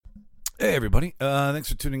Hey everybody, thanks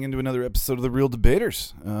for tuning into another episode of The Real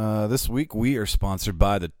Debaters. This week we are sponsored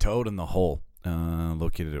by The Toad in the Hole,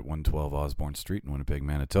 located at 112 Osborne Street in Winnipeg,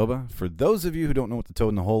 Manitoba. For those of you who don't know what The Toad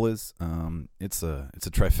in the Hole is, it's a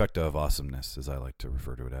trifecta of awesomeness, as I like to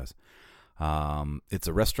refer to it as. It's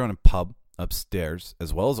a restaurant and pub upstairs,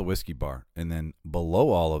 as well as a whiskey bar, and then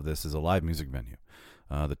below all of this is a live music venue.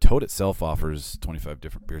 The Toad itself offers 25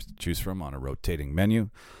 different beers to choose from on a rotating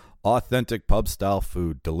menu. Authentic pub-style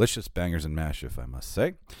food, delicious bangers and mash, if I must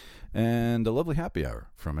say, and a lovely happy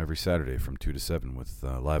hour from every Saturday from 2 to 7 with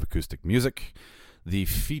live acoustic music. The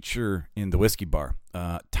feature in the whiskey bar,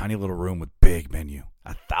 tiny little room with big menu,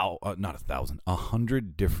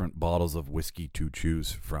 100 different bottles of whiskey to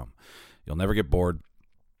choose from. You'll never get bored.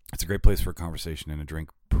 It's a great place for a conversation and a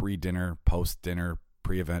drink pre-dinner, post-dinner,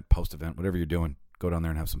 pre-event, post-event, whatever you're doing. Go down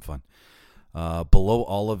there and have some fun. Below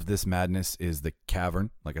all of this madness is the Cavern,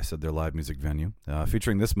 like I said, their live music venue.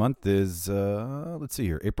 Featuring this month is, let's see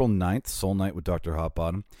here, April 9th, Soul Night with Dr.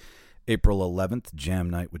 Hotbottom. April 11th, Jam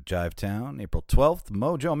Night with Jivetown. April 12th,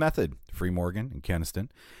 Mojo Method, Free Morgan in Caniston.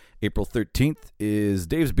 April 13th is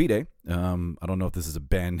Dave's B-Day. I don't know if this is a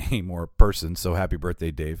band name or a person, so happy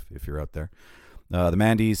birthday, Dave, if you're out there. The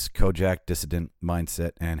Mandy's, Kojak, Dissident,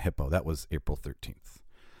 Mindset, and Hippo. That was April 13th.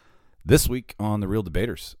 This week on The Real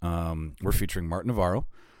Debaters, we're featuring Martin Navarro,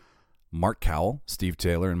 Mark Cowell, Steve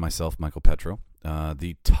Taylor, and myself, Michael Petro.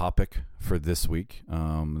 The topic for this week,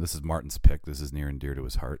 this is Martin's pick. This is near and dear to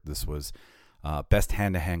his heart. This was best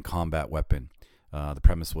hand-to-hand combat weapon. The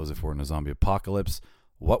premise was, if we're in a zombie apocalypse,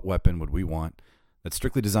 what weapon would we want that's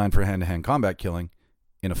strictly designed for hand-to-hand combat killing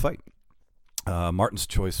in a fight? Martin's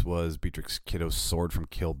choice was Beatrix Kiddo's sword from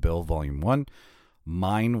Kill Bill Volume 1.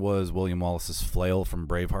 Mine was William Wallace's flail from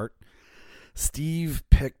Braveheart. Steve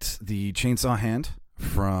picked the chainsaw hand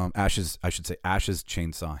from Ash's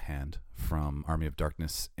chainsaw hand from Army of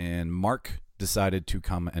Darkness. And Mark decided to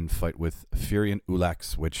come and fight with Furian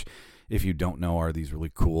Ulax, which, if you don't know, are these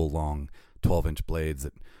really cool, long 12-inch blades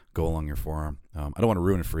that go along your forearm. I don't want to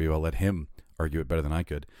ruin it for you. I'll let him argue it better than I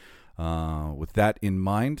could. With that in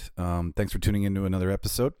mind, thanks for tuning in to another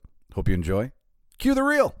episode. Hope you enjoy. Cue the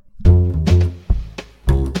reel.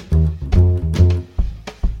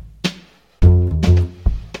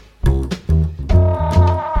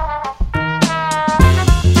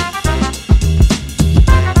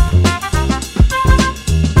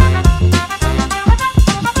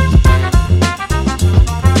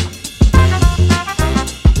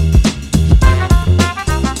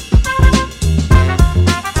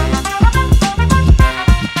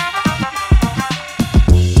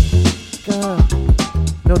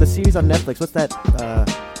 On Netflix, what's that?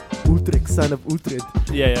 Ulrich, son of Uhtred.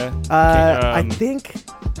 Yeah. I think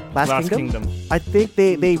Last Kingdom. I think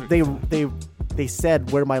they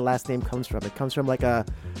said where my last name comes from. It comes from like a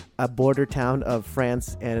border town of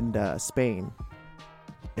France and Spain.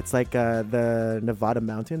 It's like the Nevada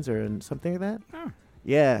mountains or something like that. Oh.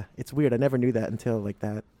 Yeah, it's weird. I never knew that until like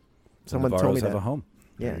that. Someone told me that. Have a home.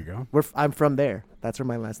 Yeah, there you go. I'm from there. That's where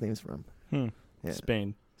my last name's from. Yeah.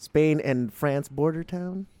 Spain and France border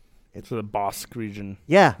town. It's the Basque region.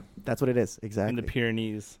 Yeah, that's what it is. Exactly. In the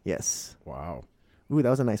Pyrenees. Yes. Wow. Ooh, that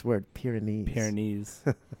was a nice word. Pyrenees.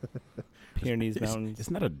 Pyrenees Mountains.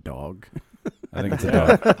 Isn't that a dog? I think it's a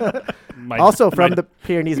dog. Also from the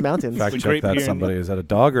Pyrenees Mountains. Fact check that, somebody. Is that a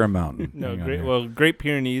dog or a mountain? No, Great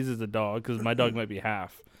Pyrenees is a dog, because my dog might be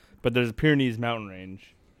half. But there's a Pyrenees mountain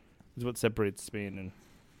range. Is what separates Spain and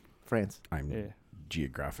France. I'm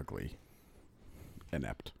geographically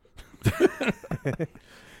inept.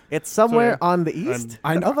 It's somewhere on the east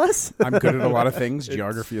of us. I'm good at a lot of things.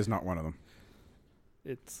 Geography is not one of them.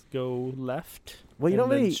 It's go left. Well, you don't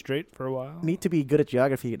really straight for a while. Need to be good at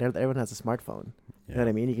geography. Everyone has a smartphone. Yeah. You know what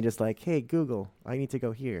I mean? You can just like, hey, Google, I need to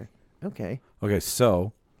go here. Okay.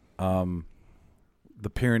 So the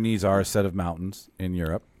Pyrenees are a set of mountains in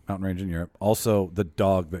Europe, mountain range in Europe. Also, the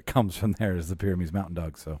dog that comes from there is the Pyrenees mountain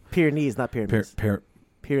dog. So Pyrenees, not Pyrenees.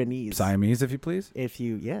 Pyrenees. Siamese, if you please.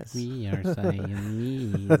 Yes. We are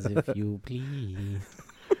Siamese, if you please.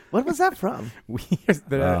 What was that from? Was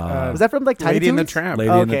that from like Tiny Lady Toons? and the Tramp.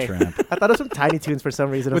 Lady and the Tramp. I thought it was from Tiny Toons for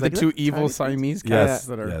some reason. With the two evil Siamese cats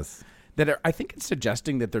that are, I think it's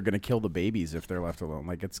suggesting that they're going to kill the babies if they're left alone.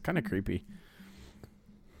 Like, it's kind of creepy.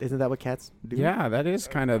 Isn't that what cats do? Yeah, that is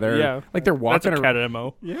kind of their... Yeah. Like, they're walking around. That's a cat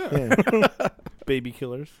MO. Yeah. Baby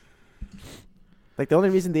killers. Like, the only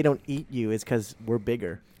reason they don't eat you is because we're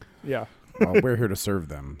bigger. Yeah. Well, we're here to serve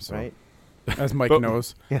them, so. Right. As Mike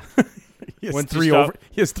knows. Yeah. He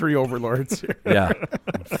has three overlords here. Yeah.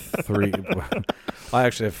 3. I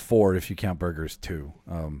actually have 4 if you count Burgers 2.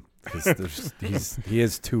 He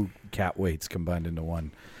has 2 cat weights combined into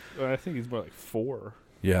one. I think he's more like 4.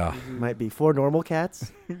 Yeah. Might be 4 normal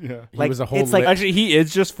cats. Yeah. He was a whole it's like actually he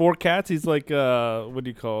is just 4 cats. He's like what do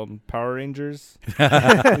you call them? Power Rangers. He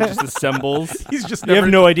just assembles. He's just you have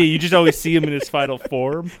no idea. You just always see him in his final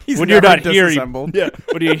form. When you're not here, when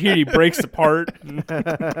you're here, he breaks apart.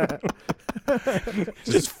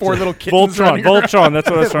 Just 4 little kittens. Voltron. That's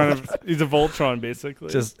what I was trying to. He's a Voltron, basically.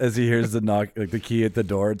 Just as he hears the knock, like the key at the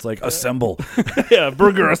door, it's like assemble. Yeah,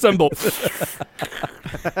 burger assemble.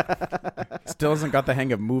 Still hasn't got the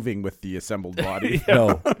hang of moving with the assembled body.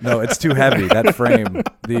 No, it's too heavy. That frame,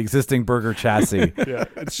 the existing burger chassis,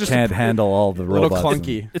 it's just can't handle all the robots. A little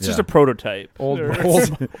clunky. It's just a prototype.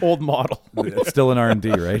 Old model. It's still in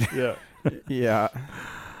R&D, right? Yeah. Yeah.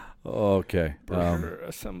 Okay. Burger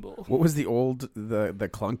assemble. What was the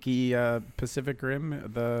clunky Pacific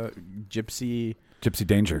Rim? The Gypsy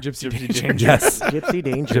Danger. Gypsy Danger. Yes. Gypsy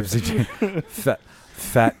Danger.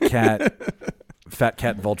 Fat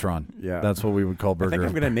cat Voltron. Yeah. That's what we would call burger. I think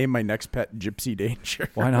I'm going to name my next pet Gypsy Danger.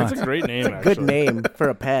 Why not? That's a great name, actually. Good name for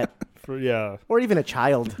a pet. Or even a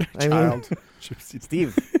child. I mean,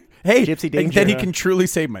 Steve. Hey, Gypsy Danger. And then he can truly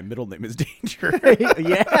say, my middle name is Danger.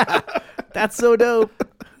 Yeah. That's so dope.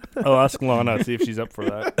 I'll ask Lana, see if she's up for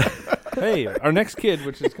that. Hey, our next kid,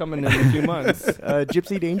 which is coming in a few months.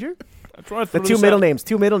 Gypsy Danger? The 2 middle names.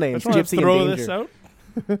 2 middle names. Gypsy and Danger. This out.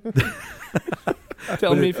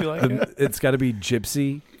 Tell me if you like it. It's got to be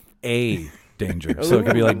Gypsy A Danger. So it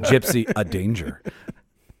could be like Gypsy a Danger.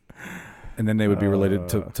 And then they would be related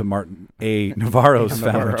to Martin A. Navarro's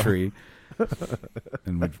family tree.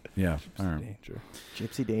 And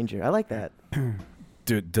Gypsy Danger. I like that.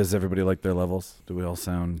 Does everybody like their levels? Do we all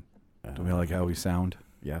sound? Do we like how we sound?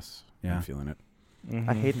 Yes. Yeah. I'm feeling it. Mm-hmm.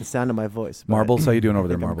 I hate the sound of my voice. Marbles, how you doing over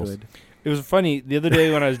there, Marbles? Good. It was funny. The other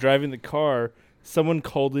day when I was driving the car, someone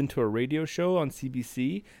called into a radio show on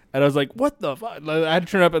CBC, and I was like, what the fuck? I had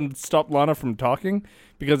to turn up and stop Lana from talking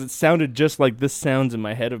because it sounded just like this sounds in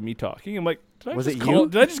my head of me talking. I'm like, did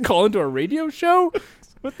I just call into a radio show?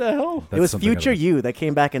 What the hell? It was future you that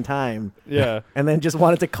came back in time. Yeah. And then just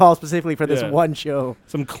wanted to call specifically for this one show.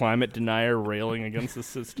 Some climate denier railing against the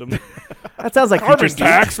system. That sounds like future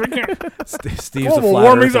tax. Steve's global a flat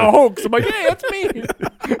warming's earther. a hoax. I'm like, hey, that's me.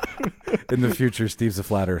 In the future, Steve's a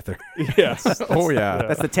flat earther. Yes. That's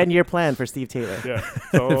the 10-year plan for Steve Taylor. Yeah.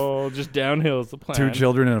 So just downhill is the plan. 2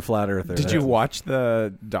 children and a flat earther. Did you watch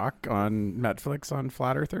the doc on Netflix on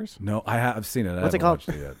flat earthers? No, I've seen it. What's it called?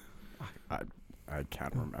 I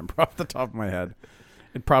can't remember off the top of my head.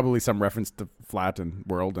 It probably some reference to flat and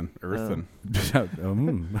world and earth and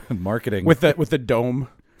marketing with the dome.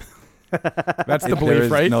 That's the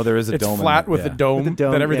belief, right? No, there is a it's dome. It's flat with a dome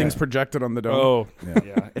that everything's yeah. projected on the dome. Oh,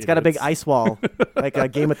 yeah. It's got a big ice wall, like a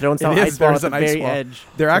Game of Thrones style ice wall at the very edge.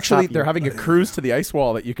 They're having a cruise to the ice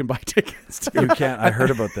wall that you can buy tickets to. You can't. I heard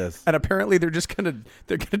about this. And apparently they're gonna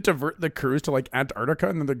divert the cruise to like Antarctica,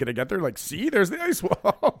 and then they're gonna get there like, see, there's the ice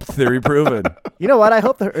wall. Theory proven. You know what? I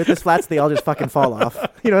hope the Earth is flat, so they all just fucking fall off.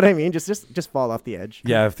 You know what I mean? Just fall off the edge.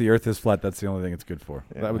 Yeah, if the Earth is flat, that's the only thing it's good for.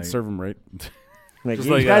 Yeah, that would serve them right. Like,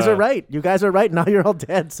 you guys are right. You guys are right. Now you're all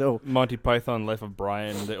dead. So Monty Python, Life of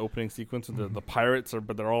Brian, the opening sequence with the pirates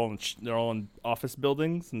but they're all in office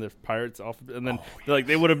buildings, and the pirates and then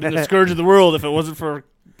they would have been the scourge of the world if it wasn't for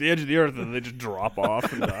the edge of the earth, and they just drop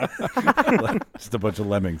off and die. Just a bunch of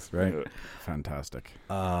lemmings, right? Fantastic.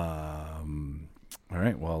 All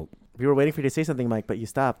right. Well, we were waiting for you to say something, Mike, but you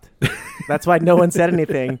stopped. That's why no one said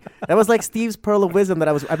anything. That was like Steve's pearl of wisdom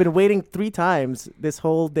I've been waiting 3 times this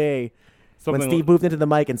whole day. When Steve moved into the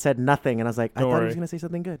mic and said nothing, and I was like, I thought he was going to say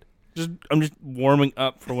something good. I'm just warming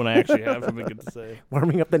up for when I actually have something good to say.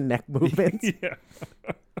 Warming up the neck movements. Yeah.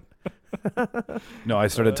 No, I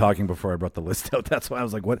started talking before I brought the list out. That's why I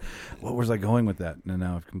was like, what was I going with that? And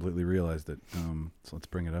now I've completely realized it. So let's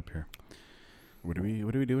bring it up here. What are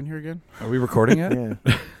we doing here again? Are we recording it? Yeah.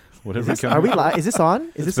 Are we live? Is this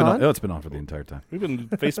on? Is this on? It's been on for the entire time. We've been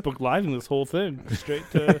Facebook Living this whole thing straight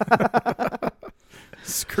to...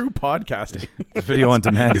 Screw podcasting. Video on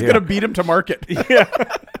demand. He's going to beat him to market. Yeah.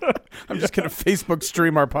 I'm just going to Facebook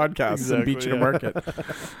stream our podcast and beat you to market.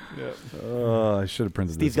 Yeah. I should have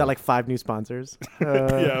printed Steve's got like 5 new sponsors.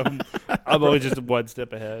 Yeah. I'm always just one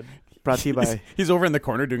step ahead. Brought to you by... He's over in the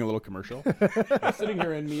corner doing a little commercial. I'm sitting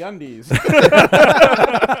here in MeUndies.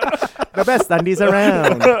 The best undies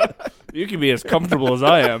around. You can be as comfortable as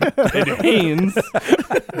I am in Hanes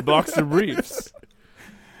boxer briefs.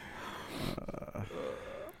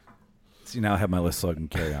 See, now I have my list so I can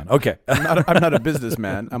carry on. Okay. I'm not a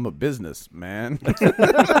businessman. I'm a businessman.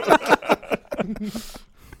 In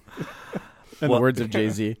the words of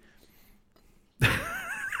Jay-Z.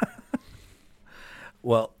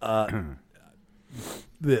 Well,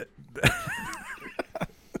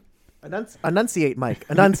 Enunciate, Mike.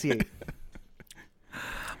 Enunciate.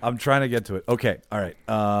 I'm trying to get to it. Okay. All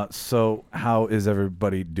right. So how is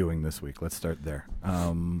everybody doing this week? Let's start there.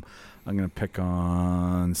 I'm going to pick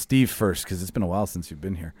on Steve first because it's been a while since you've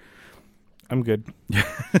been here. I'm good.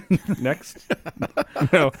 Next?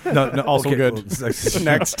 No. No, also good. Well,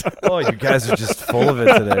 Next. Oh, you guys are just full of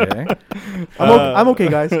it today, eh? I'm okay,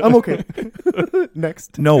 guys. I'm okay.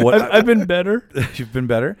 Next. No, what I've been better, you've been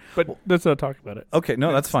better. but let's not talk about it. Okay,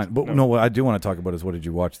 no, that's fine. But No. no, what I do want to talk about is what did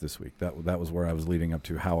you watch this week? That was where I was leading up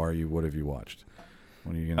to. How are you? What have you watched?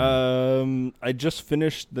 What are you gonna? I just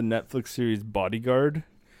finished the Netflix series Bodyguard.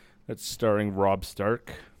 That's starring Rob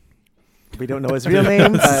Stark. We don't know his real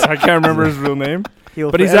name. I can't remember his real name,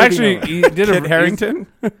 He'll but he's forever be actually known. he did Kit Harington?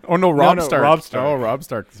 Oh, no, Rob Stark. Rob Stark. Oh, Rob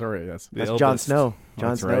Stark. Sorry, yes. the That's Jon eldest. Snow. Jon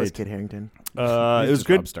That's Snow is right. Kit Harington. It He's was just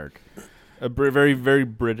good. Rob Stark. A very very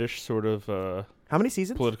British sort of How many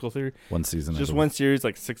seasons? political theory. one season. I Just believe. one series,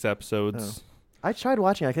 like 6 episodes. I tried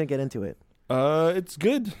watching. I couldn't get into it. It's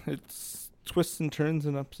good. It's twists and turns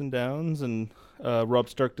and ups and downs, and Rob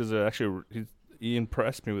Stark does he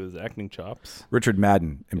impressed me with his acting chops. Richard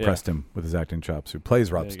Madden impressed him with his acting chops. Who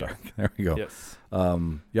plays Rob There you go. Stark? There we go. Yes.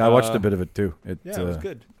 Yeah, I watched a bit of it too. Yeah, it was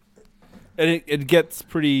good. And it gets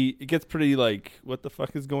pretty like, what the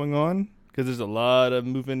fuck is going on? Because there's a lot of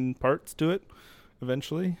moving parts to it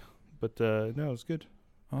eventually. But no, it was good.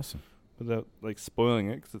 Awesome. Without like spoiling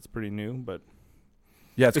it, because it's pretty new. But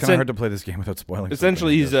Yeah, it's kind Essen- of hard to play this game without spoiling.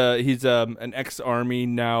 essentially, something, I guess. he's an ex-army,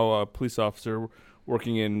 now a police officer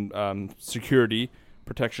working in security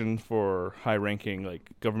protection for high-ranking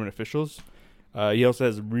like government officials. He also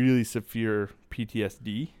has really severe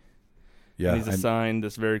PTSD. yeah. And he's and- assigned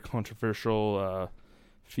this very controversial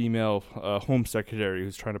female home secretary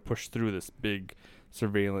who's trying to push through this big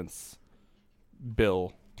surveillance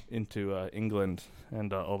bill into England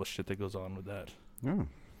and all the shit that goes on with that. Oh,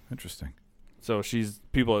 interesting. So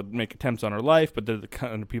people make attempts on her life, but they're the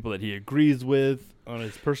kind of people that he agrees with on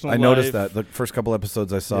his personal I life. noticed that the first couple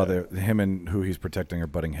episodes I saw Yeah. there, him and who he's protecting are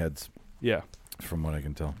butting heads, Yeah. from what I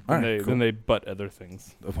can tell. And All right, then they butt other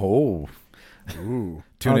things. cool. Oh, Ooh.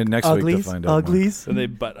 tune in next week to find out. more. Uglies. Then they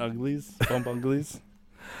butt uglies, bump uglies.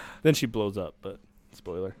 Then she blows up, but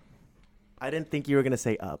spoiler. I didn't think you were gonna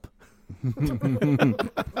say up.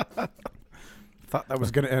 Thought that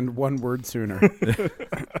was going to end one word sooner.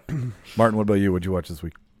 Martin, what about you? What'd you watch this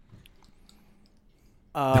week?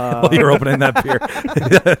 While You're opening that beer.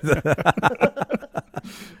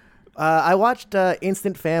 I watched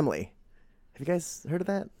Instant Family. Have you guys heard of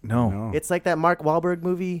that? No. It's like that Mark Wahlberg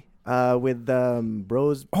movie with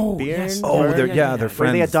Rose Oh, Byrne. yes. Oh, Byrne, they're where they're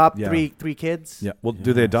friends. they adopt yeah. three kids. Yeah. Well,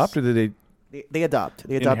 do they adopt or do they? They adopt.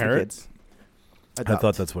 They adopt the Inherit? kids. I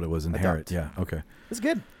thought that's what it was. Inherit. Adopt. Yeah. Okay. It's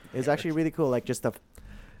good. It's actually really cool. Like just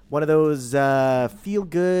one of those feel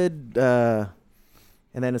good, and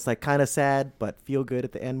then it's like kind of sad but feel good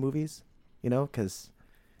at the end movies. You know, because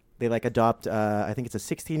they like adopt. I think it's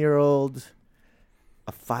a 16-year-old,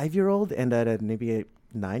 a 5-year-old, and maybe a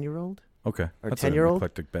 9-year-old. Okay. Or That's 10-year-old. an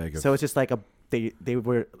eclectic bag of. So it's just like they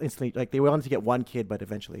were instantly like they wanted to get one kid, but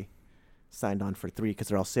eventually signed on for 3 because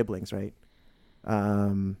they're all siblings, right?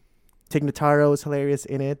 Tig Notaro is hilarious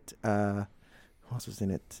in it. Who else was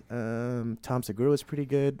in it? Tom Segura was pretty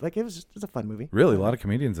good. Like it was a fun movie. Really, a lot of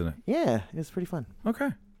comedians in it. Yeah, it was pretty fun. Okay.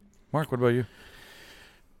 Mark, what about you?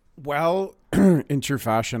 Well, in true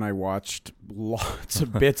fashion, I watched lots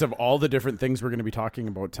of bits of all the different things we're going to be talking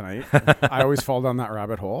about tonight. I always fall down that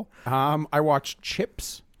rabbit hole. I watched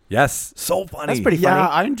Chips. Yes. So funny. That's pretty Yeah,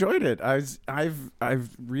 funny. I enjoyed it. I've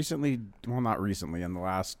recently, well, not recently, in the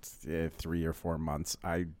last 3 or 4 months,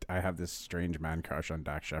 I have this strange man crush on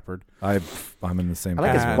Dak Shepard. I'm in the same. I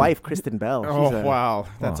like his And- wife, Kristen Bell. Oh She's a- wow,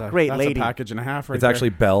 that's Wow. a Great that's lady. a package and a half, right It's there. actually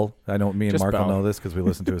Bell. I know me and Just Mark will Bell. know this because we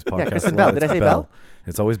listen to his podcast. Kristen a Bell. lot. Did I It's say Bell?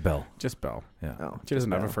 It's always Bell. just Bell. Yeah. Oh, She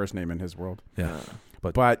doesn't have a Bell. first name in his world. Yeah.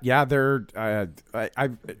 But yeah, they're I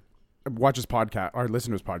watch his podcast or listen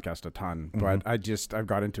to his podcast a ton. But I've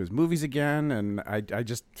got into his movies again, and I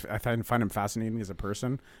find him fascinating as a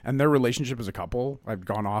person. And their relationship as a couple, I've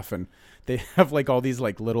gone off, and they have like all these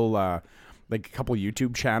like little like a couple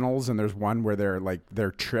YouTube channels, and there's one where they're like their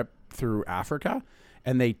trip through Africa,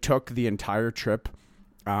 and they took the entire trip.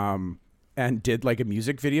 And did like a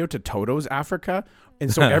music video to Toto's Africa.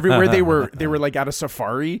 And so everywhere they were like at a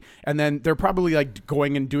safari, and then they're probably like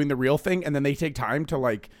going and doing the real thing, and then they take time to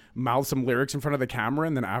like mouth some lyrics in front of the camera,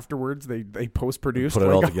 and then afterwards they post produced Put it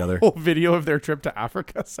like all a together. whole video of their trip to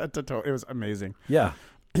Africa set to Toto. It was amazing. Yeah.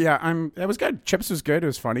 Yeah, it was good. Chips was good. It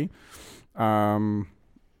was funny. I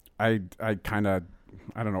kind of,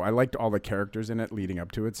 I don't know. I liked all the characters in it leading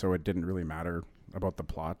up to it, so it didn't really matter about the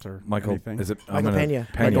plot or Michael, anything. is it Michael Pena.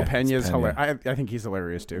 Michael Pena It's is hilarious. I think he's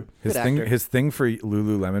hilarious too. His thing for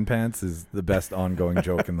Lululemon pants is the best ongoing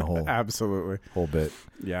joke in the whole Absolutely. whole bit.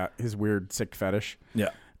 Yeah, his weird sick fetish. Yeah.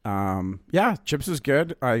 Yeah, Chips was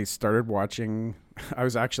good. I started watching. I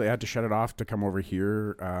had to shut it off to come over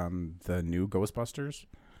here. The new Ghostbusters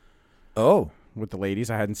Oh, with the ladies.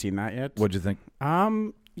 I hadn't seen that yet. what'd you think?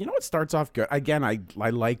 It starts off good. Again, I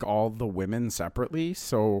like all the women separately,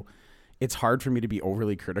 so it's hard for me to be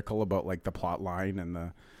overly critical about like the plot line and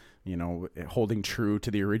the, holding true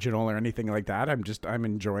to the original or anything like that. I'm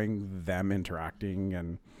enjoying them interacting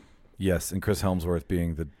and. Yes, and Chris Helmsworth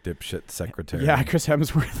being the dipshit secretary. Yeah, Chris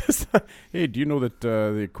Hemsworth is. Hey, do you know that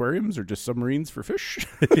the aquariums are just submarines for fish?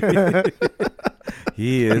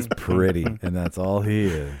 He is pretty, and that's all he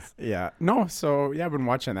is. Yeah. No, so yeah, I've been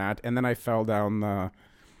watching that, and then I fell down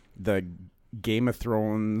the Game of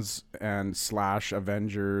Thrones and /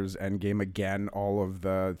 Avengers Endgame again, all of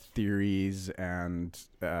the theories and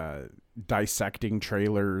dissecting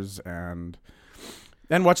trailers and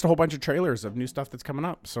then watched a whole bunch of trailers of new stuff that's coming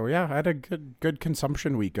up. So yeah, I had a good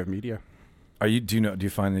consumption week of media. Do you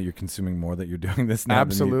find that you're consuming more that you're doing this now?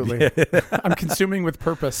 Absolutely. I'm consuming with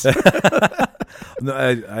purpose. No,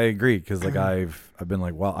 I agree because like I've been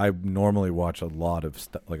like, well, I normally watch a lot of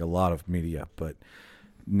stuff, like a lot of media, but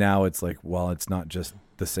now it's like, well, it's not just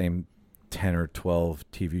the same 10 or 12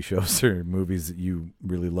 TV shows or movies that you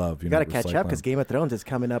really love. You got to catch up because Game of Thrones is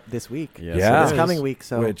coming up this week. Yes, yeah, this coming week.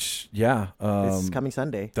 So this coming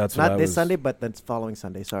Sunday. That's not this Sunday, but that's following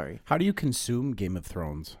Sunday. Sorry. How do you consume Game of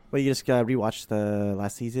Thrones? Well, you just rewatch the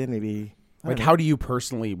last season, maybe. Like, how do you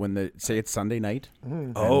personally, when say it's Sunday night?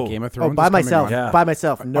 Mm. Oh, Game of Thrones. by myself. on? Yeah. By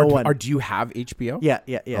myself. No one. Or do you have HBO? Yeah.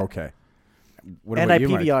 Okay. What And about I you,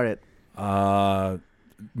 Mike? PVR it.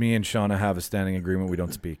 Me and Shauna have a standing agreement. We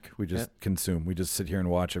don't speak. We just consume. We just sit here and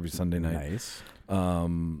watch every Sunday night. Nice.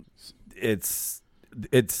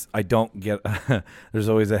 It's I don't get there's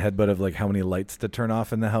always a headbutt of like how many lights to turn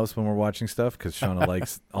off in the house when we're watching stuff because Shauna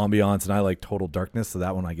likes ambiance and I like total darkness, so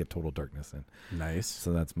that one I get total darkness in. Nice.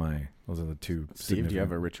 So those are the two. Steve, do you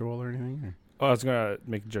have a ritual or anything? Or? Oh, I was gonna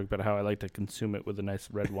make a joke about how I like to consume it with a nice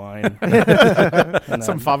red wine,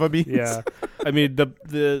 Some fava beans. Yeah, I mean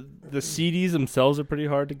the CDs themselves are pretty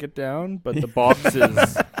hard to get down, but the boxes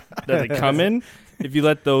that they come in, if you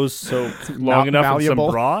let those soak long enough in some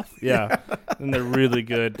broth, then they're really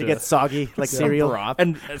good. They get soggy like cereal,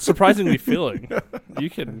 and surprisingly filling.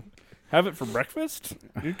 You can have it for breakfast.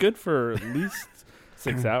 You're good for at least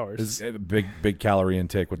 6 hours. It's a big calorie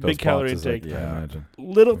intake with those big calorie boxes, intake. Like, I imagine.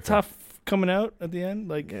 Little tough coming out at the end.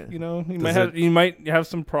 Like you might have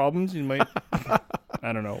some problems. You might.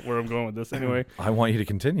 I don't know where I'm going with this. Anyway, I want you to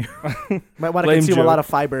continue. might want to consume a lot of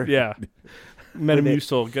fiber. Yeah,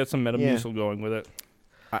 Metamucil. Get some Metamucil going with it.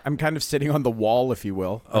 I'm kind of sitting on the wall, if you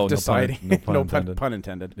will. Oh, deciding. No pun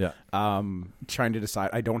intended. Yeah. Trying to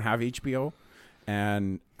decide. I don't have HBO,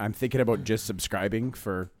 and I'm thinking about just subscribing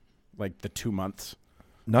for like the 2 months.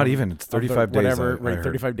 Not even. It's 35 days. Whatever, right?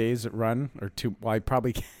 35 days run or 2. Well, I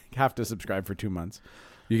probably have to subscribe for 2 months.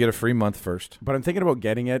 You get a free month first. But I'm thinking about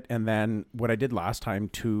getting it, and then what I did last time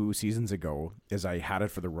 2 seasons ago is I had it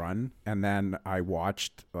for the run, and then I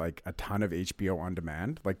watched like a ton of HBO on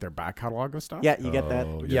demand, like their back catalog of stuff. Yeah, you get that.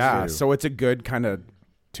 Yes, Yeah, you do. so it's a good kind of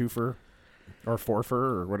twofer or fourfer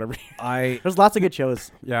or whatever. There's lots of good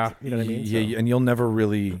shows. Yeah. You know what I mean? Yeah, and you'll never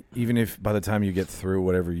really, even if by the time you get through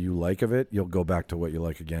whatever you like of it, you'll go back to what you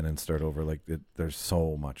like again and start over. Like there's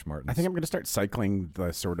so much, Martin. I think I'm going to start cycling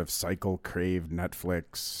the sort of cycle crave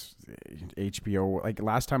Netflix, HBO. Like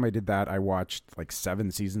last time I did that, I watched like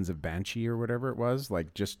 7 seasons of Banshee or whatever it was.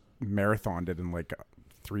 Like just marathoned it in like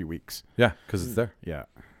 3 weeks. Yeah, because it's there. Yeah.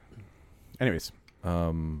 Anyways.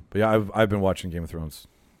 But yeah, I've been watching Game of Thrones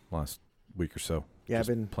last week or so. Yeah, just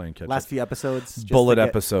I've been playing catch last up. few episodes. just Bullet to get-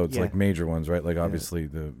 episodes, yeah. like major ones, right? Like obviously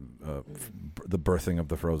the birthing of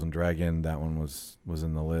the Frozen Dragon, that one was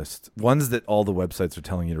in the list. Ones that all the websites are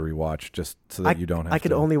telling you to rewatch, just so that you don't have. I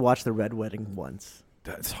could to. only watch the Red Wedding once.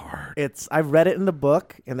 That's hard. I've read it in the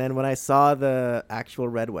book, and then when I saw the actual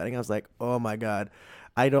Red Wedding, I was like, oh my god,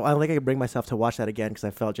 I don't think I could bring myself to watch that again because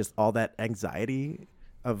I felt just all that anxiety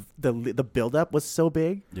of the buildup was so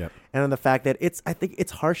big. Yep. And then the fact that I think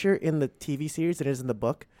it's harsher in the TV series than it is in the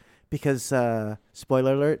book because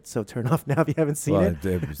spoiler alert, so turn off now if you haven't seen it.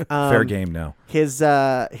 It was fair game now. His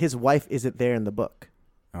wife isn't there in the book.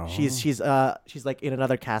 Oh. She's like in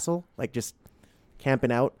another castle, like just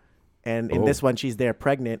camping out. And in Oh. this one, she's there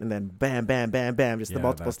pregnant, and then bam, bam, bam, bam, just the Yeah,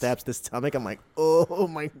 multiple that's- stabs to the stomach. I'm like, oh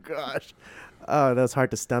my gosh, oh, that was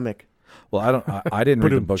hard to stomach. Well, I didn't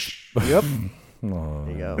read the book. Yep. Oh.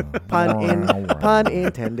 There you go. Pun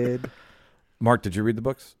intended. Mark, did you read the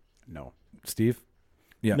books? No. Steve?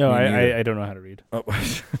 Yeah. No, me neither. I don't know how to read. Oh.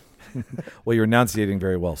 Well, you're enunciating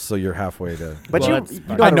very well, so you're halfway to. But Well, you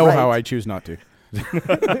I know know right. how I choose not to.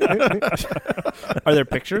 Are there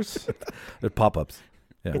pictures? They're pop-ups.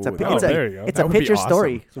 Yeah. It's a Ooh, pi- that it's would- a there you go. it's That a would be picture awesome.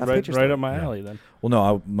 story. So A right picture story. up my Yeah. alley then. Well,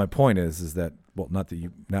 no. My point is that not that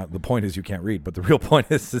you. Now the point is you can't read, but the real point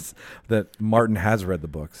is that Martin has read the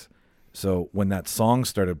books. So when that song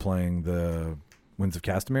started playing, the Winds of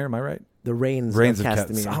Castamere, am I right? The Rains Rains of of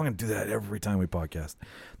Castamere. I'm going to do that every time we podcast.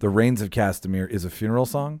 The Rains of Castamere is a funeral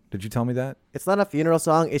song. Did you tell me that? It's not a funeral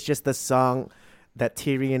song. It's just the song that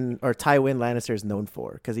Tyrion or Tywin Lannister is known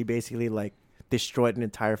for, because he basically like destroyed an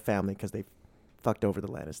entire family because they fucked over the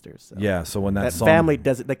Lannisters. So. Yeah. So when that that song, family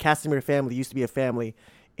does it. The Castamere family used to be a family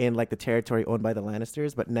in like the territory owned by the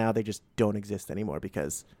Lannisters, but now they just don't exist anymore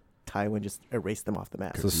because Tywin just erased them off the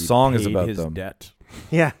map. So the song is Paid about his them. debt.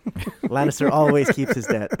 Yeah, Lannister always keeps his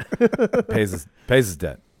debt. pays his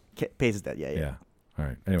debt. Pays his debt. Yeah, Yeah. yeah. All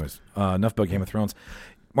right. Anyways, enough about Game of Thrones.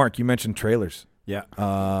 Mark, you mentioned trailers. Yeah.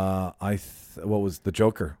 What was the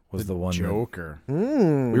Joker? Was the one that- Joker.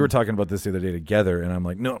 Mm. we were talking about this the other day together, and I'm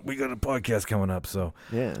like, no, we got a podcast coming up. So,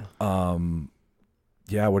 Yeah.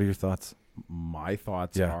 yeah. What are your thoughts? My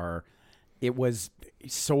thoughts Yeah. are, it was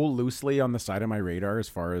so loosely on the side of my radar as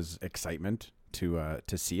far as excitement to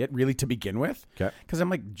see it, really, to begin with. Okay. Because I'm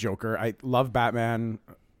like, Joker, I love Batman,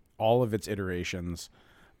 all of its iterations.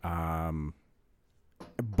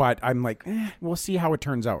 But I'm like, we'll see how it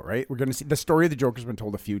turns out, right? We're going to see. The story of the Joker's been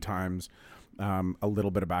told a few times. A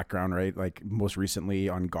little bit of background, right? Like most recently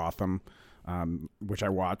on Gotham, which I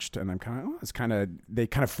watched, and I'm they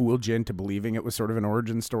kind of fooled you into believing it was sort of an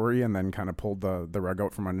origin story, and then kind of pulled the rug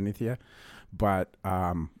out from underneath you. But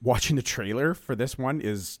watching the trailer for this one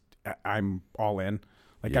I'm all in.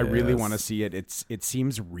 Like, I really Yes. want to see it. It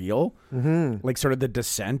seems real, like sort of the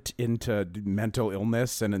descent into mental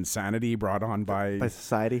illness and insanity brought on by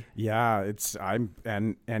society. yeah.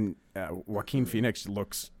 Joaquin Phoenix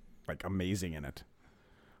looks like amazing in it.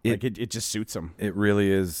 It just suits him. It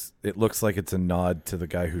really is. It looks like it's a nod to the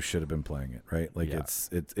guy who should have been playing it, right? Like Yeah. it's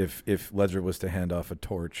if Ledger was to hand off a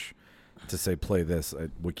torch to say play this,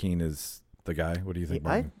 Joaquin is the guy. What do you think,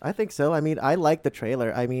 Martin? I think so. I mean, I like the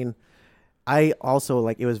trailer. I mean, I also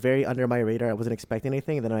like it was very under my radar. I wasn't expecting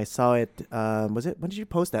anything. And then I saw it. Was it? When did you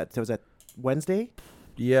post that? So was that Wednesday?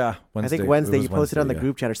 Yeah, Wednesday. I think Wednesday. It was You posted on the yeah.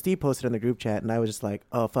 group chat, or Steve posted on the group chat, and I was just like,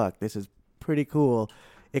 "Oh fuck, this is pretty cool."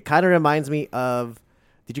 It kind of reminds me of.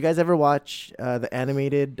 Did you guys ever watch the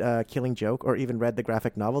animated Killing Joke, or even read the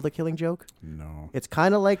graphic novel The Killing Joke? No. It's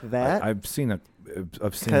kind of like that. I've seen it.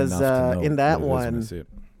 I've seen 'Cause, enough to know in that what it is when I one- see it.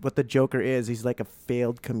 What the Joker is, he's like a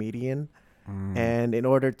failed comedian. And in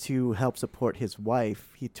order to help support his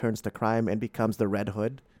wife, he turns to crime and becomes the Red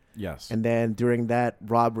Hood. Yes. And then during that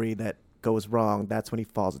robbery that goes wrong, that's when he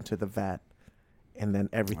falls into the vat. And then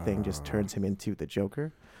everything just turns him into the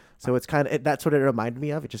Joker. So it's kind of, that's what it reminded me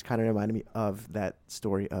of. It just kind of reminded me of that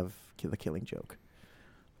story of The Killing Joke.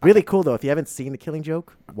 Really cool, though. If you haven't seen The Killing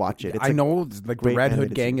Joke, watch it. It's I know, like, the great Red Hood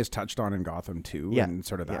animated gang series. is touched on in Gotham too, Yeah. and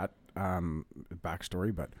sort of Yeah. that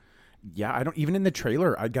backstory. But yeah, I don't even in the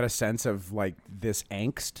trailer, I got a sense of like this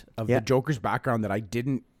angst of Yeah. the Joker's background that I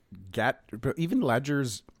didn't get. But even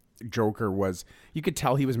Ledger's Joker was, you could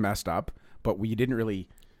tell he was messed up, but we didn't really.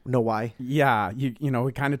 know why. Yeah, you know,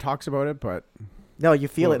 he kind of talks about it, but No, you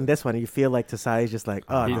feel Well- it in this one. You feel like society's just like,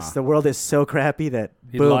 oh, the world is so crappy that,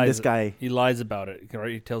 He boom, lies, this guy. He lies about it.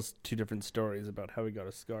 Right? He tells two different stories about how he got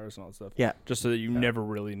his scars and all that stuff. Yeah. Just so that you never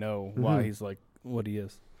really know why he's like what he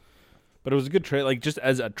is. But it was a good trailer. Like, just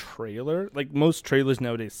as a trailer, like most trailers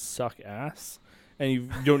nowadays suck ass, and you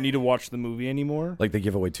don't need to watch the movie anymore. Like they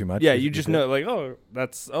give away too much. Yeah, is you what just said? know, like,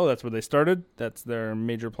 that's where they started. That's their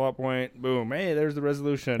major plot point. Boom, hey, there's the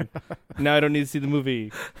resolution. Now I don't need to see the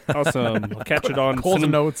movie. Awesome. I'll catch it on Coles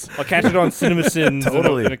notes. I'll catch it on CinemaSins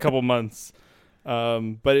Totally. in a couple months.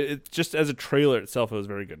 But it just as a trailer itself, it was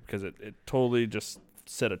very good because it totally just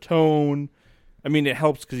set a tone. I mean, it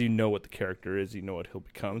helps because you know what the character is, you know what he'll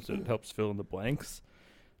become, so it helps fill in the blanks.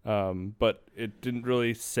 But it didn't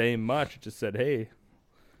really say much. It just said, hey,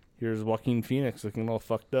 here's Joaquin Phoenix looking all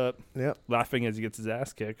fucked up, Yep. laughing as he gets his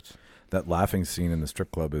ass kicked. That laughing scene in the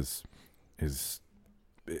strip club is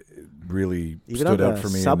it really Even on stood out the for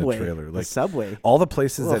me subway, in the trailer. the Like subway. all the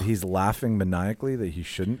places that Ugh. he's laughing maniacally that he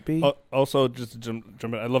shouldn't be. Also, just to jump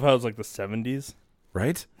in, I love how it's like the 70s.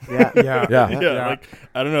 Right? Yeah. Yeah, Yeah. Yeah, like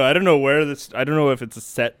I don't know. I don't know if it's a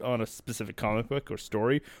set on a specific comic book or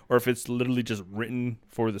story, or if it's literally just written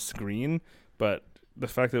for the screen. But the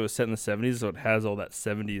fact that it was set in the 70s, so it has all that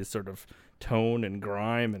 70s sort of tone and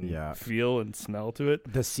grime and Yeah. feel and smell to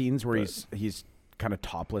it. The scenes where he's kind of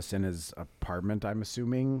topless in his apartment, I'm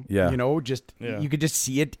assuming. Yeah. You know, just you could just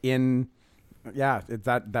see it in it's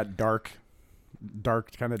that dark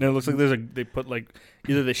kind of. And it looks like they put like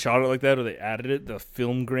either they shot it like that or they added the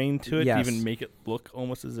film grain to it to even make it look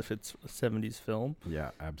almost as if it's a 70s film.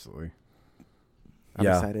 Yeah, absolutely. I'm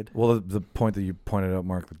excited. Well, the point that you pointed out,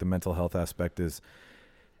 Mark, with the mental health aspect is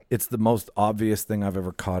it's the most obvious thing I've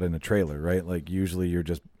ever caught in a trailer, right? Like usually you're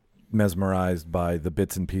just mesmerized by the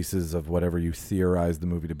bits and pieces of whatever you theorize the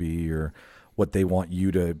movie to be or what they want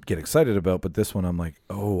you to get excited about. But this one, I'm like,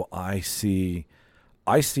 oh, I see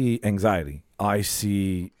anxiety. I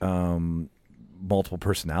see multiple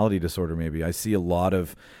personality disorder. Maybe I see a lot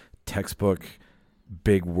of textbook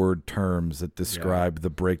big word terms that describe the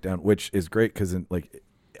breakdown, which is great because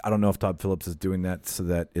I don't know if Todd Phillips is doing that so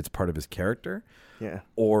that it's part of his character,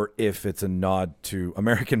 or if it's a nod to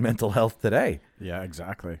American mental health today. Yeah,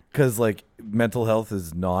 exactly. Because like mental health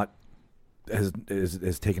is not has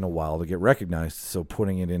taken a while to get recognized. So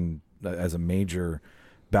putting it in as a major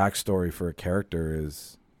backstory for a character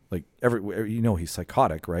is like he's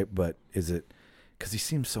psychotic, right? But is it because he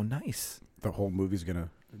seems so nice? The whole movie's gonna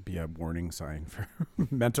be a warning sign for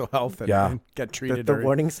mental health and get treated. The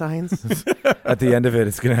warning signs. At the end of it,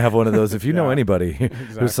 it's going to have one of those. If you know anybody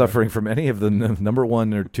who's suffering from any of the number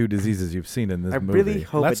 1 or 2 diseases you've seen in this movie, I really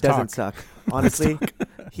hope it doesn't suck. Honestly,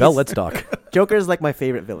 Bell, let's talk. Joker is like my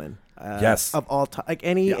favorite villain. Yes, of all time. Like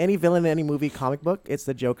any villain in any movie, comic book, it's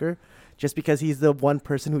the Joker. Just because he's the one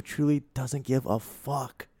person who truly doesn't give a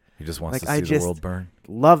fuck. He just wants to see the world burn.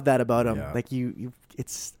 Love that about him. Yeah. Like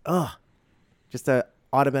it's just a.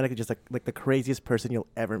 Automatically just like the craziest person you'll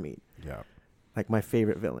ever meet. Yeah. Like my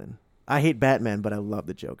favorite villain. I hate Batman, but I love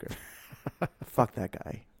the Joker. Fuck that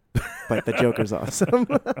guy. But the Joker's awesome.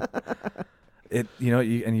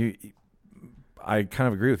 I kind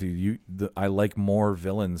of agree with you. I like more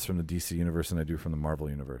villains from the DC universe than I do from the Marvel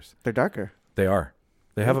universe. They're darker. They are.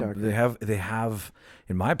 They They're have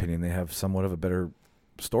in my opinion, they have somewhat of a better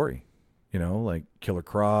story. You know, like Killer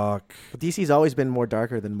Croc. But DC's always been more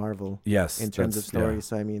darker than Marvel. Yes. In terms of stories.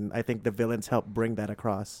 Yeah. So, I mean, I think the villains help bring that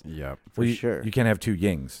across. Yeah. For sure. You can't have two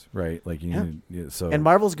yings, right? Like And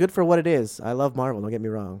Marvel's good for what it is. I love Marvel, don't get me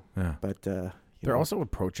wrong. Yeah. But they're also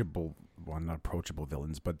approachable, not approachable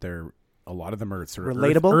villains, but a lot of them are sort of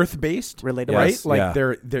relatable, earth-based. Relatable. Right? Yes, like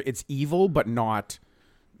they're it's evil but not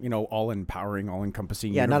all empowering, all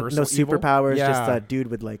encompassing. Yeah, no superpowers, just a dude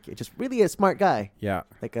with just really a smart guy. Yeah.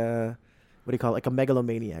 Like what do you call it? Like a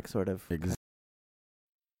megalomaniac, sort of.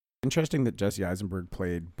 Interesting that Jesse Eisenberg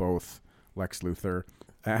played both Lex Luthor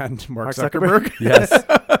and Mark Zuckerberg. Yes.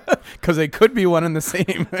 Because they could be one and the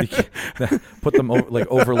same. Put them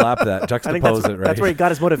overlap that, juxtapose it, right? That's where he got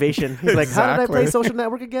his motivation. He's like, how did I play Social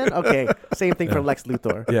Network again? Okay, same thing for Lex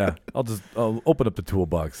Luthor. Yeah, I'll open up the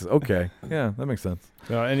toolbox. Okay, yeah, that makes sense.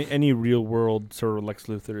 Any real world sort of Lex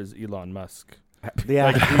Luthor is Elon Musk. Yeah,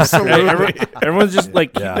 everyone's just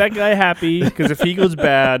like, keep that guy happy, because if he goes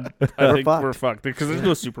bad, I think we're fucked. Because there's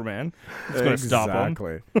no Superman that's going to stop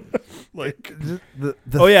him. Like,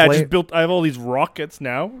 I have all these rockets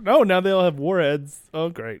now. No, now they all have warheads. Oh,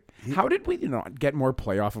 great. How did we not get more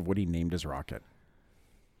play off of what he named his rocket?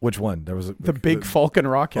 Which one? There was the Big Falcon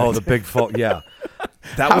rocket. Oh, the Big Falcon. Yeah.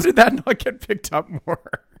 How did that not get picked up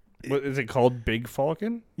more? What is it called? Big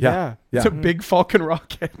Falcon? Yeah. It's a Big Falcon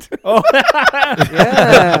rocket. Oh,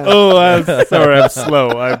 yeah. Oh, I'm sorry. I'm slow.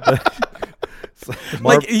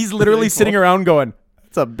 Like he's literally sitting around going,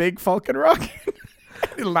 "It's a Big Falcon rocket,"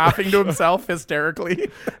 laughing to himself hysterically,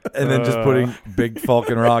 and then just putting Big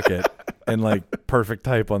Falcon rocket and like perfect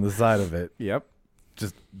type on the side of it. Yep,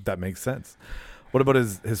 just that makes sense. What about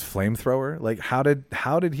his flamethrower? Like, how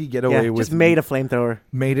did he get away with? Just made a flamethrower,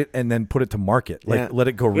 made it, and then put it to market. Like, let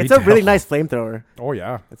it go retail. It's a really nice flamethrower. Oh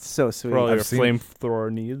yeah, it's so sweet. For all your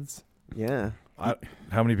flamethrower needs. Yeah.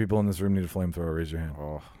 How many people in this room need a flamethrower? Raise your hand.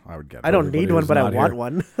 Oh, I would get. I don't need one, but I want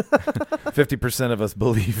one. 50% of us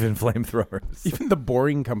believe in flamethrowers. Even the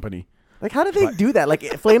Boring Company. Like, how do they do that? Like,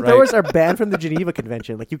 flamethrowers are banned from the Geneva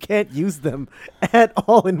Convention. Like, you can't use them at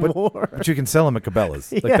all in war. But you can sell them at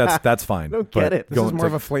Cabela's. Like, that's fine. I don't get it. This is more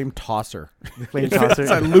of a flame tosser. Flame tosser.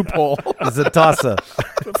 It's a loophole. It's a tosser.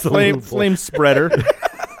 Flame spreader.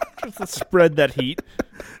 Just to spread that heat.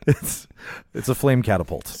 It's a flame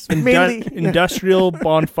catapult. Industrial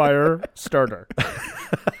bonfire starter.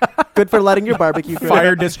 Good for lighting your barbecue.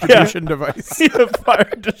 Fire distribution device. Yeah,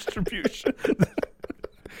 fire distribution.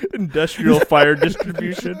 Industrial fire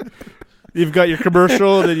distribution. You've got your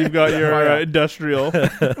commercial, then you've got your industrial.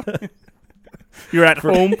 You're at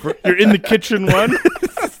home. You're in the kitchen one.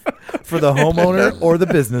 For the homeowner or the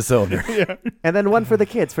business owner. Yeah. And then one for the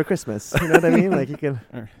kids for Christmas. You know what I mean? Like, you can...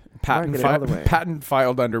 Patent, Market it all the way. patent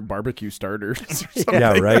filed under barbecue starters. Or something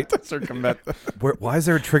Yeah, right? to circumvent. Why is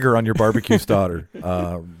there a trigger on your barbecue starter?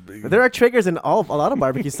 There are triggers in a lot of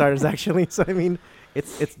barbecue starters, actually. So, I mean,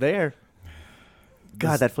 it's there.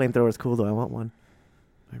 God, that flamethrower is cool, though. I want one.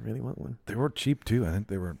 I really want one. They were cheap, too. I think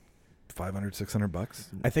they were $500, $600.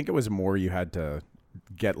 I think it was more you had to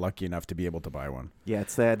get lucky enough to be able to buy one. Yeah,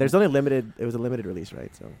 it's there's only limited. It was a limited release,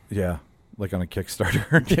 right? So Yeah, like on a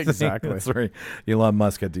Kickstarter. Exactly. That's right. Elon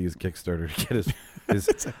Musk had to use Kickstarter to get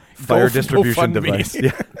his fire Go distribution fund me. device.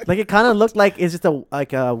 Yeah. like it kind of looked like it's just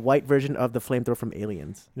a white version of the flamethrower from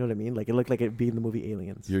Aliens. You know what I mean? Like it looked like it'd be in the movie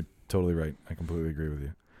Aliens. You're totally right. I completely agree with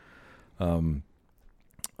you.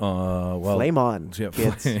 Well, flame on, yeah,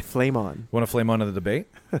 kids. Flame on. Want to flame on to the debate?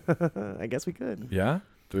 I guess we could. Yeah.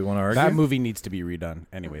 Do we want to argue? That movie needs to be redone.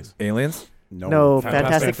 Anyways. Aliens? No,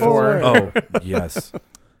 Fantastic Four. Oh, yes.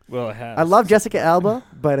 Well, it has. I love Jessica Alba,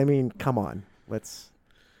 but I mean, come on. Let's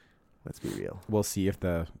be real. We'll see if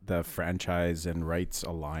the franchise and rights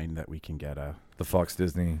align that we can get a. The Fox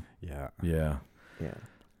Disney. Yeah. Yeah. Yeah.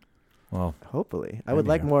 Well, Hopefully. I would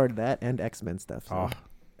like more of that and X-Men stuff. So. Oh,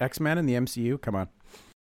 X-Men in the MCU? Come on.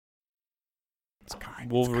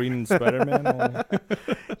 Wolverine and Spider-Man.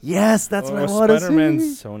 Yes, that's what I want to see.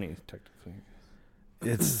 Spider-Man's Sony, technically.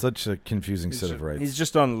 it's such a confusing set of rights. He's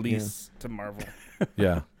just on lease to Marvel.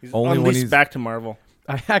 Yeah. He's Only on when lease he's back to Marvel.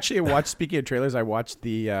 I actually watched, speaking of trailers, I watched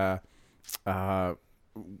the, what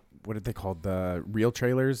did they call the real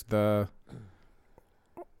trailers?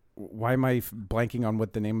 Why am I blanking on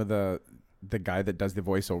what the name of the guy that does the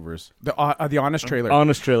voiceovers? The Honest trailer.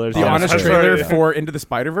 Honest trailers. The Honest Honest trailer yeah. for Into the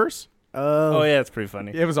Spider-Verse. Oh yeah, it's pretty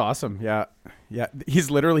funny. It was awesome. Yeah. Yeah. He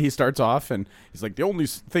starts off and he's like, the only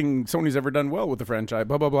thing Sony's ever done well with the franchise,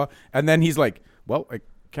 blah, blah, blah. And then he's like, well, I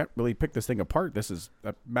can't really pick this thing apart. This is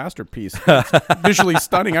a masterpiece. It's visually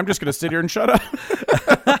stunning. I'm just going to sit here and shut up.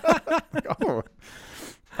 Oh.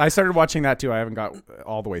 I started watching that too. I haven't got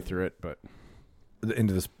all the way through it, but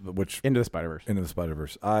Into the Spider-Verse. Into the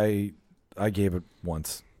Spider-Verse. I gave it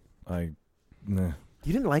once. You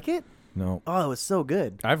didn't like it? No. Oh, it was so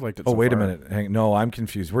good. I've liked it. Oh, so wait far. a minute. No, I'm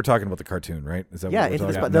confused. We're talking about the cartoon, right? Is that Yeah, what we're Into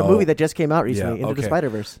talking the about? movie that just came out recently, Yeah, Into the okay.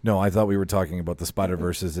 Spider-Verse. No, I thought we were talking about the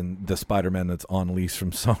Spider-Verses and the Spider-Man that's on lease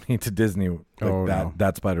from Sony to Disney. Like no.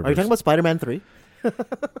 that Spider-Verse. Are you talking about Spider-Man 3?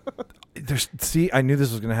 I knew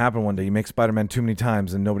this was going to happen one day. You make Spider-Man too many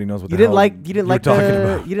times and nobody knows what You the didn't hell like you didn't you're like talking the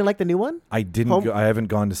about. you didn't like the new one? I didn't. Home- I haven't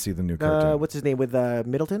gone to see the new cartoon. What's his name with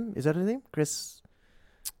Middleton? Is that his name? Chris.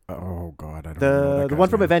 Oh God, I don't know. The one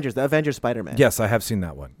from Avengers, the Avengers Spider-Man. Yes, I have seen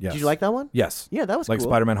that one. Yes. Did you like that one? Yes. Yeah, that was Like cool.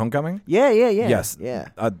 Spider-Man: Homecoming. Yeah. Yes. Yeah.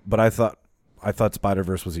 But I thought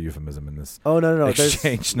Spider-Verse was a euphemism in this. Oh no.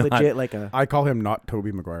 Exchange, There's not- legit like a I call him not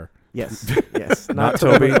Tobey Maguire. yes. Not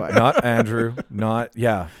Toby, not Andrew, not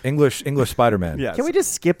English Spider-Man. Yes. Can we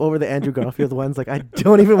just skip over the Andrew Garfield ones? Like I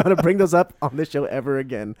don't even want to bring those up on this show ever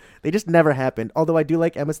again. They just never happened. Although I do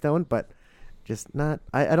like Emma Stone, but just not.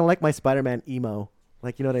 I don't like my Spider-Man emo.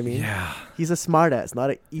 Like you know what I mean? Yeah. He's a smartass, not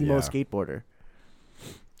an emo Yeah. skateboarder.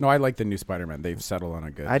 No, I like the new Spider-Man. They've settled on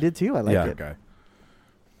a good. I did too. I like Yeah. it. guy.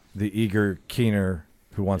 The eager keener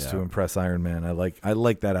who wants to Yeah. impress Iron Man. I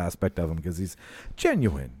like that aspect of him because he's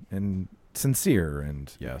genuine and sincere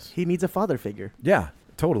and Yes. He needs a father figure. yeah,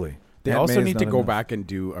 totally. They Aunt also May's need to not go enough. back and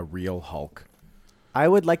do a real Hulk. I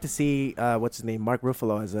would like to see what's his name, Mark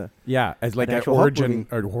Ruffalo as a. Yeah, as like An an actual Hulk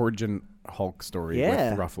origin Hulk story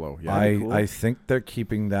Yeah. with Ruffalo. Yeah. That'd be cool. I think they're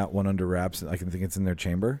keeping that one under wraps. I can think it's in their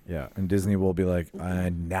chamber. Yeah. And Disney will be like,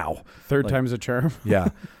 now. Third like- time's a charm. Yeah.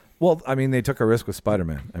 Well, I mean, they took a risk with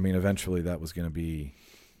Spider-Man. I mean, eventually that was going to be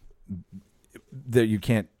that you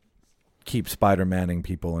can't keep Spider-Manning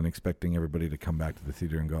people and expecting everybody to come back to the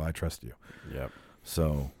theater and go, I trust you. Yep.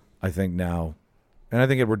 So I think now, and I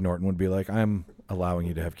think Edward Norton would be like, I'm allowing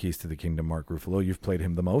you to have keys to the kingdom, Mark Ruffalo. You've played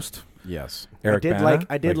him the most. Yes. Eric did Bana. like-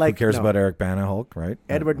 I did like- Who cares no. about Eric Bana Hulk, right?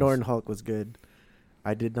 Edward That was- Norton Hulk was good.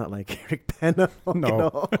 I did not like Eric Bana Hulk No.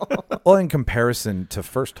 at all. Well, in comparison to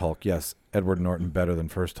first Hulk, yes, Edward Norton better than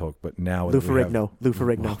first Hulk, but now Lou that we have- Ferrigno. Lou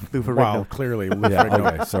Ferrigno. Wow. Clearly. Yeah,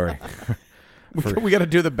 okay, sorry. we got to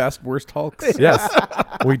do the best worst Hulks. Yes,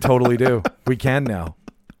 we totally do. We can now.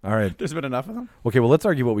 All right. There's been enough of them. Okay, well, let's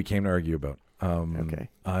argue what we came to argue about. Okay.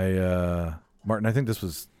 Martin, I think this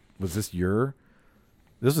was this your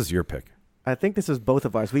pick. I think this was both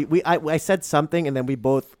of ours. I said something and then we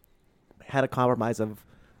both had a compromise of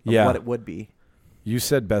Yeah. what it would be. You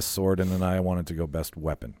said best sword, and then I wanted to go best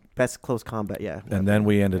weapon. Best close combat, yeah. And then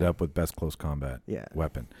we ended up with best close combat Yeah.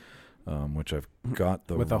 weapon, which I've got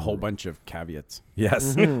With a whole bunch of caveats.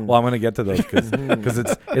 Yes. Mhm. Well, I'm going to get to those because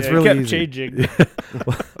it's Yeah, really kept easy. changing.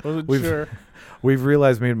 Wasn't We've- sure. We've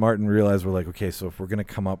realized, me and Martin realized, we're like, okay, so if we're going to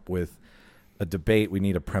come up with a debate, we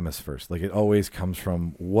need a premise first. Like, it always comes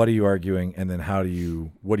from, what are you arguing? And then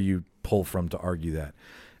what do you pull from to argue that?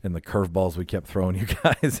 And the curveballs we kept throwing you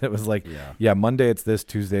guys, it was like, yeah, Monday it's this,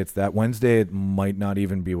 Tuesday it's that, Wednesday it might not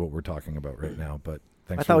even be what we're talking about right now, but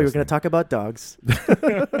thanks. I thought we were going to talk about dogs.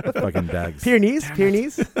 Fucking dags.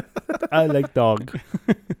 Pyrenees. I like dog.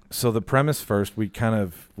 So the premise first, we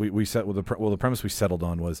set with the premise we settled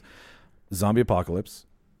on was zombie apocalypse.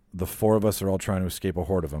 The four of us are all trying to escape a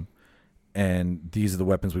horde of them, and these are the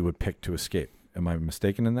weapons we would pick to escape. Am I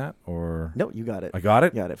mistaken in that, or No, you got it. I got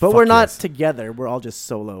it? Got it. But Fuck we're not yes. together. We're all just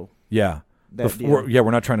solo. Yeah. We're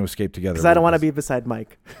We're not trying to escape together. Because I don't want to be beside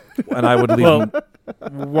Mike. And I would leave Well,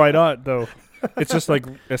 him. why not though? It's just like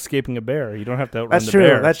escaping a bear. You don't have to outrun That's the true.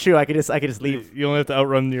 bear. That's true. I could just leave. You only have to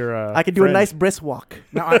outrun your. I could do a friend. nice brisk walk.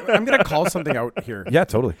 Now, I'm going to call something out here. Yeah,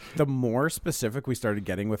 totally. The more specific we started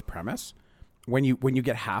getting with premise, when you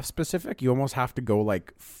get half specific, you almost have to go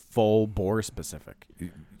like full bore specific.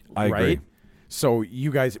 I agree. So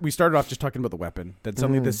you guys, we started off just talking about the weapon. Then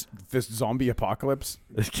suddenly this zombie apocalypse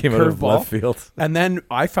It came out of curveball. left field. And then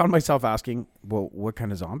I found myself asking, well, what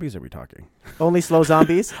kind of zombies are we talking? Only slow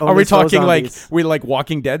zombies. Are we talking zombies. like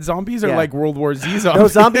Walking Dead zombies or Yeah. like World War Z zombies?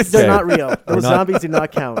 Those zombies Okay. are not real. Those not- zombies do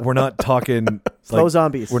not count. We're not talking Slow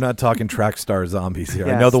zombies. We're not talking track star zombies here.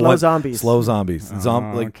 Yeah, I know the slow one zombies. slow zombies.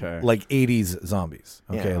 Okay. Like 80s zombies.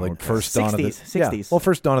 Okay, Yeah. like Okay. first dawn of the 60s, 60s. Well,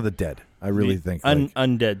 first dawn of the dead. I really think. Like,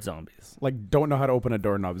 undead zombies. Like don't know how to open a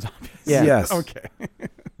doorknob zombies. Yeah. Yes. Okay.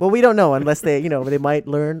 Well, we don't know unless they might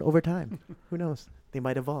learn over time. Who knows? They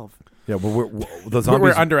might evolve. Yeah, but the We're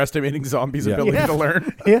zombies. underestimating zombies' Yeah. ability Yeah. to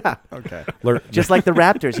learn. Yeah. Okay. Just like the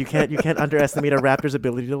raptors, you can't underestimate a raptor's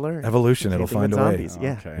ability to learn. evolution. It'll Same thing find with a way. zombies.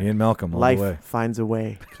 Yeah. Okay. Ian Malcolm, all the way. Life finds a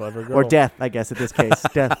way, Clever girl. or death. I guess in this case,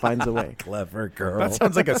 death finds a way. Clever girl. That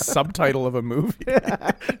sounds like a subtitle of a movie.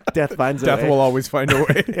 Death finds a Death way. will always find a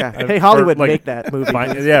way. Yeah. Hey, Hollywood, like, make that movie.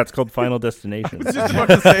 Yeah, it's called Final Destination. Just about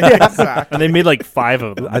to say exactly. And they made like 5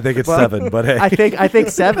 of them. I think it's Well, 7, but hey, I think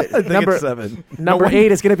 7. I think number it's 7. number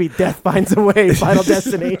 8 is going to be Death Finds a Way. Final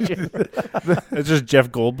Destination. It's just Jeff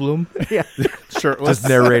Goldblum. Yeah. Shirtless. Just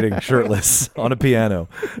narrating shirtless on a piano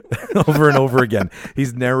over and over again.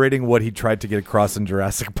 He's narrating what he tried to get across in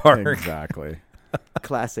Jurassic Park. Exactly.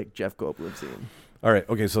 Classic Jeff Goldblum scene. All right.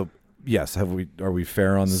 Okay. So yes, are we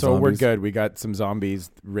fair on the So zombies? we're good. We got some zombies,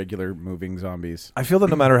 regular moving zombies. I feel that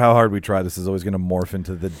no matter how hard we try, this is always going to morph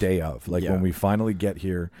into the day of. Like Yeah. when we finally get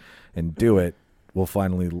here and do it, we'll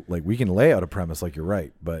finally we can lay out a premise. Like you're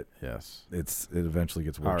right, but Yes. it eventually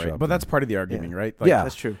gets All workshopped. right. But that's part of the argument, Yeah. right? Yeah.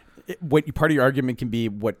 That's true. What part of your argument can be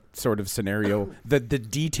what sort of scenario, the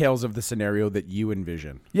details of the scenario that you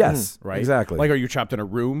envision. yes, Right? exactly. Like, are you trapped in a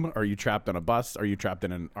room? Are you trapped on a bus? Are you trapped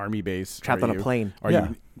in an army base? Trapped Are on a you- plane Are Yeah.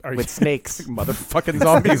 you are with you snakes. motherfucking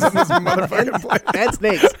zombies in this motherfucking plane? And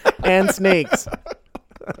snakes. And snakes.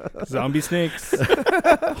 Zombie snakes.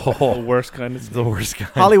 oh, The worst kind of snake. the worst guy.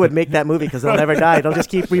 Hollywood, make that movie because they'll never die. They'll just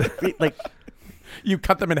keep like. You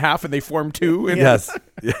cut them in half and they form two. And Yes.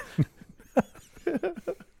 Yeah.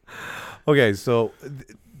 Okay, so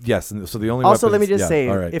yes, and so the only Also, weapons, let me just yeah, say,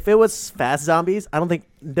 all right. if it was fast zombies, I don't think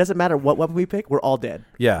it doesn't matter what weapon we pick. We're all dead.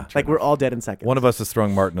 yeah, Like we're all dead in seconds. one of us is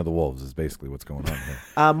throwing Martin to the wolves is basically what's going on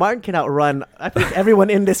here. Martin can outrun. I think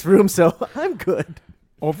everyone in this room, so I'm good.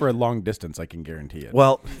 Over a long distance, I can guarantee it.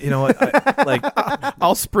 Well, you know what?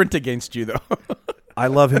 I'll sprint against you, though. I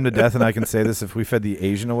love him to death, and I can say this: if we fed the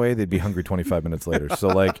Asian away, they'd be hungry 25 minutes later. So,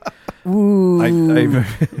 like, Ooh. I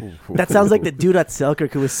That sounds like the dude at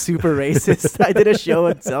Selkirk who was super racist. I did a show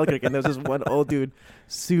at Selkirk, and there was this one old dude,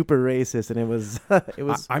 super racist, and it was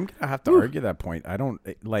I'm gonna have to argue that point. I don't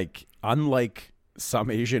like, unlike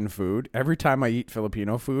some Asian food. Every time I eat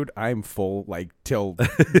Filipino food, I'm full till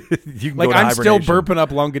you can like go to I'm still hibernation. burping up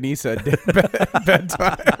longanisa at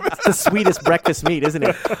bedtime. it's the sweetest breakfast meat, isn't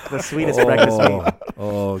it? The sweetest breakfast meat.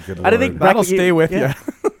 Oh, good Lord. I didn't think That'll breakfast- stay with yeah.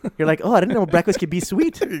 You're like, oh, I didn't know breakfast could be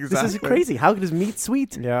sweet. This is Exactly. crazy. How is meat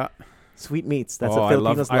sweet? Yeah. Sweet meats. That's Oh, what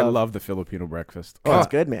Filipinos I love. love the Filipino breakfast. Oh, it's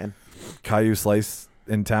good, man. Caillou Slice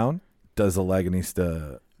in town does a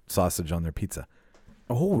Laganista sausage on their pizza.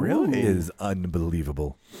 Oh, It is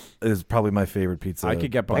unbelievable. It is probably my favorite pizza. I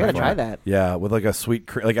could get I behind gotta try that. Yeah, with like a sweet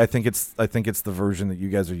like I think it's the version that you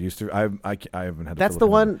guys are used to. I haven't had. That's the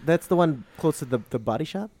one. That's the one close to the body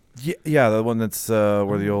shop. Yeah, the one that's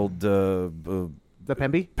where the old The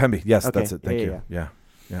Pemby. Pemby. Yes, Okay. that's it. Thank Yeah, you.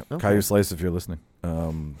 Yeah. Okay. Caillou Slice, if you're listening.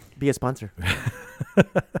 Be a sponsor.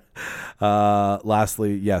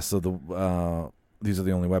 Lastly, yeah. So these are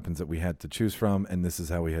the only weapons that we had to choose from, and this is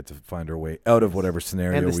how we had to find our way out of whatever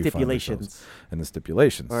scenario And the we find stipulations. ourselves. And the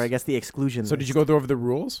stipulations. Or I guess the exclusions. So did you go over the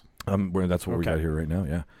rules? That's what we got here right now.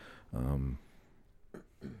 Yeah.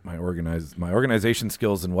 My organization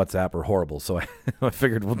skills in WhatsApp are horrible, so I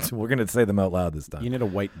figured we're going to say them out loud this time. You need a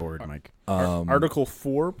whiteboard, Mike. Article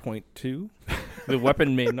 4.2: the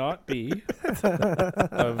weapon may not be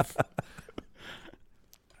of.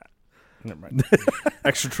 Never mind.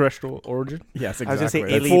 Extraterrestrial origin. Yes, I was going to say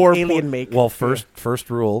exactly. alien make. Well, first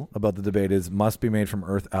rule about the debate is must be made from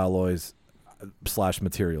Earth alloys /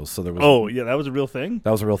 materials. So there was. Oh yeah, that was a real thing.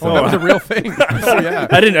 That was a real thing. Oh. That was a real thing. So, yeah.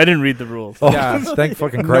 I didn't read the rules. Oh, Yeah. thank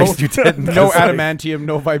fucking Christ you didn't. No adamantium,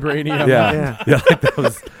 no vibranium. Yeah. Like that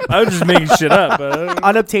was. I was just making shit up. But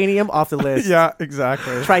Unobtainium off the list. Yeah,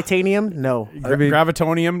 exactly. Tritanium, no. I mean,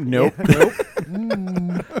 Gravitonium, nope.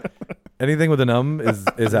 anything with an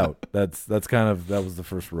is out. That was the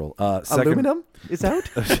first rule. Second, Aluminum is out?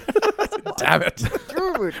 Damn it.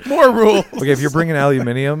 More rules. okay, if you're bringing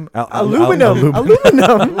aluminium, Aluminum.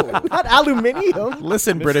 Aluminum. Not aluminium.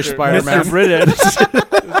 Listen, British Mr. Spider-Man. British.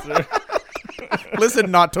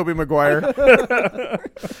 Listen, not Tobey Maguire.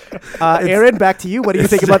 Aaron, back to you. What do you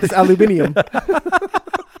think about this aluminium?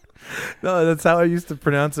 No, that's how I used to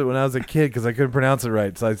pronounce it when I was a kid because I couldn't pronounce it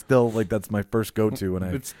right. So I still that's my first go-to when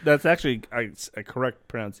I. That's actually a correct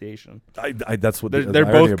pronunciation. That's what They're the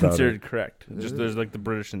irony both about considered it. correct. Just there's like the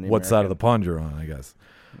British and the What side of the American. pond you're on, I guess.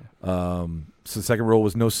 So the second rule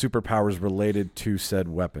was no superpowers related to said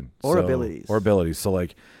weapon Or abilities. Or abilities. So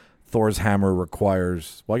like Thor's hammer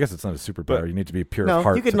requires. Well, I guess it's not a superpower. But- You need to be pure No, of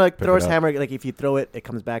heart. you can to like pick throw it his up. hammer. Like if you throw it, it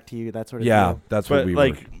comes back to you. That sort of Yeah, deal. that's what But we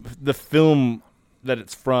like were. the film that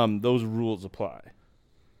it's from, those rules apply.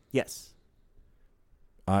 Yes.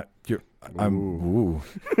 Ooh.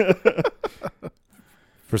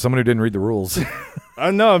 For someone who didn't read the rules.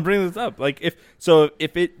 No, I'm bringing this up. Like if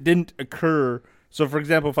it didn't occur. So for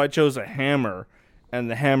example, if I chose a hammer and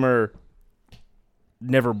the hammer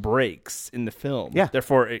never breaks in the film, Yeah.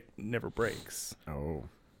 therefore it never breaks. Oh.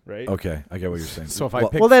 Right? Okay, I get what you're saying. So if I Well,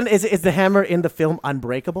 pick... Well, then is the hammer in the film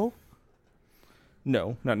unbreakable?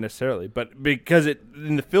 No, not necessarily. But because it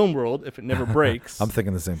in the film world, if it never breaks, I'm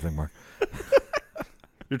thinking the same thing, Mark.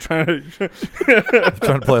 you're trying to I'm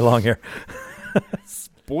trying to play along here.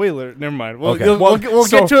 spoiler. Never mind. Well, Okay. we'll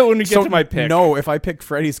get to it when we get to my pick. No, if I pick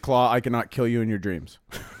Freddy's Claw, I cannot kill you in your dreams.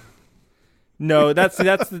 No, that's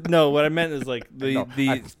no. What I meant is like the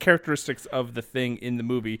No, characteristics of the thing in the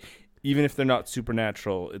movie, even if they're not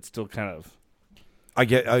supernatural, it's still kind of. I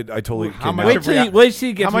totally. How came much out- of Wait till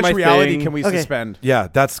you get How to much my reality thing. can we Okay. suspend? Yeah,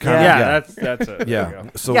 that's kind of. Yeah, that's it. There you Yeah. go.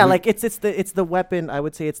 So yeah, we- like it's the weapon. I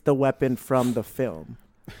would say it's the weapon from the film.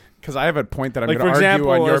 Because I have a point that I'm Like, going to for argue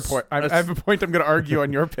on example, your a point. I have a point I'm going to argue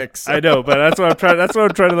on your picks. I know, but that's what I'm trying. That's what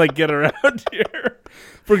I'm trying to like get around here.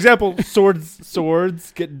 For example,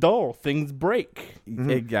 swords get dull. Things break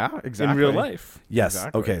Yeah, exactly. in real life. yes.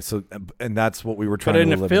 Exactly. Okay. So and that's what we were trying But to in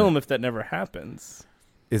a eliminate. film, if that never happens,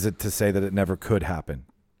 Is it to say that it never could happen?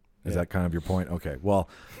 Is Yeah. that kind of your point? Okay. Well,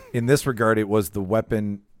 in this regard, it was the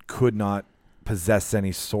weapon could not possess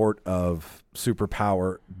any sort of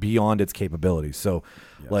superpower beyond its capabilities. So,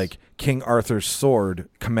 like King Arthur's sword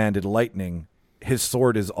commanded lightning. His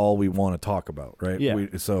sword is all we want to talk about, right? Yeah.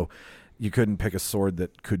 So you couldn't pick a sword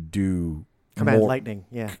that could do Command more- lightning.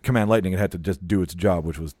 Yeah. Command lightning. It had to just do its job,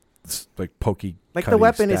 which was like pokey. Like the cutty,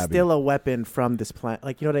 weapon is stabby. still a weapon from this planet.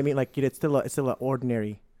 Like you know what I mean? Like it's still an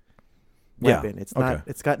ordinary Yeah, weapon. It's okay. not.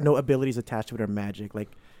 It's got no abilities attached to it or magic. Like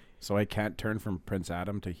So I can't turn from Prince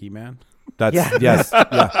Adam to He-Man? That's Yeah. yes.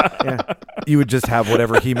 Yeah. yeah. You would just have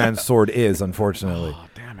whatever He-Man's sword is, unfortunately. Oh,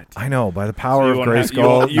 damn it. I know, by the power So you of won't have- you Grayskull,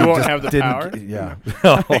 won't- you won't just have the didn't power?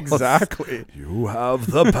 Yeah. Exactly. You have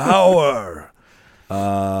the power.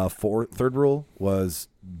 Third rule was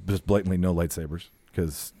just blatantly no lightsabers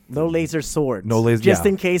because No laser swords. No laser- Just yeah,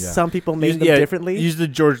 in case yeah. some people made them differently. Use the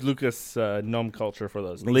George Lucas gnome culture for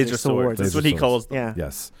those laser swords. That's Laser what he swords. calls them. yeah.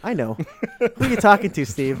 yes. I know. Who are you talking to,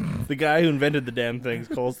 Steve? The guy who invented the damn things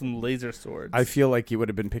calls them laser swords. I feel like you would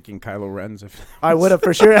have been picking Kylo Ren's if... I would have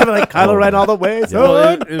for sure had like Kylo Ren all the way. So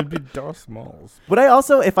Well, it would be Darth Maul's. would I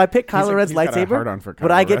also, if I pick Kylo He's- Ren's he's got a lightsaber, hard-on for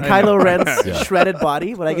would I get Kylo Ren. Kylo Ren's Yeah. shredded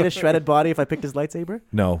body? Would I get a shredded body if I picked his lightsaber?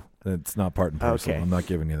 No, it's not part and parcel. Okay. I'm not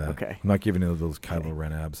giving you that. Okay. I'm not giving you those Kylo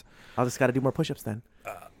Ren abs. I'll just got to do more push-ups then.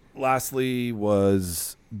 Lastly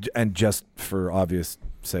was, and just for obvious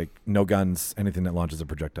sake, no guns, anything that launches a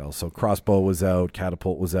projectile. So crossbow was out,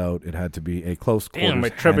 catapult was out. It had to be a close quarters. Damn, my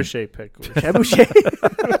trebuchet pick. was-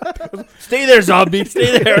 Trebuchet. Stay there, zombie.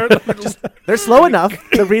 Stay there. They're slow enough.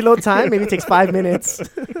 The reload time maybe takes 5 minutes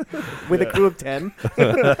with a crew of 10.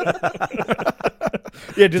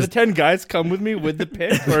 Yeah, do the 10 guys come with me with the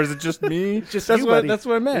pick, or is it just me? Just that's you, what buddy. that's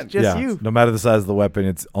what I meant. Just you. No matter the size of the weapon,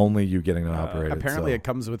 it's only you getting to operate it. Apparently, so. it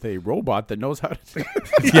comes with a robot that knows how to.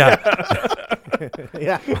 Yeah.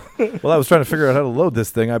 Yeah. Well, I was trying to figure out how to load this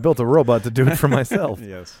thing. I built a robot to do it for myself.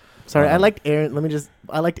 Yes. Sorry, I liked Aaron.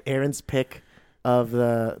 I liked Aaron's pick of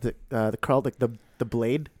the Carl, like the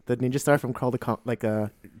blade, the ninja star from Carl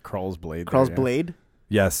Crawl's blade. Carl's blade,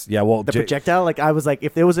 Yes. Yeah. Well, the projectile. Like I was like,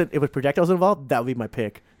 if projectiles involved, that would be my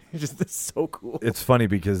pick. It's so cool. it's funny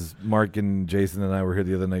because Mark and Jason and I were here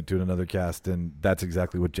the other night doing another cast, and that's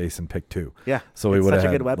exactly what Jason picked too. Yeah. So we it's would have such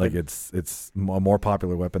a had good weapon. like it's a more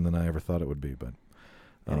popular weapon than I ever thought it would be. But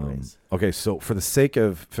Anyways. okay, so for the sake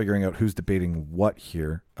of figuring out who's debating what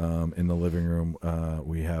here in the living room,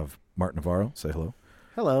 we have Mark Navarro. Say hello.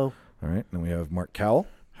 Hello. All right. Then we have Mark Cowell,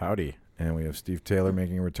 Howdy. and we have Steve Taylor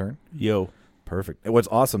making a return. Yo. Perfect. And what's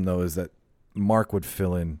awesome though is that Mark would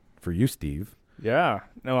fill in for you, Steve. Yeah.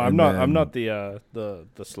 No, I'm And not. then- I'm not the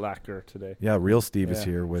slacker today. Yeah, real Steve is Yeah.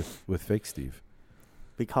 here with fake Steve.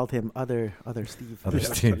 We called him other Steve. Other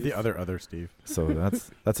Steve. The other Steve. So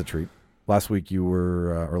that's a treat. Last week you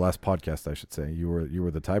were, or last podcast I should say, you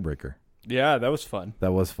were the tiebreaker. Yeah, that was fun.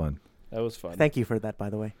 That was fun. That was fun. Thank you for that, by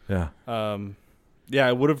the way. Yeah. Yeah,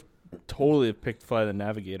 I would have totally picked Fly the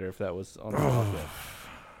Navigator if that was on the podcast.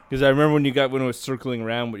 Because I remember when it was circling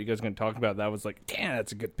around what you guys were going to talk about, that was like, damn,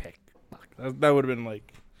 that's a good pick. Fuck. That would have been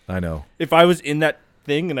like, I know. if I was in that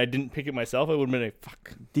thing and I didn't pick it myself, I would have been like,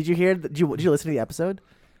 fuck. Did you hear? Did you listen to the episode?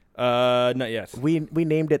 Not yet. We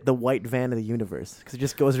named it the White Van of the Universe because it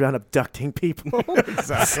just goes around abducting people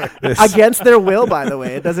Exactly. against their will. By the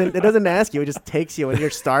way, it doesn't ask you; it just takes you, and you're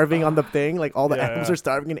starving on the thing. Like all the Yeah, animals yeah. are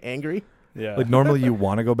starving and angry. Yeah. Like normally you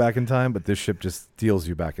want to go back in time, but this ship just steals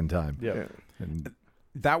you back in time. Yeah. And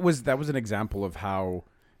That was an example of how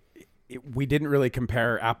we didn't really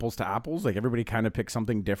compare apples to apples. Like everybody kind of picked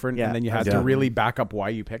something different, Yeah. and then you had Yeah. to really back up why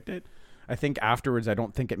you picked it. I think afterwards, I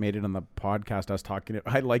don't think it made it on the podcast. I was talking.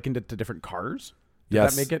 I likened it to different cars. Did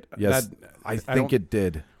yes, that make it? Yes, I think don't- it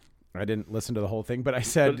did. I didn't listen to the whole thing, but I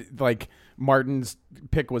said like Martin's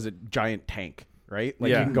pick was a giant tank, right?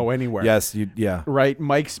 Like Yeah. you can go anywhere. Yes, Right.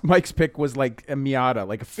 Mike's pick was like a Miata,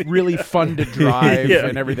 like really fun to drive Yeah.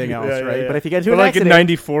 and everything else, Yeah, right? yeah. But if you get into But an like a accident,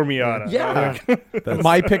 94 Miata. Yeah.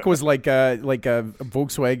 My pick was like a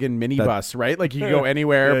Volkswagen minibus, right? Like you go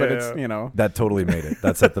anywhere, Yeah, but yeah, it's, yeah. you know. That totally made it.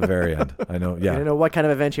 That's at the very end. I know. I Yeah. don't know what kind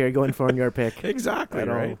of adventure you're going for in your pick. Exactly, I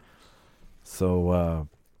don't- right? So,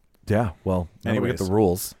 yeah. Well, now that we get Anyways. the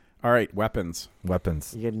rules, All right, weapons.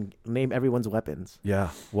 weapons. You can name everyone's weapons. Yeah.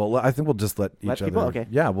 Well, I think we'll just let each Let other. people? Okay.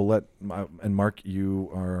 Yeah, we'll let. And Mark,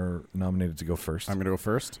 you are nominated to go first. I'm going to go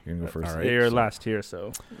first. You're gonna go first. All right. You're last here,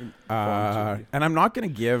 so. And I'm not going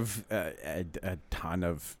to give a ton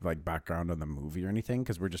of like background on the movie or anything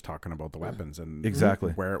because we're just talking about the weapons and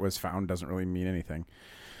Exactly. where it was found doesn't really mean anything.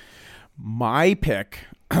 My pick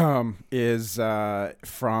is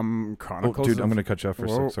from Oh, Chronicles. dude, I'm of- going to cut you off for a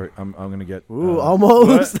Whoa. sec. Sorry, I'm going to get. Ooh,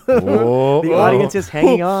 almost. Whoa. The audience is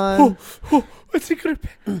hanging on. What's he gonna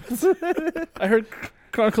pick? I heard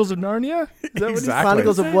Chronicles of Narnia. Is that what he Exactly.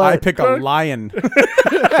 Chronicles of what? I pick a lion.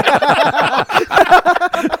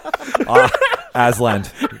 Aslan.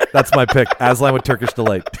 That's my pick. Aslan with Turkish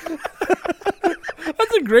delight.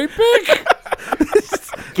 That's a great pick.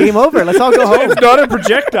 Game over. Let's all go home. It's not a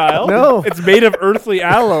projectile. No. It's made of earthly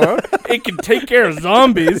alloy. It can take care of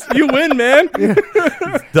zombies. You win, man.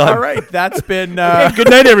 Done. All right, that's been Good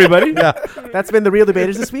night, everybody. Yeah. That's been the Real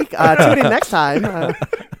Debaters this week. Tune in next time.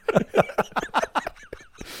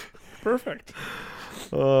 Perfect.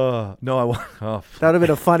 No, I want. Oh, That would have been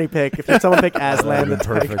a funny pick if someone picked Aslan the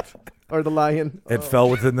tiger perfect. or the lion. It fell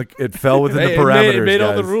within the. It fell within the It parameters. made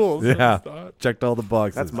all the guys. rules. Yeah. It's not- Checked all the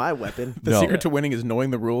boxes. That's my weapon. the No. secret to winning is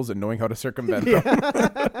knowing the rules and knowing how to circumvent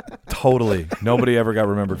them. Totally. Nobody ever got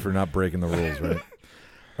remembered for not breaking the rules, right? All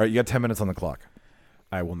right, you got 10 minutes on the clock.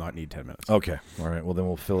 I will not need 10 minutes. Okay. All right. Well, then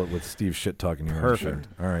we'll fill it with Steve shit talking you. Perfect.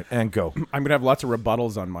 All right, and go. I'm gonna have lots of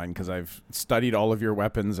rebuttals on mine because I've studied all of your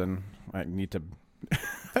weapons and I need to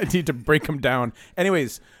I need to break them down.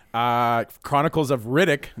 Anyways, Chronicles of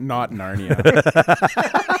Riddick, not Narnia.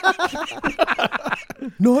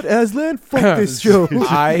 Not Aslan. Fuck this show.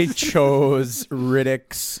 I chose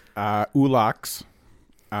Riddick's Ulaks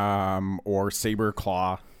or saber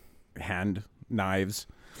claw hand knives.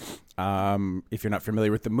 If you're not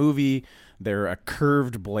familiar with the movie, they're a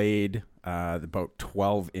curved blade, about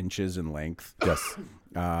 12 inches in length. Yes.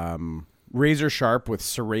 Razor sharp with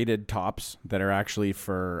serrated tops that are actually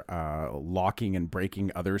for locking and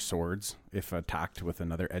breaking other swords if attacked with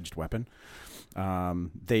another edged weapon.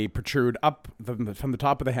 They protrude up from the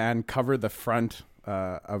top of the hand, cover the front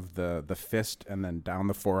of the fist and then down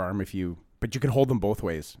the forearm but you can hold them both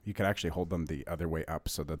ways. You could actually hold them the other way up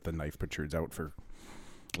so that the knife protrudes out for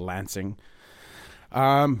lancing.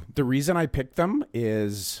 The reason I picked them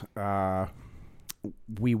is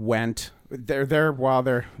we went. They're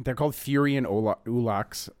called Furian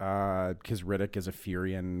Ulaks because Riddick is a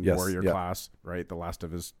Furian warrior class, right? The last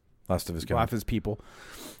of his people.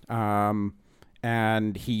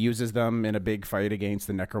 And he uses them in a big fight against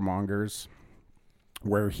the Necromongers,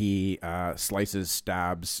 where he slices,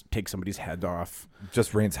 stabs, takes somebody's head off.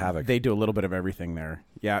 Just rains havoc. They do a little bit of everything there.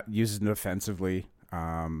 Yeah, uses them offensively.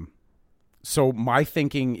 So my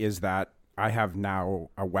thinking is that I have now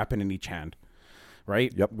a weapon in each hand,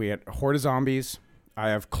 right? Yep. We had a horde of zombies. I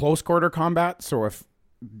have close quarter combat, so if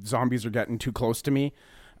zombies are getting too close to me,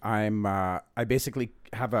 I basically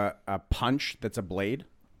have a punch that's a blade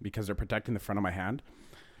because they're protecting the front of my hand.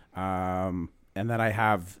 And then I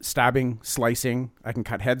have stabbing, slicing. I can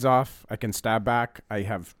cut heads off. I can stab back. I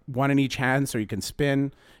have one in each hand, so you can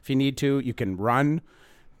spin if you need to. You can run,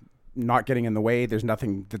 not getting in the way. There's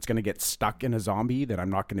nothing that's going to get stuck in a zombie that I'm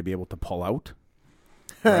not going to be able to pull out.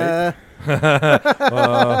 Right?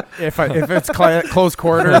 If it's close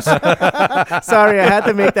quarters. Sorry, I had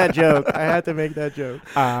to make that joke.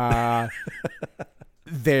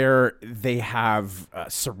 They have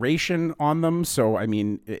serration on them, so I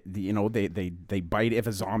mean, they bite. If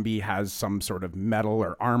a zombie has some sort of metal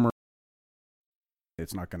or armor,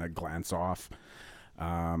 it's not going to glance off.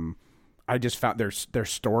 I just found they're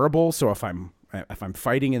storable, so if I'm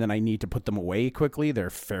fighting and then I need to put them away quickly, they're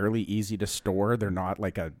fairly easy to store. They're not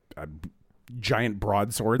like a giant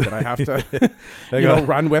broadsword that I have to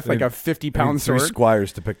run with, like a 50-pound sword. 3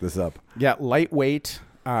 squires to pick this up. Yeah, lightweight,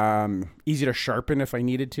 easy to sharpen if I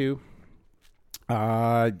needed to.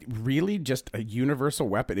 Really just a universal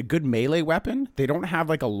weapon, a good melee weapon. They don't have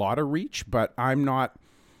like a lot of reach, but I'm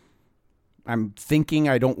thinking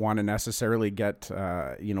I don't want to necessarily get,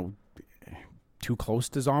 too close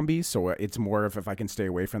to zombies. So it's more of if I can stay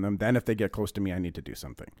away from them. Then if they get close to me, I need to do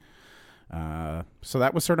something. So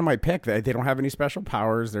that was sort of my pick. They don't have any special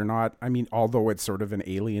powers. They're not, although it's sort of an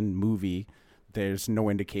alien movie, there's no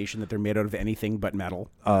indication that they're made out of anything but metal.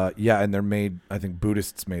 Yeah, and they're made, I think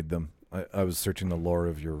Buddhists made them. I was searching the lore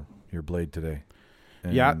of your blade today.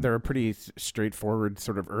 Yeah, they're a pretty straightforward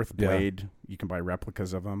sort of earth blade. Yeah. You can buy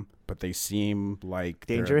replicas of them, but they seem like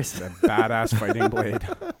dangerous. A badass fighting blade.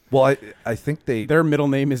 Well, I think their middle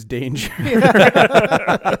name is Danger.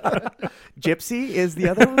 Gypsy is the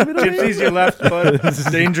other one. Gypsy's your left foot.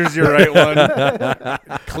 Danger's your right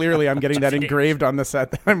one. Clearly, I'm getting that engraved on the set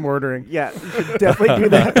that I'm ordering. Yeah, you should definitely do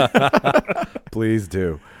that. Please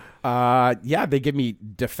do. Yeah, they give me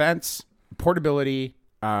defense, portability,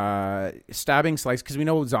 stabbing, slice, because we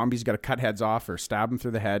know zombies got to cut heads off or stab them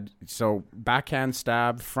through the head. So backhand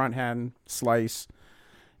stab, front hand slice.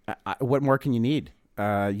 What more can you need?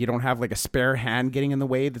 You don't have like a spare hand getting in the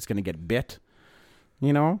way that's going to get bit.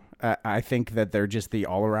 I think that they're just the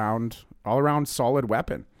all around solid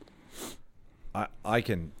weapon. I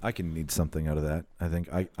can need something out of that. I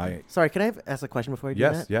think I. Sorry, can I ask a question before you do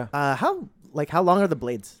that? Yes, yeah. How long are the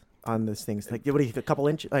blades on these things? Like, what do you think, a couple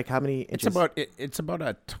inches? Like, how many inches? It's about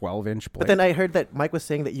a 12-inch blade. But then I heard that Mike was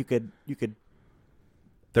saying that you could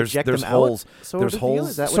there's holes. There's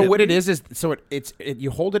holes. So what it is you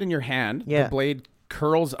hold it in your hand. Yeah. The blade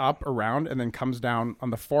curls up around and then comes down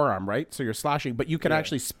on the forearm, right? So you're slashing, but you can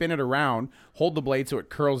actually spin it around, hold the blade so it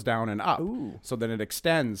curls down and up. Ooh. So then it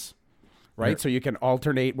extends, right? Yeah. So you can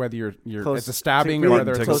alternate whether you're it's a stabbing or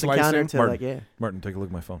whether it's a slicing. Martin, take a look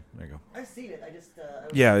at my phone. There you go. I've seen it. I just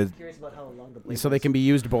was curious about how long the blade So they can be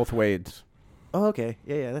used both ways. Oh, okay.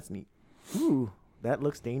 Yeah, that's neat. Ooh. That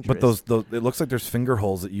looks dangerous. But those it looks like there's finger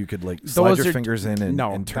holes that you could like slide your fingers in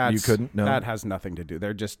and turn. You couldn't. No, that has nothing to do.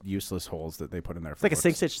 They're just useless holes that they put in there. It's like a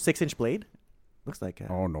 6-inch blade. Looks like.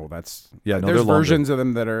 Oh no, that's there's versions of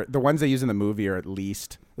them that are the ones they use in the movie are at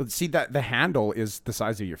least. See that the handle is the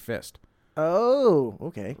size of your fist. Oh,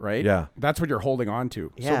 okay. Right. Yeah, that's what you're holding on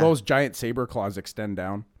to. Yeah. So those giant saber claws extend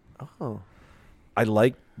down. Oh. I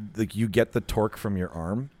like you get the torque from your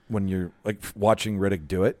arm when you're like watching Riddick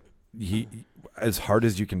do it. He as hard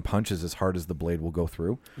as you can punch is as hard as the blade will go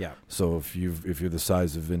through. Yeah. So if you're the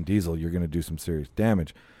size of Vin Diesel, you're going to do some serious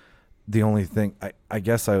damage. The only thing I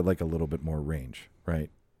guess I would like a little bit more range, right?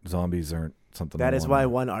 Zombies aren't something. That is why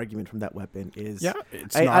one argument from that weapon is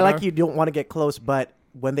I like you don't want to get close, but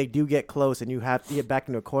when they do get close and you have to get back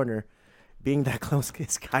into a corner, being that close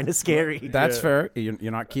is kind of scary. That's fair.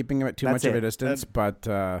 You're not keeping them at too much of a distance, but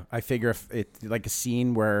I figure if it's like a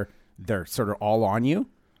scene where they're sort of all on you,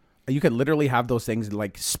 you could literally have those things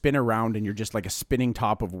like spin around and you're just like a spinning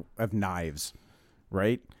top of knives.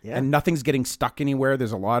 right? Yeah. And nothing's getting stuck anywhere.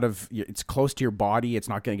 There's a lot of, it's close to your body. It's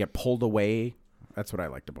not going to get pulled away. That's what I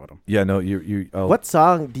liked about them. Yeah, no, you. Oh. What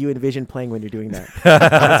song do you envision playing when you're doing that?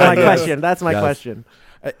 That's my question. That's my question.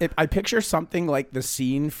 I picture something like the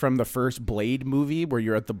scene from the first Blade movie where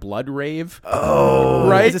you're at the blood rave. Oh,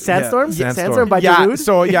 right. Is it Sandstorm? Yeah. Sandstorm by Yeah. Darude?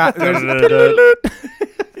 So yeah,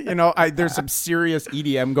 there's some serious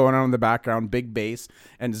EDM going on in the background, big bass,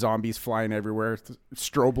 and zombies flying everywhere,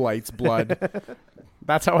 strobe lights, blood.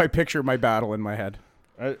 That's how I picture my battle in my head.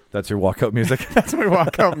 That's your walkout music. That's my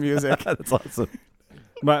walkout music. That's awesome.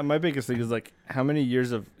 My biggest thing is like, how many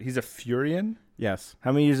years of he's a Furian? Yes.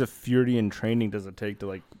 How many years of Furian training does it take to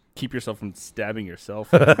like keep yourself from stabbing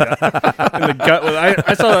yourself in the gut?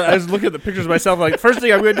 I saw that. I was looking at the pictures of myself. Like, first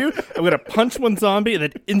thing I'm gonna do, I'm gonna punch one zombie and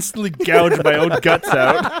then instantly gouge my own guts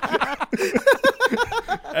out.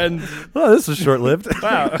 And this is short lived.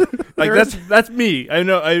 wow, like that's me. I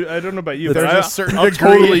know. I don't know about you, but There's a certain I'll degree.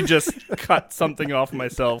 totally just cut something off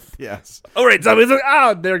myself. Yes. All right, zombies.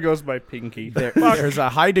 Like, there goes my pinky. There's a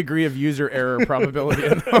high degree of user error probability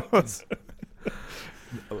in those.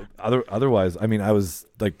 Otherwise, I mean, I was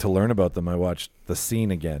like, to learn about them, I watched The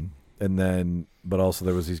Scene again, and then, but also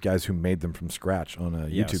there was these guys who made them from scratch on a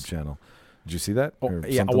Yes. YouTube channel. Did you see that? Oh, Or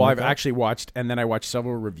yeah. something Well, like I've that? actually watched, and then I watched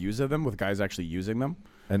several reviews of them with guys actually using them.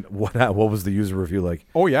 And what was the user review like?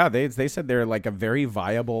 Oh yeah, they said they're like a very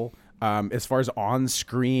viable, as far as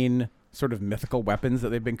on-screen sort of mythical weapons that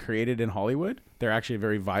they've been created in Hollywood. They're actually a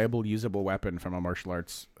very viable, usable weapon from a martial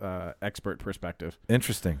arts expert perspective.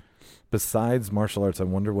 Interesting. Besides martial arts, I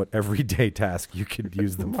wonder what everyday task you could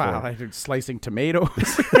use them Wow, for. I did slicing tomatoes.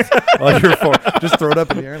 Oh, you're for just throw it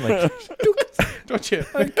up in the air and like. Don't you?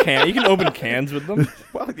 You can open cans with them.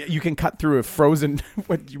 Well, you can cut through a frozen.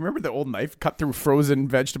 What do you remember the old knife? Cut through frozen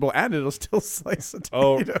vegetable, and it'll still slice a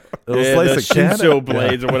tomato. It'll Yeah, slice the a can. Shinso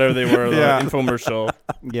blades or whatever they were, Yeah. the infomercial.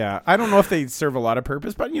 Yeah, I don't know if they serve a lot of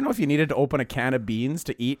purpose, but if you needed to open a can of beans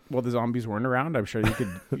to eat while the zombies weren't around, I'm sure you could.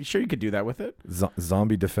 You could do that with it.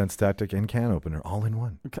 Zombie defense tactic and can opener all in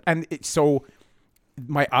one. And so,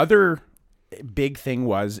 my other big thing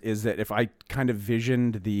is that if I kind of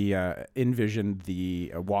envisioned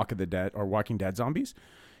the Walk of the Dead or Walking Dead zombies,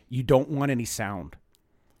 you don't want any sound.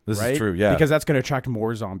 This right? is true, yeah. Because that's going to attract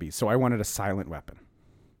more zombies. So I wanted a silent weapon.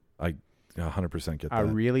 I 100% get A that.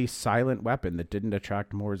 really silent weapon that didn't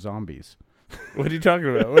attract more zombies. What are you talking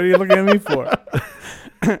about? What are you looking at me for?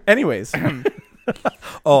 Anyways,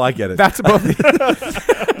 Oh, I get it. that's about the.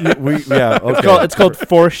 Okay. It's called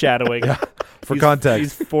foreshadowing. For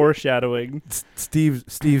context, He's foreshadowing.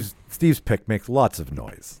 Steve's pick makes lots of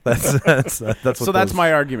noise. That's what. So that's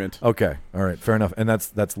my argument. Okay, all right, fair enough. And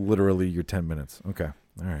that's literally your 10 minutes. Okay,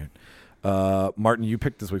 all right. Martin, you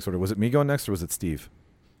picked this week's order. Was it me going next or was it Steve?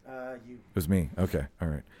 You. It was me. Okay, all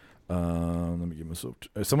right. Let me give myself.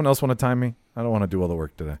 Someone else want to time me? I don't want to do all the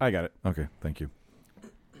work today. I got it. Okay, thank you.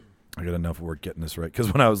 I got enough work getting this right.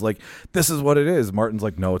 Because when I was like, this is what it is, Martin's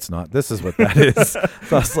like, no, it's not. This is what that is.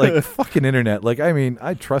 So I was like, fucking internet. Like, I mean,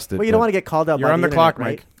 I trust it. Well, you don't want to get called out. You're by on the internet, clock,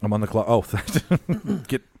 right? Mike. I'm on the clock. Oh,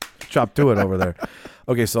 get chopped to it over there.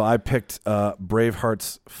 Okay, so I picked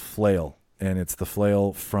Braveheart's flail. And it's the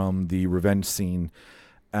flail from the revenge scene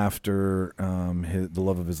after the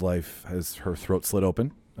love of his life has her throat slit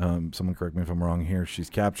open. Someone correct me if I'm wrong here. She's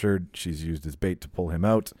captured. She's used as bait to pull him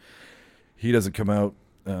out. He doesn't come out.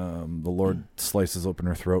 The Lord slices open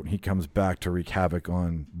her throat, and he comes back to wreak havoc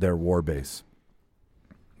on their war base.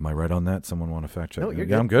 Am I right on that? Someone want to fact check? No, you're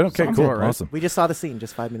Yeah, I'm good. Okay, Sounds cool, all right. awesome. We just saw the scene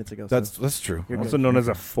just 5 minutes ago. That's true. You're Also known as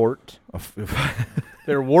a fort. I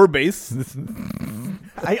Their war base.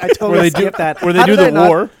 I totally skipped that. Where they How do did I the not-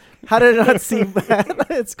 war. How did I not see that?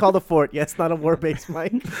 It's called a fort. Yes, not a war base,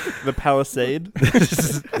 Mike. The palisade.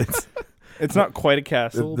 It's not quite a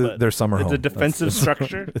castle, but their summer it's home. a defensive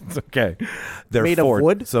structure. It's okay. They're Made of fort.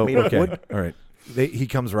 wood? So Made of okay, wood? all right. He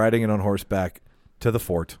comes riding in on horseback to the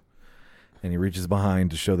fort, and he reaches behind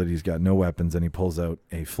to show that he's got no weapons, and he pulls out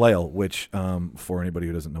a flail, which, for anybody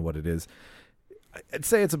who doesn't know what it is, I'd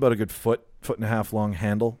say it's about a good foot and a half long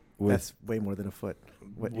handle. With, That's way more than a foot.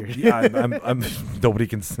 What you're yeah, I'm nobody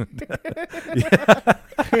can. For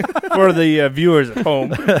the viewers at home,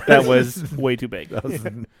 that was way too big.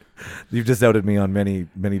 You've just outed me on many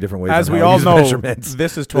different ways. As on we how I all use know, measurements.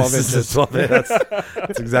 this is 12 This is inches. 12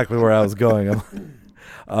 that's exactly where I was going.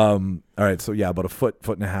 All right, so yeah, about a foot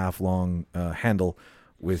and a half long handle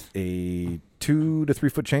with a 2 to 3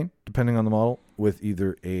 foot chain, depending on the model, with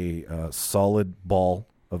either a solid ball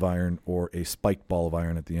of iron or a spiked ball of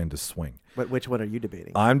iron at the end to swing. But which one are you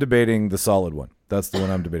debating? I'm debating the solid one. That's the one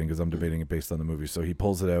I'm debating because I'm debating it based on the movie. So he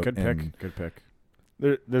pulls it out. Good and pick. Good pick.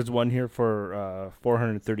 There's one here for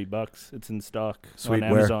 $430. It's in stock Sweet, on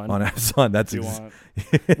where? Amazon. On Amazon. That's If you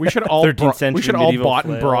want. We should all 13th century we should all medieval bought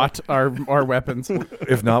and flail. brought our weapons.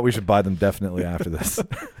 If not, we should buy them definitely after this.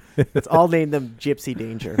 Let's all name them Gypsy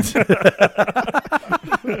Danger.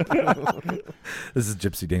 This is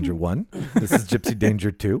Gypsy Danger 1. This is Gypsy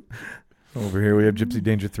Danger 2. Over here we have Gypsy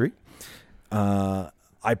Danger 3.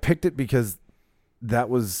 I picked it because that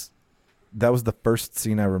was the first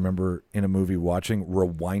scene I remember in a movie watching,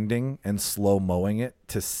 rewinding and slow-moing it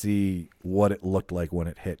to see what it looked like when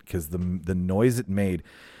it hit, because the noise it made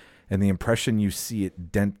and the impression you see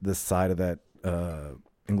it dent the side of that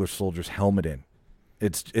English soldier's helmet in.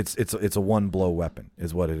 It's a one-blow weapon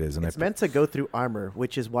is what it is. And It's meant to go through armor,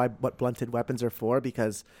 which is what blunted weapons are for,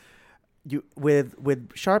 because you with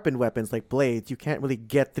sharpened weapons like blades, you can't really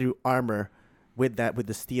get through armor with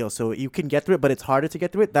the steel. So you can get through it, but it's harder to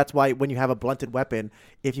get through it. That's why when you have a blunted weapon,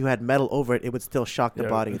 if you had metal over it, it would still shock the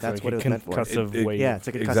body. That's like what it was meant for. concussive wave. Yeah, it's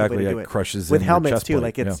like a concussive exactly, way to it do it. crushes With in helmets your chest too,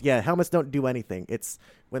 plate, like it's helmets don't do anything. It's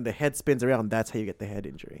when the head spins around, that's how you get the head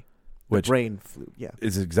injury. Which brain flu,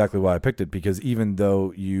 is exactly why I picked it, because even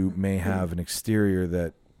though you may have an exterior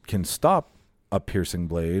that can stop a piercing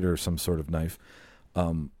blade or some sort of knife,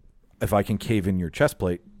 if I can cave in your chest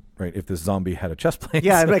plate, right? If this zombie had a chest plate,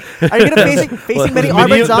 yeah, I'm like, are you gonna facing many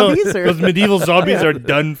armored zombies? Or? Those medieval zombies are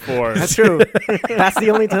done for. That's true. That's the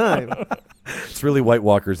only time. It's really White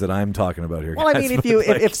Walkers that I'm talking about here. Well, I guys, mean,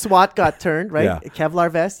 but if SWAT got turned, right, Yeah.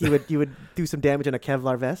 Kevlar vest, you would do some damage in a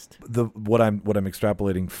Kevlar vest. what I'm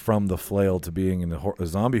extrapolating from the flail to being in a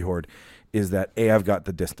zombie horde is that I've got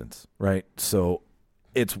the distance, right? So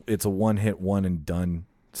it's a one hit one and done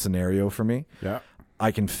scenario for me. Yeah.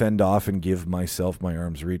 I can fend off and give myself my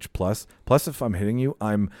arm's reach. Plus if I'm hitting you,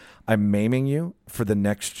 I'm maiming you for the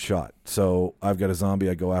next shot. So I've got a zombie,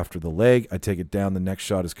 I go after the leg, I take it down, the next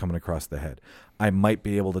shot is coming across the head. I might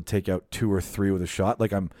be able to take out 2 or 3 with a shot.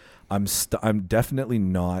 Like I'm definitely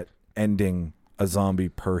not ending a zombie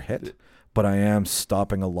per hit, but I am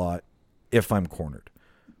stopping a lot if I'm cornered.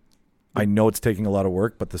 I know it's taking a lot of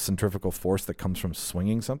work, but the centrifugal force that comes from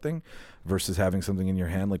swinging something versus having something in your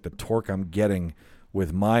hand, like the torque I'm getting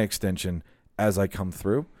with my extension as I come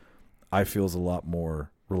through, I feel is a lot more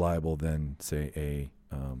reliable than, say, a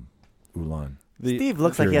Ulan. Steve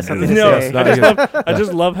looks like he has something to No, say. I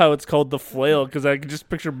just love how it's called the flail, because I can just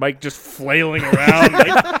picture Mike just flailing around.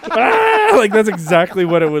 Like that's exactly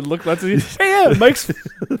what it would look like. Hey, yeah, Mike's.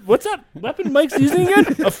 What's that weapon Mike's using again?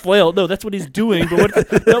 A flail. No, that's what he's doing. But what's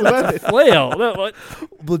a flail? No, what?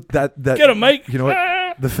 But that Get him, Mike. You know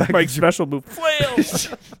what? The fact Mike's that special move, flail.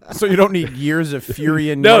 So you don't need years of fury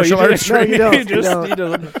and No, martial arts no, training. you don't. You just need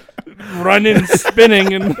to run in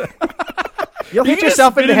spinning and You'll you hit can just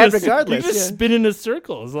yourself in the spin head a- regardless. You just spin in a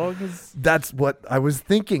circle as long as. that's what I was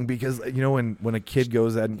thinking, because you know when a kid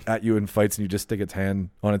goes at you and fights and you just stick its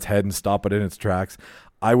hand on its head and stop it in its tracks,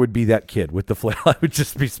 I would be that kid with the flail. I would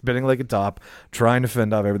just be spinning like a top, trying to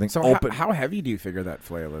fend off everything. So Open. how heavy do you figure that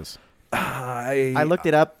flail is? I looked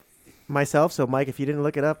it up myself, so Mike, if you didn't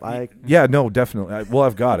look it up, Yeah, no, definitely.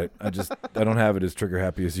 I've got it. I don't have it as trigger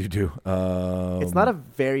happy as you do. it's not a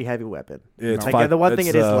very heavy weapon. It's Like, 5, the one thing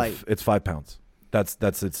it is light. It's 5 pounds. That's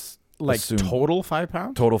its Like assumed total 5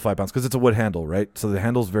 pounds? total 5 pounds, because it's a wood handle, right? So the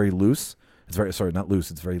handle's very loose. It's not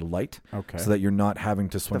loose. It's very light. Okay. So that you're not having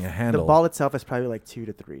to swing a handle. The ball itself is probably like 2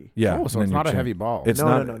 to 3. Yeah. Oh, and so then it's your not a chin. heavy ball. It's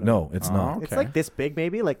No, not. no. It's Oh. not. It's Okay. like this big,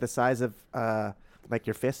 maybe like the size of like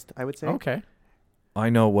your fist, I would say. Okay. I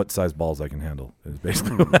know what size balls I can handle. Is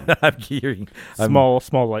basically what I'm hearing. Small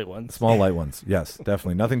light ones. Small light ones. Yes,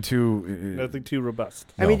 definitely. Nothing too. Nothing too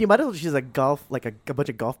robust. I mean, you might as well just use a bunch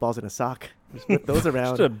of golf balls in a sock. Just put those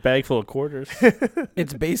around. Just a bag full of quarters.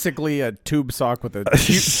 It's basically a tube sock with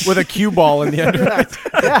a cue ball in the end.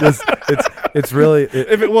 It's really.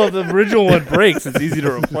 The original one breaks, it's easy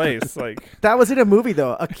to replace. Like That was in a movie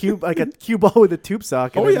though, a cue ball with a tube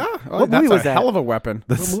sock. Oh and yeah, then- what that's movie was a that? hell of a weapon.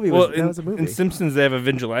 What movie well, was that? Was a movie. in Simpsons, they have a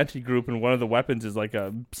vigilante group, and one of the weapons is like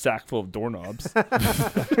a sack full of doorknobs.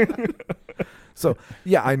 So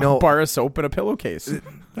yeah, I know. Bar of soap and a pillowcase.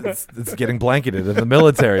 It's getting blanketed in the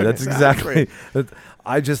military. That's exactly.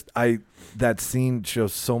 That scene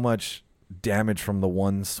shows so much damage from the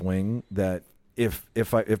one swing that if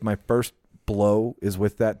my first blow is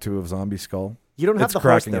with that to a zombie skull, You don't have it's the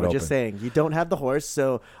horse cracking it though. open. Just saying, you don't have the horse,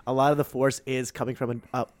 so a lot of the force is coming from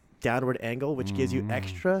a downward angle, which gives you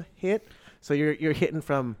extra hit. So you're hitting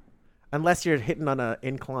from, unless you're hitting on an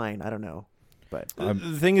incline. I don't know, but The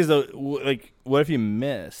thing is, though, like, what if you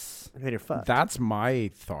miss? then you're fucked. That's my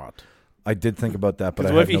thought. I did think about that, but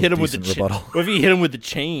I What had if you no hit him with the decent rebuttal. What if you hit him with the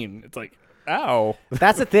chain? It's like Ow.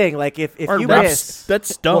 That's the thing. Like if Or you wraps- miss That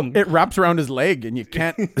stung. It wraps around his leg, and you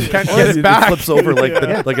can't get It it back. flips over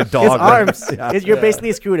like like a dog. his right? arms, Yeah. you're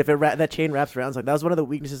basically screwed if that chain wraps around. It's like that was one of the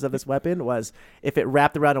weaknesses of this weapon was if it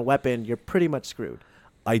wrapped around a weapon, you're pretty much screwed.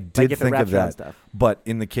 I did if it think of wraps around that, stuff. but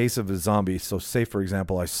in the case of a zombie, so say for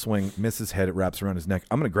example, I swing, miss his head, it wraps around his neck.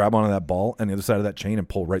 I'm going to grab onto that ball and the other side of that chain and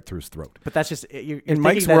pull right through his throat. But that's just you're In thinking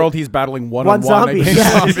Mike's that world, he's battling one one-on-one zombie. against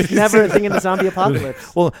Yeah, zombies. he's never thinking the zombie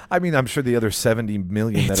apocalypse. Well, I mean, I'm sure the other 70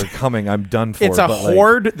 million that are coming, I'm done for. It's a but, like,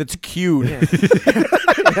 horde that's queued.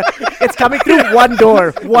 It's coming through one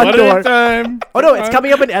door. One door. At a time. Oh no, it's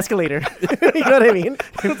coming up an escalator. You know what I mean?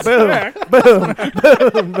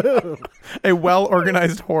 Boom. A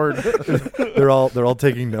well-organized horde. they're all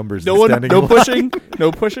taking numbers. No and one, standing no in line. pushing,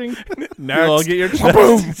 no pushing. You'll all get your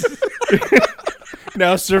chest.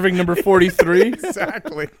 Now serving number 43.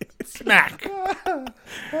 Exactly. Smack.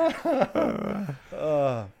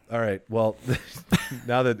 All right. Well,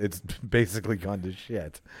 now that it's basically gone to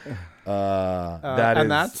shit,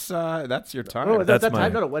 That's your time. Oh, That's that my-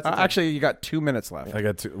 time? No, what's the time? Actually, you got 2 minutes left. I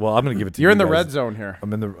got to. Well, I'm going to give it to you. You're in the guys. red zone here.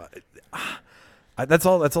 I'm in the. That's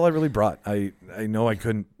all. That's all I really brought. I know I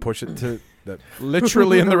couldn't push it to that.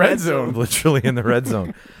 Literally in the red zone. Literally in the red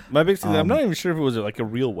zone. My big thing, I'm not even sure if it was like a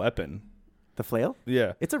real weapon. The flail?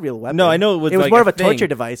 Yeah. It's a real weapon. No, I know it was. It was like more of a thing, torture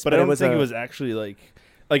device, but I don't it was think it was actually like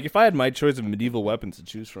if I had my choice of medieval weapons to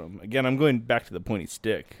choose from. Again, I'm going back to the pointy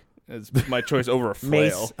stick as my choice over a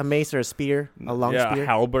flail. a mace or a spear, a long spear. a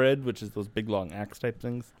halberd, which is those big long axe type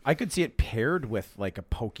things. I could see it paired with like a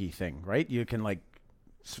pokey thing, right? You can like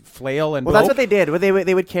flail and Well, that's poke. what they did.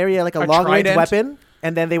 They would carry a long range trident. weapon,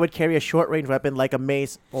 and then they would carry a short range weapon like a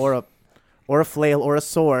mace or a flail or a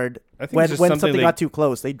sword. I think When it's just something they- got too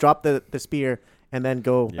close, they drop the spear and then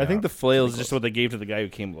go. Yeah. I think the flail is just what they gave to the guy who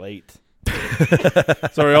came late.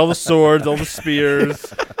 Sorry, all the swords, all the spears,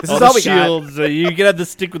 This all is the all we got. shields. You can have the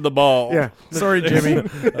stick with the ball. Yeah. Sorry, Jimmy.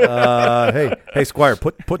 Hey, Squire,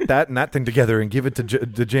 put that and that thing together and give it to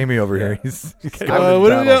Jamie over here. He's What do we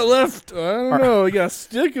got left? I don't know. We got a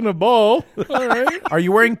stick and a ball. All right. Are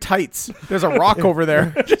you wearing tights? There's a rock over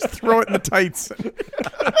there. Just throw it in the tights.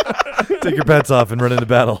 Take your pants off and run into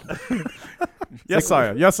battle. Yes,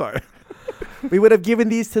 sire. Yes, sire. We would have given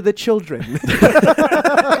these to the children.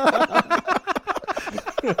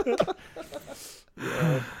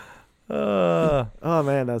 Oh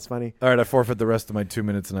man, that's funny. All right, I forfeit the rest of my 2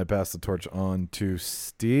 minutes and I pass the torch on to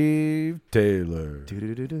Steve Taylor.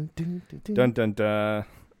 Dun dun dun.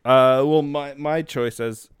 Well, my choice,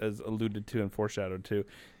 as alluded to and foreshadowed to,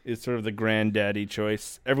 is sort of the granddaddy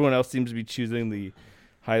choice. Everyone else seems to be choosing the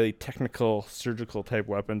highly technical, surgical type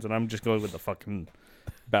weapons, and I'm just going with the fucking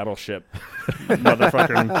battleship,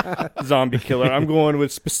 motherfucking zombie killer. I'm going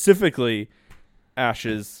with specifically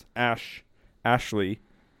Ashley,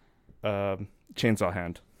 chainsaw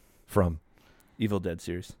hand, From Evil Dead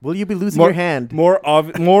series. Will you be losing your hand? More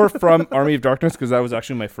from Army of Darkness, because that was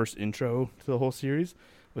actually my first intro to the whole series.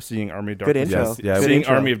 Was seeing Army of Good Darkness. intro. Yes, yeah. Good Seeing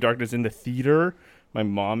intro. Army of Darkness in the theater. My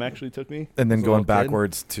mom actually took me. and then as a going little kid.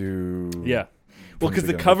 backwards to Yeah. Well, because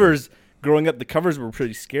the again, covers, growing up, the covers were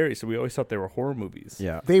pretty scary, so we always thought they were horror movies.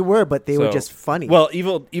 Yeah. They were, but they were So- just funny. Well,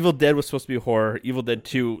 Evil Dead was supposed to be horror. Evil Dead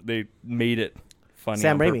 2, they made it funny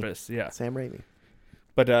Sam on Raimi. purpose. Yeah. Sam Raimi.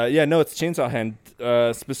 But no, it's Chainsaw Hand,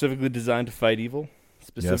 specifically designed to fight evil.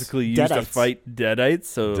 Specifically used to Deadites. fight deadites.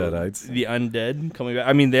 So Deadites. the undead coming back.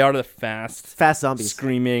 I mean, they are the fast Zombies.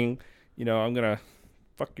 screaming, I'm going to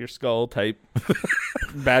fuck your skull type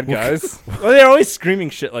bad guys. Well, they're always screaming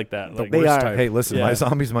shit like that. Like, They are. Hey, listen, Yeah. my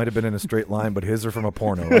zombies might have been in a straight line, but his are from a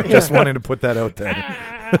porno. I just wanted to put that out there.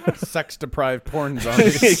 Sex-deprived porn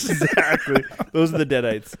zombies. exactly. Those are the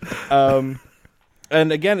deadites.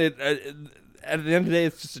 And again, at the end of the day,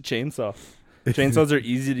 it's just a chainsaw. Chainsaws are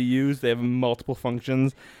easy to use. They have multiple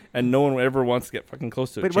functions, and no one ever wants to get fucking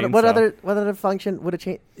close to a Wait, chainsaw. what other function would it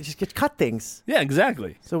change? Just cut things. Yeah,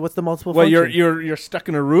 exactly. So what's the multiple Well, function? you're stuck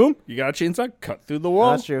in a room. You got a chainsaw. Cut through the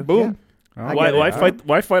wall. That's true. Boom. I Why, get it.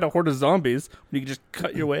 why fight a horde of zombies when you can just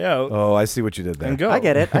cut your way out Oh, I see what you did there. and go? I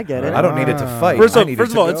get it. I don't need it to fight. First I of, need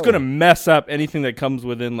first it of to all, it's go. going to mess up anything that comes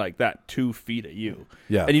within like that 2 feet of you.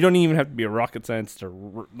 Yeah. And you don't even have to be a rocket scientist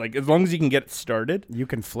to as long as you can get it started, You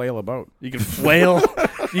can flail about. you can flail.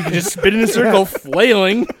 You can just spin in a circle,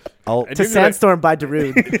 flailing. I'll, And To you're gonna- Sandstorm by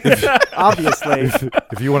Darude. Obviously.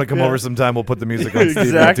 if you want to come over sometime, we'll put the music on. Steve,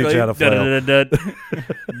 and I'll Exactly. teach you how to flail.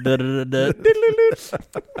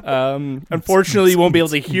 Unfortunately, you won't be able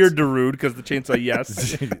to hear Darude because the chainsaw,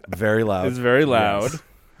 yes, Very loud. is very loud,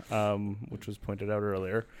 Yes. which was pointed out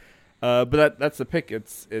earlier. But that's the pick.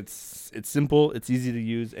 It's simple. It's easy to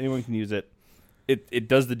use. Anyone can use it. It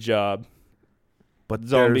does the job. But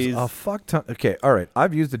zombies. there's a fuck ton. Okay, all right.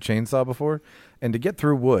 I've used a chainsaw before, and to get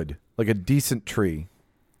through wood, like a decent tree,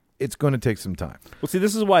 it's going to take some time. Well, see,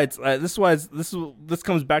 this is why this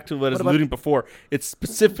comes back to what I was alluding before. It's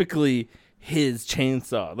specifically his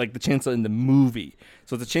chainsaw, like the chainsaw in the movie.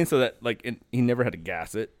 So it's a chainsaw that he never had to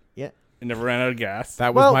gas it. Yeah. It never ran out of gas.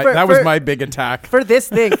 That was my big attack. For this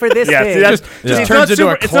thing. Yeah, thing. see, that's just turns into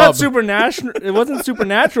a club. It's not supernatural. It wasn't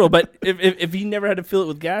supernatural, but if he never had to fill it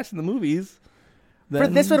with gas in the movies, then For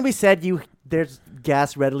this one, we said there's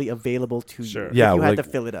gas readily available to you. Yeah, you had like to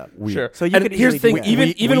fill it up. sure. So you and could here's the easily thing, do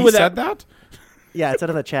that. even we with said that. Yeah, it said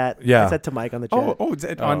on the chat. Yeah. I said to Mike on the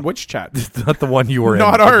chat. On which chat? It's not the one you were in.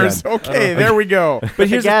 Not ours. again. Okay, there we go. But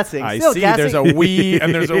here's the gassing. I Still see. gassing. There's a we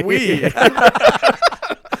and there's a we.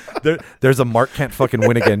 There's a Mark can't fucking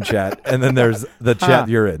win again chat, and then there's the chat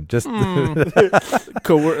you're in. Just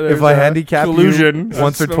if I handicap collusion you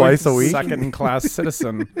once or twice a week, Second class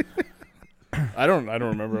citizen. I don't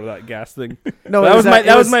remember that gas thing. No,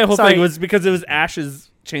 that was my whole sorry. thing. Was because it was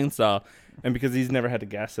Ash's chainsaw, and because he's never had to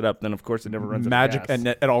gas it up, then of course it never runs Magic, out of gas. and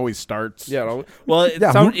it always starts. Yeah. Well,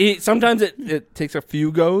 sometimes it takes a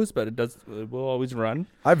few goes, but it will always run.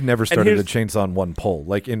 I've never started a here's- chainsaw on one pole.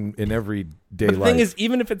 Like in everyday But the life. thing is,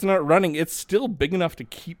 even if it's not running, it's still big enough to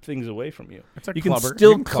keep things away from you. It's a You can clubber. still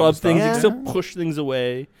You can club stuff. things. You Yeah. can still push things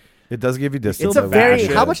away. it does give you distance. It's a still very. bash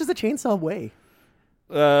it. How much does the chainsaw weigh?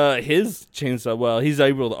 His chainsaw, well, he's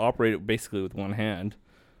able to operate it basically with one hand.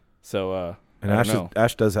 So, and I don't know.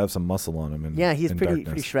 Ash does have some muscle on him. Yeah, he's in pretty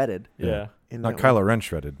darkness. shredded. Yeah. in Not that one. Kylo Ren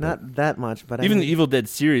shredded. but- Not that much, but Even I the mean, Evil Dead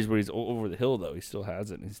series where he's over the hill, though, he still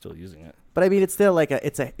has it and he's still using it. but I mean, it's still like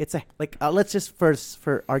it's a like let's just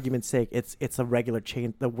for argument's sake, it's a regular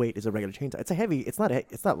chain. The weight is a regular chainsaw. It's a heavy. It's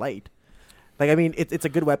not light. Like I mean, it's a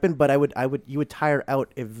good weapon, but you would tire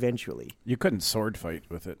out eventually. You couldn't sword fight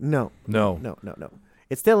with it. No. No.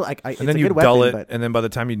 It's still like it's And then a you good dull weapon, it, but and then by the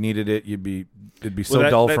time you needed it, it'd be so that-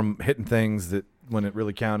 dull that- from hitting things that when it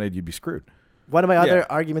really counted, you'd be screwed. one of my Yeah.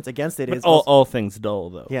 other arguments against it But is also, all things dull,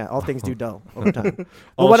 though. yeah, all things do dull over time. But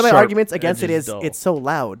All one of my sharp arguments against it edges is dull. it's so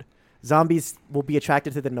loud. Zombies will be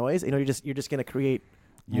attracted to the noise. You know, you're just gonna create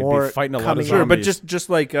You'd be more fighting a lot of coming in. Sure, but Zombies. just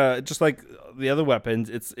like the other weapons,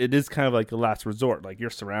 it is kind of like a last resort. Like you're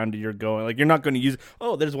surrounded, you're going. Like you're not going to use.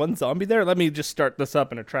 Oh, there's one zombie there. Let me just start this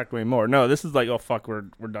up and attract way more. No, this is like, oh fuck, we're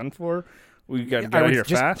done for. We got to get I out of would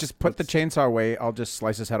here fast. just put the chainsaw away. I'll just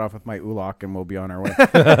slice his head off with my ulok, and we'll be on our way.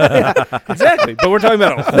 exactly. But we're talking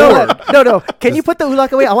about a No, horde. no. Can you put the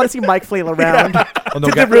ulak away? I want to see Mike flail around. Oh, no,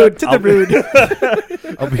 To guy- the rude.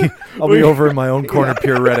 I'll be over in my own corner,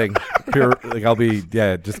 pirouetting.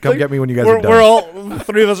 Just come get me when you guys are done. We're all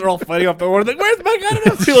three of us are all fighting off the horde. Like, where's Mike? I don't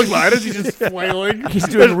know. He looks behind us. He's just flailing.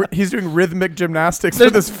 He's doing rhythmic gymnastics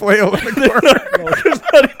with his flail in the corner. There's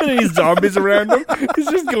not even any zombies around him. He's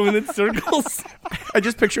just going in circles. I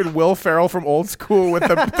just pictured Will Ferrell from Old School with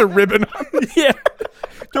the ribbon on. Yeah.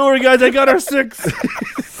 Don't worry, guys. I got our 6.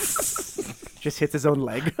 Just hits his own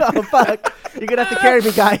leg. Oh fuck! You're gonna have to carry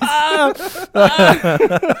me, guys.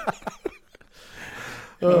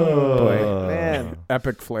 Oh, Man.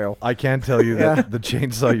 Epic flail. I can tell you that Yeah. the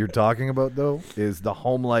chainsaw you're talking about, though, is the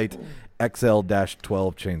Homelight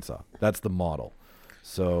XL-12 chainsaw. That's the model.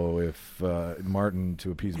 So if Martin,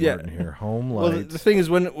 to appease Yeah. Martin here, Well, Homelight. the thing is,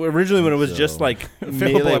 originally when it was just So- like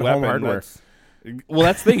Available melee at Home weapon, Hardware. well,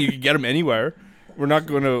 that's the thing. You can get them anywhere. We're not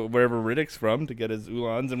going to wherever Riddick's from to get his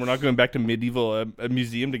Ulans, and we're not going back to medieval a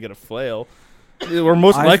museum to get a flail. We're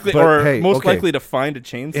most likely to find a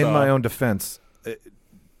chainsaw. In my own defense,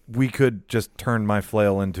 we could just turn my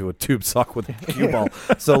flail into a tube sock with a cue ball.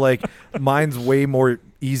 So, like, mine's way more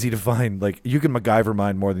easy to find. Like, you can MacGyver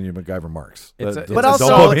mine more than you MacGyver Mark's. It's That- a, But don't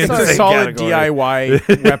also- put me in it's the a same solid category.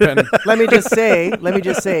 DIY weapon. Let me just say,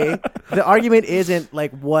 the argument isn't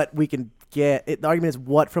like what we can get. The argument is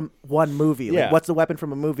what from one movie. Like, Yeah. what's the weapon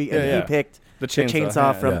from a movie? And Yeah, he yeah. picked the the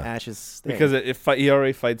chainsaw from Yeah. Ash's thing. because he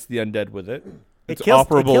already fights the undead with it. it It's kills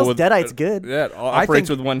operable with Deadites good. Yeah, it I operates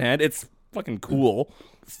think- with one hand. It's fucking cool.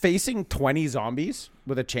 Facing 20 zombies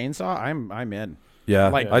with a chainsaw, I'm in. Yeah,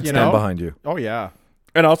 Like, I'd you stand know? behind you. Oh yeah.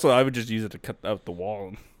 And also, I would just use it to cut out the wall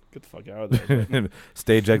and get the fuck out of there.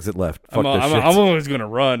 Stage exit left. Fuck I'm, this I'm, shit. I'm always gonna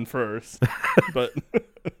run first, but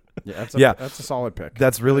Yeah, that's a solid pick.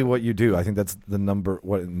 That's really what you do. I think that's the number.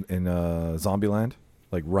 What in Zombieland?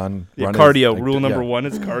 Like run. yeah, run cardio. Is, like, rule yeah. number 1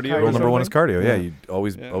 is cardio. Rule or number 1 is something? cardio. Yeah, you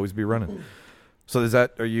Yeah. always be running. So is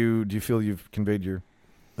that? Do you feel you've conveyed your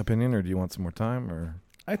opinion, or do you want some more time? Or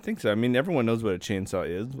I think so. I mean, everyone knows what a chainsaw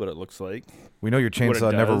is, what it looks like. we know your What it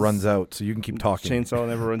chainsaw never does. runs out, so you can keep talking. Chainsaw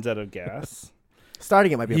never runs out of gas.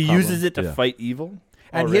 Starting it might be. He a problem. uses it to Yeah. fight evil.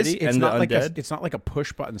 And already. it's and not the like undead. it's not like a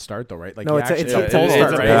push button start though, right? Like No, he it's a actually- pull it is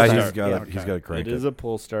start, a right? pull Yeah, start. he's got to crank It is a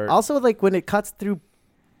pull start. Also, like when it cuts through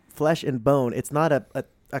flesh and bone, it's not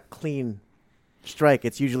a clean strike.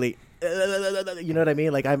 It's usually, you know what I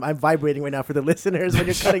mean? Like I'm vibrating right now for the listeners when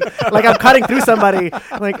you're cutting. Like I'm cutting through somebody.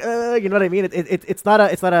 Like you know what I mean? It's not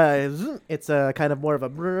a kind of more of a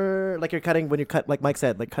brrr, like you're cutting when you cut, like Mike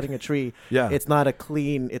said, like cutting a tree. Yeah. It's not a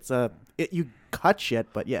clean. You cut shit,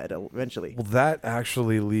 but yeah, it'll eventually. Well, that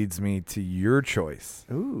actually leads me to your choice,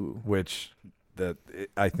 Ooh. which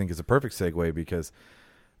I think is a perfect segue because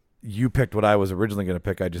you picked what I was originally going to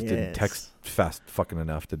pick. I just didn't Yes. text fast fucking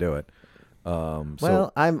enough to do it.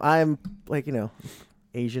 Well, I'm like, you know,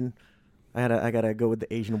 Asian. I gotta go with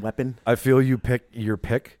the Asian weapon I feel you pick your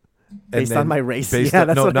pick based on my race. Based Yeah, on,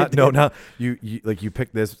 that's no, what I not no, did. no. You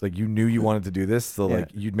picked this. Like you knew you wanted to do this, so Yeah. like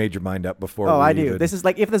you'd made your mind up before. Oh, we I do. even- This is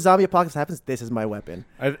like if the zombie apocalypse happens, this is my weapon.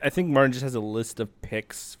 I think Martin just has a list of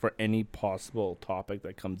picks for any possible topic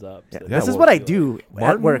that comes up. Yeah, So this is well, what I feel do like- at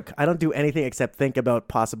Martin- work. I don't do anything except think about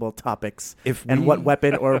possible topics If and we- what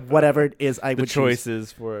weapon or whatever it is I the would choose.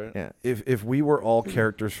 choices for it. Yeah. If we were all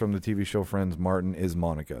characters from the TV show Friends, Martin is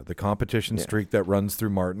Monica. The competition Yeah. streak that runs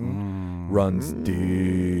through Martin runs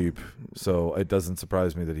deep. So it doesn't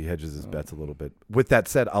surprise me that he hedges his bets a little bit. With that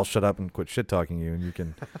said, I'll shut up and quit shit talking you, and you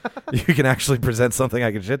can you can actually present something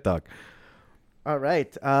I can shit talk. All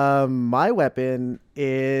right. My weapon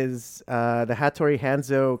is the Hattori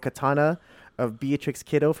Hanzo katana of Beatrix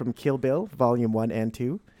Kiddo from Kill Bill, Volume 1 and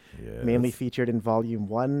 2. Yes. Mainly featured in Volume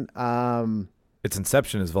 1. Its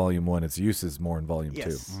inception is Volume 1. Its use is more in Volume 2.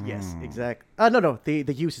 Yes, exact. No. The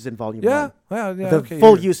use is in Volume 1. Yeah, well, yeah. The okay,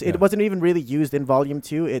 full you're- use, yeah. it wasn't even really used in Volume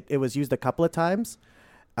 2. It was used a couple of times,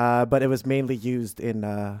 but it was mainly used in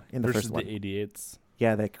the Versus first the one. 88s.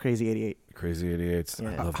 Yeah, the Crazy 88. Crazy 88s. Yeah.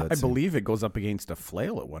 I love that. I scene. believe it goes up against a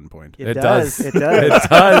flail at one point. It does. It does. It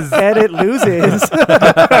does. And it loses.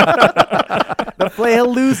 The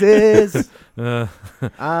flail loses.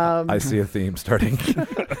 I see a theme starting.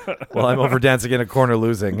 Well, I'm over dancing in a corner,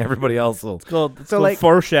 losing. Everybody else will. It's called So, like-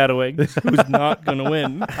 foreshadowing. Who's not gonna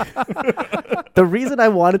win? The reason I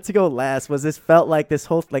wanted to go last was this felt like this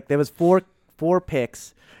whole, like there was four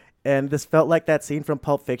picks. And this felt like that scene from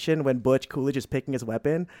Pulp Fiction when Butch Coolidge is picking his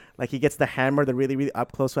weapon. Like he gets the hammer, the really, really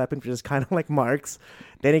up close weapon, which is kind of like Mark's.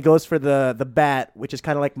 Then he goes for the bat, which is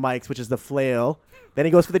kind of like Mike's, which is the flail. Then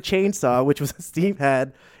he goes for the chainsaw, which was Steve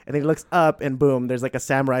had. And then he looks up and boom, there's like a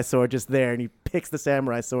samurai sword just there. And he picks the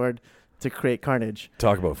samurai sword to create carnage.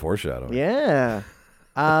 Talk about foreshadowing. Yeah.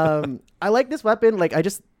 I like this weapon. Like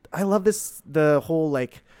I love this, the whole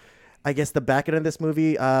like, I guess the back end of this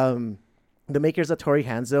movie. The makers of Tori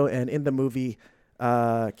Hanzo, and in the movie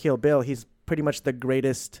Kill Bill, he's pretty much the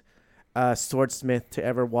greatest swordsmith to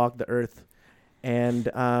ever walk the earth.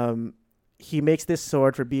 And he makes this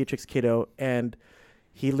sword for Beatrix Kiddo, and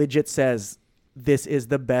he legit says, "This is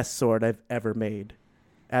the best sword I've ever made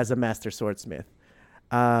as a master swordsmith."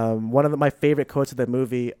 One of my favorite quotes of the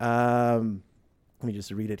movie, let me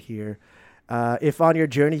just read it here. If on your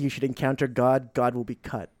journey you should encounter God, God will be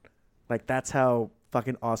cut. Like that's how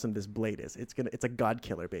fucking awesome this blade is. It's a god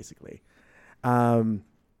killer basically.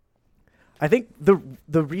 I think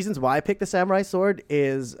the reasons why I picked the samurai sword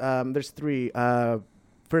is there's three.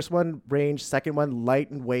 First one, range. Second one, light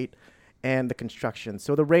and weight, and the construction.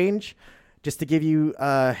 So the range, just to give you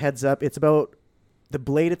a heads up, it's about, the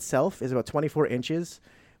blade itself is about 24 inches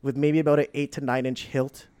with maybe about an 8 to 9 inch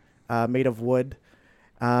hilt made of wood.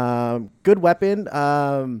 Good weapon.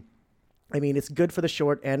 I mean, it's good for the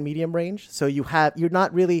short and medium range. So you're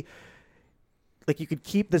not really, like, you could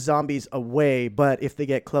keep the zombies away, but if they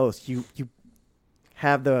get close, you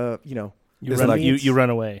have the, you You Is run, it like- you run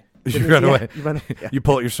away. You run away. You run, yeah. You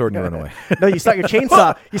pull out your sword and you run away. No, you start your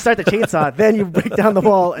chainsaw. You start the chainsaw, then you break down the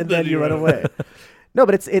wall, and then you run away. No,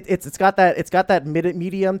 but it's got that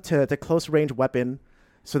medium to close range weapon,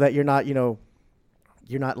 so that you're not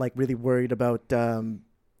like really worried about.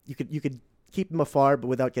 You could keep them afar, but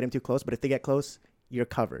without getting too close. But if they get close, you're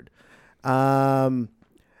covered.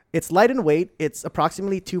 It's light in weight. It's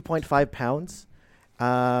approximately 2.5 pounds,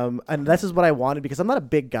 and this is what I wanted because I'm not a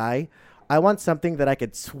big guy. I want something that I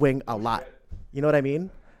could swing a lot. You know what I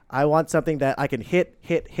mean? I want something that I can hit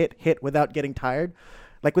without getting tired.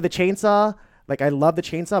 Like with a chainsaw, like I love the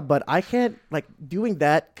chainsaw, but I can't, like, doing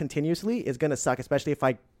that continuously is going to suck, especially if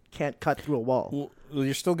I can't cut through a wall. Well,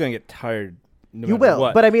 you're still gonna get tired. No You matter will,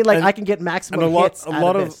 what. but I mean, like, And- I can get and maximum a lot, hits a out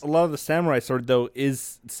lot of of this. a lot of the samurai sword though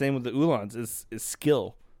is the same with the ulans. Is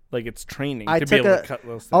skill, like it's training I to be took able a- to cut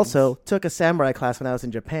those things. Also, took a samurai class when I was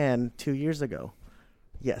in Japan 2 years ago.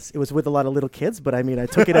 Yes, it was with a lot of little kids, but I mean, I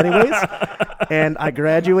took it anyways, and I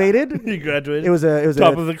graduated. You graduated. It was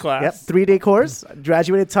top of the class. Yep, 3-day course.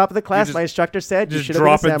 Graduated top of the class. My instructor said, "You Just should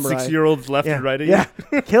have been a dropping samurai." 6-year-olds left and right at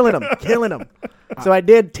you. killing them. So I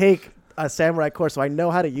did take a samurai course, so I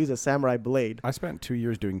know how to use a samurai blade. I spent 2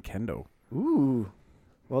 years doing kendo. Ooh.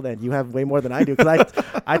 Well, then you have way more than I do because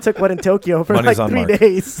I took one in Tokyo for Money's like on 3 Mark.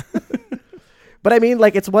 days. But I mean,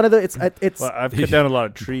 like it's one of the it's. Well, I've cut down a lot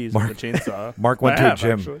of trees with the chainsaw. Mark went I to a have,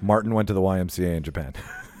 gym. actually. Martin went to the YMCA in Japan.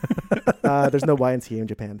 There's no YMCA in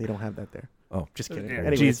Japan. They don't have that there. Oh, Just kidding. Yeah,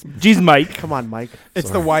 Anyways, Jeez, Mike. come on, Mike. It's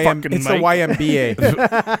Sorry. the YM. Fucking It's the Mike.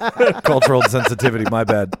 YMBA. cultural insensitivity. My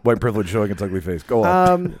bad. White privilege showing its ugly face. Go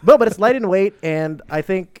on. But it's light in weight, and I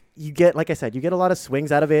think you get, like I said, you get a lot of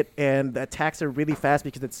swings out of it, and the attacks are really fast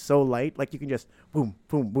because it's so light. Like you can just boom,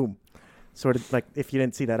 boom, boom. Sort of like if you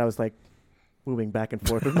didn't see that, I was like moving back and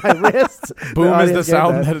forth with my wrists. Boom is the audience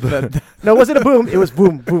sound getting that No, it wasn't a boom. It was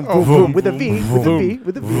boom, boom, boom, boom, with a boom, V, boom, with a boom. V,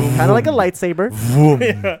 with a V, kind of like a lightsaber.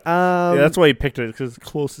 Yeah, that's why he picked it because it's the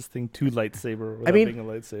closest thing to lightsaber without mean- being a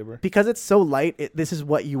lightsaber. Because it's so light, this is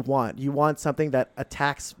what you want. You want something that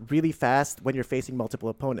attacks really fast when you're facing multiple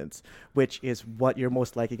opponents, which is what you're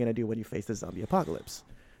most likely going to do when you face the zombie apocalypse,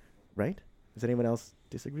 right? Does anyone else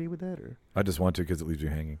disagree with that? Or I just want to because it leaves you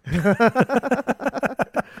hanging.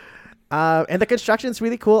 and the construction is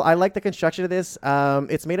really cool. I like the construction of this.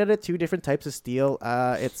 It's made out of 2 different types of steel.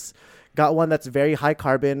 It's got one that's very high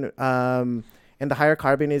carbon, and the higher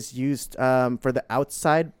carbon is used for the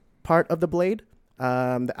outside part of the blade,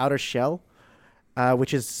 the outer shell,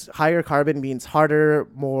 which is higher carbon means harder,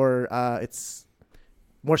 more. It's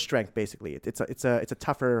more strength basically. It's a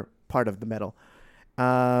tougher part of the metal.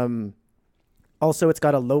 Also, it's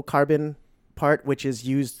got a low carbon part, which is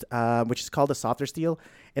used, which is called a softer steel,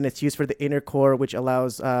 and it's used for the inner core, which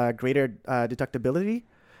allows greater deductibility.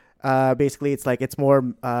 Basically, it's like it's more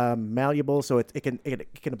malleable, so it can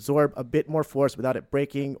absorb a bit more force without it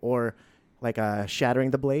breaking or like shattering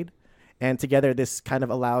the blade. And together, this kind of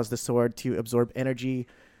allows the sword to absorb energy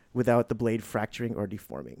without the blade fracturing or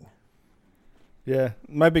deforming. Yeah,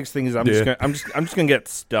 my biggest thing is I'm just gonna get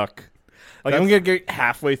stuck. Like I'm gonna get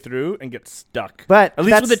halfway through and get stuck. But at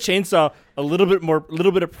least with the chainsaw, a little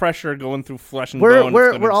bit of pressure going through flesh and we're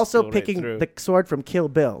bone. we're also go right picking through. the sword from Kill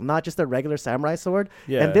Bill, not just a regular samurai sword.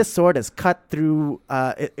 Yeah. And this sword is cut through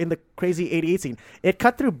in the Crazy 88 scene. It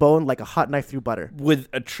cut through bone like a hot knife through butter. with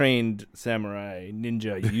a trained samurai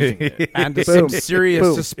ninja using it. and Boom. some serious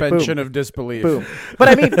Boom. suspension Boom. of disbelief. Boom. But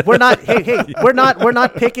I mean, we're not. Hey, we're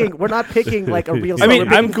not picking like a real. I sword. mean, We're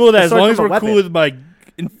picking I'm cool with that a as sword long as from a we're cool weapon. with my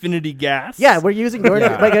infinity gas. Yeah, we're using your.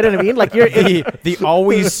 Yeah. Like, you know what I mean? Like The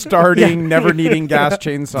always starting, never needing gas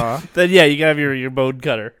chainsaw. Then yeah, you can have your bone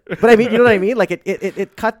cutter. But I mean, you know what I mean? Like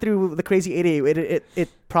it cut through the Crazy 88. It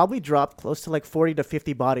probably dropped close to like 40 to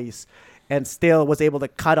 50 bodies, and still was able to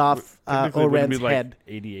cut off Technically, wouldn't it Oren's be like head.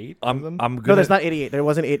 88. I'm No, gonna. there's not 88. There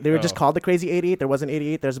wasn't 8. They were just Oh. called the Crazy 88. There wasn't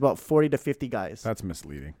 88. There's about 40 to 50 guys. That's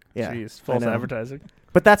misleading. Yeah, Jeez, I false know. advertising.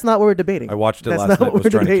 But that's not what we're debating. I watched it That's last not night. what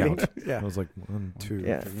Was trying we're to debating. count. Yeah. I was like 1, 2,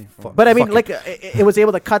 Yeah. 3, 4. But I mean, Fuck like it was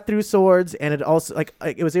able to cut through swords, and it also like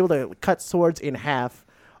it was able to cut swords in half.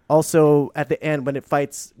 Also, at the end, when it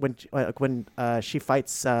fights, when she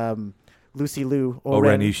fights Lucy Liu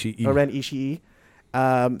Oren Ishii. Oren Ishii,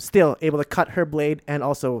 still able to cut her blade and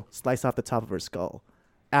also slice off the top of her skull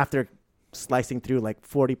after slicing through like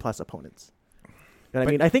 40 plus opponents. You know what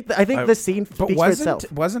I mean? I think this scene But speaks for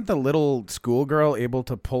itself. wasn't the little schoolgirl able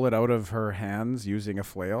to pull it out of her hands using a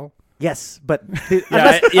flail? Yes, but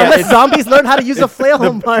Yeah, unless zombies learn how to use a flail,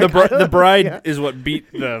 Mark, The bride Yeah. is what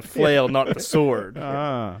beat the flail, not the sword.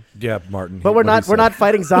 Yeah, Martin. But what we're he said. not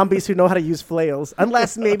fighting zombies who know how to use flails,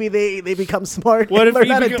 unless maybe they become smart. What and if learn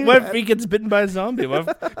how to do what that. if he gets bitten by a zombie?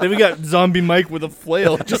 Then we got zombie Mike with a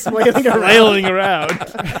flail just flailing around. flailing around,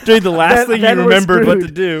 doing the last thing then he we're remembered what to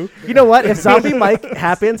screwed. do. You know what? If Zombie Mike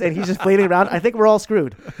happens and he's just flailing around, I think we're all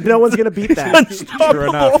screwed. No one's gonna beat that. Sure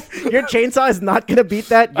enough. Your chainsaw is not gonna beat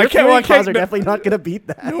that. Your I claws can't- are definitely not gonna beat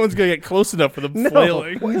that. No one's gonna get close enough for the No.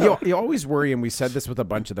 flailing. Well, you always worry, and we said this with a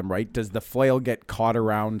bunch of them, right? Does the flail get caught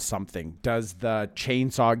around something? Does the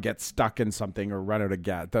chainsaw get stuck in something or run out of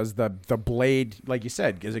gas? Does the blade, like you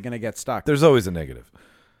said, is it going to get stuck? There's always a negative.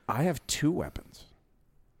 I have 2 weapons.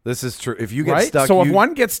 This is true. If you get Right? stuck, So if you-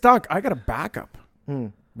 one gets stuck, I got a backup.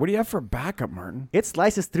 What do you have for backup, Martin? It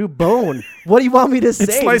slices through bone. What do you want me to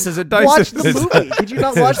say? slices, it dices. Watch the movie. Did you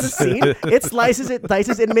not watch the scene? It slices, it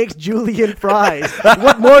dices, and makes julienne fries.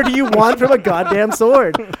 What more do you want from a goddamn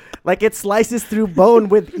sword? Like, it slices through bone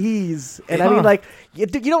with ease. And I mean, like, you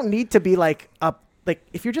don't need to be like up. Like,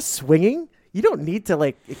 if you're just swinging, you don't need to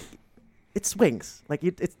like. it swings. Like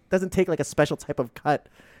it doesn't take like a special type of cut.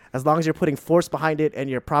 As long as you're putting force behind it and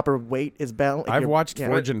your proper weight is balanced. I've watched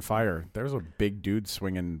Forge and Fire. There's a big dude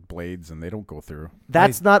swinging blades, and they don't go through.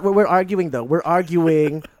 That's not what we're arguing, though. We're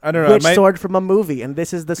arguing I don't know, which sword from a movie, and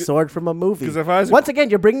this is the sword from a movie. Because if I was once again,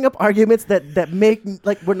 you're bringing up arguments that make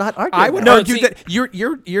like we're not arguing. I would that. argue that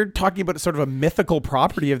you're talking about sort of a mythical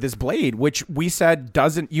property of this blade, which we said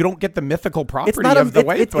doesn't. You don't get the mythical property of the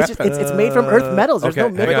weapon. It's made from earth metals. There's no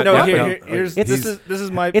mythical. No, property. here's this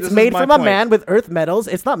is my. It's made from a man with earth metals.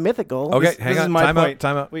 It's not mythical. Okay, hang is on. my Time point.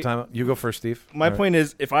 out. Wait. Time out. You go first, Steve. My point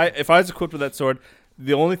is, if I was equipped with that sword,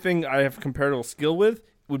 the only thing I have comparable skill with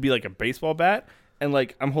would be like a baseball bat, and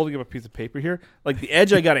like I'm holding up a piece of paper here. Like the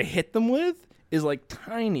edge I gotta hit them with is like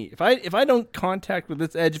tiny. If I don't contact with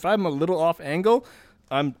this edge, if I'm a little off angle,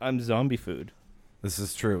 I'm zombie food. This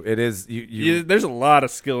is true. It is. There's a lot of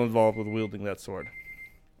skill involved with wielding that sword.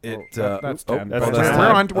 That's 10. that's But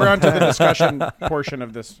 10. we're on to the discussion portion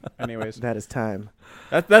of this, anyways. That is time.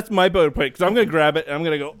 That's my point because I'm gonna grab it and I'm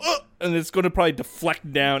gonna go, and it's gonna probably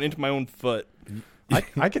deflect down into my own foot.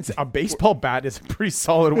 I can say a baseball bat is a pretty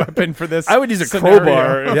solid weapon for this. I would use a scenario.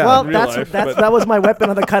 crowbar. Yeah. Well, in real life, that was my weapon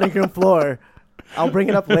on the cutting room floor. I'll bring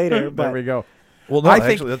it up later. There But we go. Well, no, I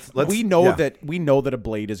think actually, let's we know yeah. that a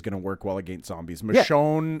blade is going to work well against zombies.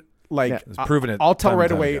 Michonne, It's proven it I'll tell time and right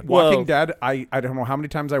time away. again. Walking Dead. I don't know how many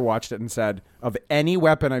times I watched it and said of any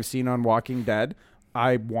weapon I've seen on Walking Dead,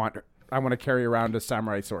 I want to carry around a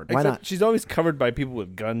samurai sword. Why Except not? She's always covered by people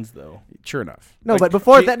with guns, though. Sure enough. No, Like, but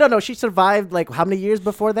before she- that, no, she survived like how many years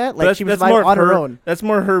before that? Like But she survived on her own. That's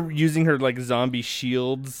more her using her like zombie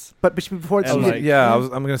shields. But before And, she like- I'm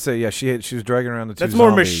gonna say she was dragging around the two That's more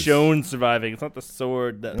zombies. Michonne surviving. It's not the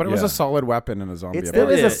sword. But it was a solid weapon in a zombie. it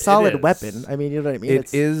apocalypse. still is a It solid is. weapon. I mean, you know what I mean?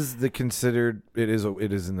 It is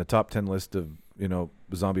in the top 10 list of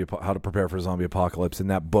how to prepare for a zombie apocalypse. In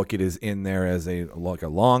that book, it is in there as a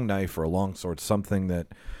long knife or a long sword, something that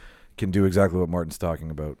can do exactly what Martin's talking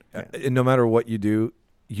about. And no matter what you do,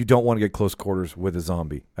 you don't want to get close quarters with a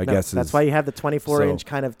zombie. I guess that's why you have the 24-inch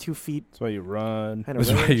kind of 2 feet That's why you run. kind of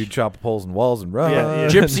that's why range. you chop holes and walls and run. Yeah.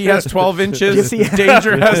 Gypsy has 12 inches. Gypsy-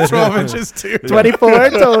 Danger has 12 inches too. 24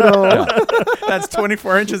 total. That's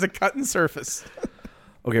 24 inches of cutting surface.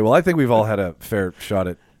 Okay, well, I think we've all had a fair shot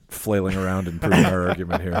at flailing around and proving our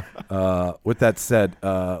argument here. With that said,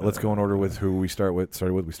 let's go in order with who we start with.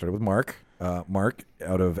 We started with Mark. Mark,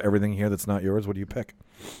 out of everything here that's not yours, what do you pick?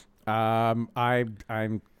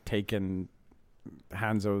 I'm taking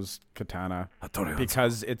Hanzo's katana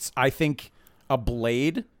because I think a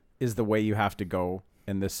blade is the way you have to go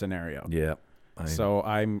in this scenario. Yeah. So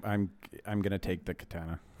I'm gonna take the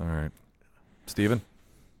katana. All right. Steven?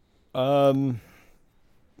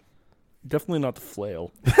 Definitely not the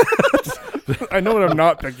flail. I know what I'm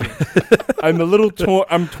not picking. I'm a little torn.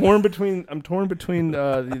 I'm torn between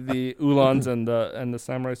the ulans and the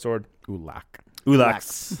samurai sword.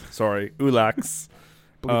 Ulaks. Sorry, ulaks.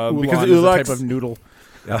 Because Ulan the is a ulaks type of noodle.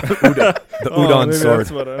 The udon maybe sword.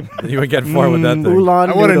 that's what I'm- You would get far with that thing.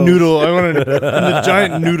 Ulan I want a noodles. noodle. I want a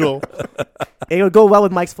giant noodle. It would go well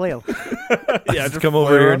with Mike's flail. Yeah, Just come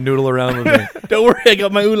over here and noodle around with me. Don't worry, I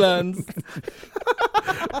got my ulans.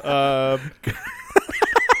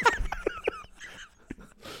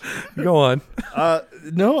 Go on.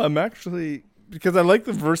 No, I'm actually because I like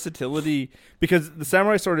the versatility because the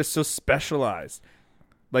samurai sword is so specialized.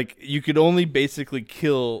 Like you could only basically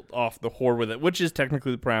kill off the horde with it, which is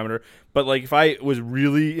technically the parameter. But like if I was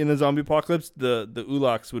really in a zombie apocalypse, the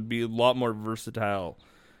ulaks would be a lot more versatile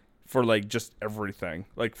for like just everything.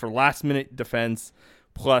 Like for last minute defense.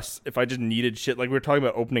 Plus, if I just needed shit, like we were talking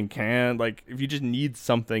about opening can, like if you just need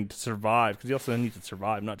something to survive, because you also need to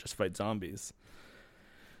survive, not just fight zombies.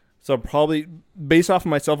 So probably, based off of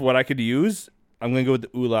myself, what I could use, I'm going to go with the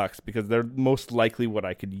ulaks, because they're most likely what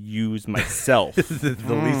I could use myself. the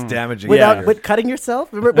least damaging. With cutting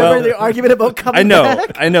yourself? Remember the argument about coming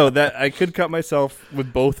back? I know that I could cut myself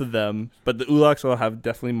with both of them, but the ulaks I'll have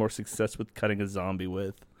definitely more success with cutting a zombie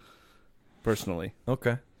with, personally.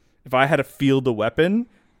 Okay. If I had to field a weapon,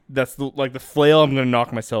 that's like the flail, I'm going to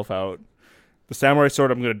knock myself out. The samurai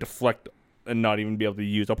sword, I'm going to deflect and not even be able to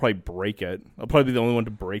use. I'll probably break it. I'll probably be the only one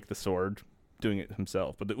to break the sword doing it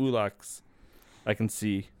himself. But the ulaks, I can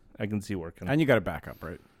see working. And you got a backup,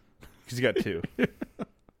 right? Because you got two.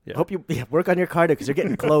 Yeah. Hope you work on your cardio because you're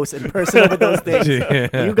getting close and personal with those things.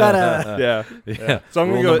 You gotta. Yeah. So I'm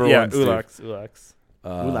going to Rule go, number one, ulaks.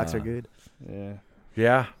 Ulaks are good. Yeah.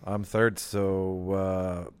 Yeah, I'm third,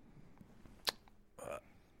 so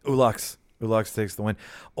Ulaks. Ulaks takes the win.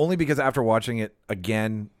 Only because after watching it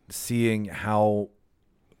again, seeing how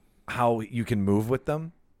you can move with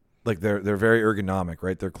them, like they're very ergonomic,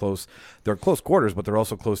 right? They're close quarters, but they're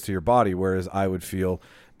also close to your body. Whereas I would feel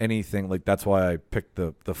anything like that's why I picked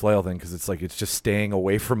the flail thing, because it's like it's just staying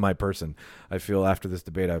away from my person. I feel after this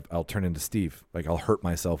debate, I'll turn into Steve. Like I'll hurt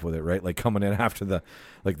myself with it, right? Like coming in after the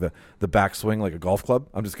backswing like a golf club,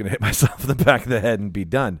 I'm just gonna hit myself in the back of the head and be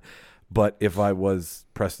done. But if I was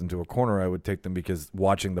pressed into a corner, I would take them, because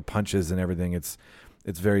watching the punches and everything, it's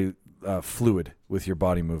very fluid with your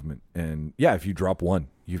body movement. And yeah, if you drop one,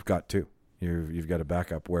 you've got two. You've got a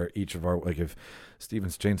backup. Where each of our, like if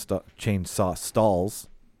Steven's chainsaw stalls,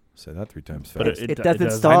 say that 3 times fast. But it doesn't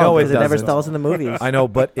does. stall. I know it because it never doesn't. stalls in the movies. I know,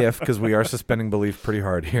 but because we are suspending belief pretty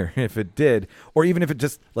hard here, if it did, or even if it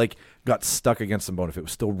just like got stuck against some bone, if it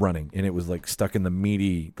was still running and it was like stuck in the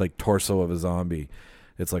meaty like torso of a zombie,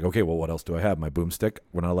 it's like, okay, well, what else do I have? My boomstick?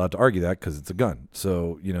 We're not allowed to argue that because it's a gun.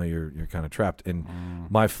 So, you're kind of trapped. And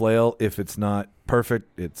my flail, if it's not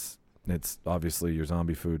perfect, it's obviously your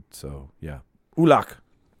zombie food. So, yeah. Ulak.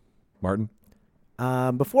 Martin?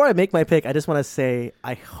 Before I make my pick, I just want to say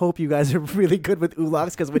I hope you guys are really good with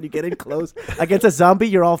ulaks, because when you get in close against a zombie,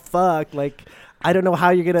 you're all fucked. Like, I don't know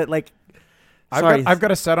how you're going to, like... I've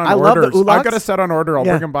got a set on I love the orders. I've ulaks. got a set on order. I'll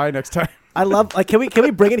Yeah. bring them by next time. I love, like, can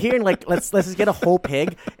we bring it here and like let's just get a whole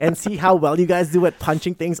pig and see how well you guys do at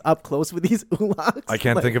punching things up close with these ulaks. I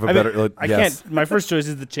can't Like, think of a I mean, better... I yes. can't. My first choice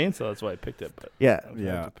is the chainsaw. That's why I picked it. But Yeah,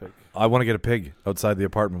 Yeah. I want to get a pig outside the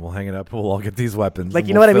apartment. We'll hang it up. We'll all get these weapons. like and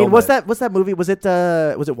you know we'll what I mean. film What's that movie? Was it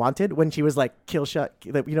Wanted, when she was like kill shot?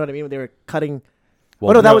 You know what I mean? When they were cutting.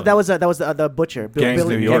 Well, that was the butcher. Gangs of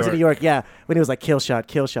New Gangs of York. New York. Yeah, when he was like kill shot,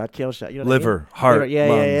 kill shot, kill shot. You know what liver, I mean? heart, Liver, yeah,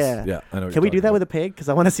 lungs. yeah. Yeah, I know. what Can we you're do that talking with a pig? Because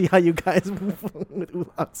I want to see how you guys move with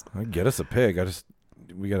ulaks. about. Get us a pig.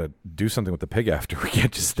 We got to do something with the pig after. We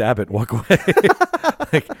can't just stab it and walk away.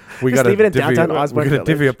 Like, we Just got to leave it in downtown Osborne We got to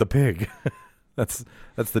divvy Village. up the pig. That's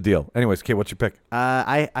the deal. Anyways, Kate, what's your pick?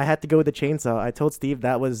 I had to go with the chainsaw. I told Steve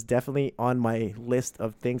that was definitely on my list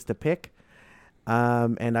of things to pick.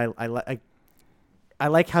 And I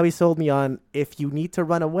like how he sold me on, if you need to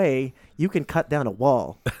run away, you can cut down a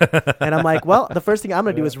wall. And I'm like, well, the first thing I'm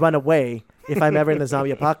going to do is run away if I'm ever in the zombie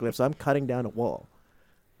apocalypse. So I'm cutting down a wall.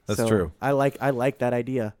 That's So true. I like that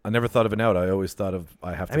idea. I never thought of an out. I always thought of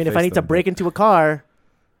I have to. I mean, if face I need to them, break but- into a car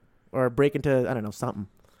or break into, I don't know, something.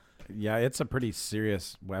 Yeah, it's a pretty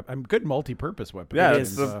serious weapon. Good multi-purpose weapon. yeah, It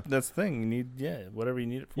that's is. that's the thing. You need whatever you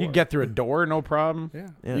need it for. You can get through a door, no problem. Yeah.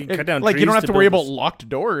 Yeah. You can cut down Like, you trees don't have to build worry this- about locked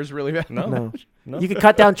doors, really. No. No. You can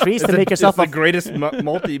cut down trees to make yourself it's a the greatest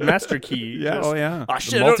multi-master key. Yeah. Just- Oh, yeah. Oh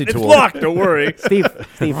shit! multi-tool. It's locked. Don't worry. Steve,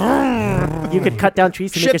 you could cut down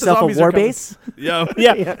trees to Shit, make the yourself a zombies are war coming. base.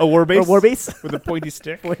 Yeah. A war base. A war base. with a pointy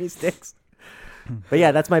stick. 20 sticks. But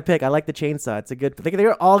yeah, that's my pick. I like the chainsaw. It's a good.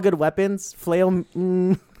 They're all good weapons. Flail.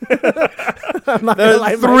 I'm not There gonna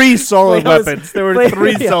lie. were 3 solid Flail's- weapons. There were Flail-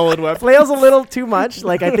 3 yeah. solid weapons. Flail's a little too much.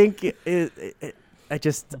 Like, I think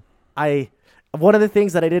one of the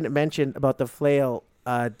things that I didn't mention about the flail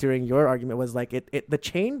during your argument was like the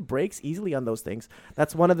chain breaks easily on those things.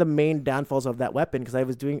 That's one of the main downfalls of that weapon, because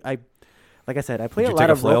like I said, I play Did a you lot take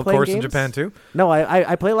a of flail role playing course games. in Japan too? No,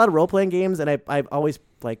 I play a lot of role playing games, and I always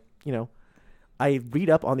I read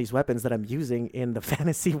up on these weapons that I'm using in the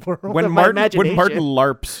fantasy world. When of my Martin imagination.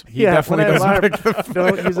 LARPs, he Yeah, definitely when I doesn't LARP, pick the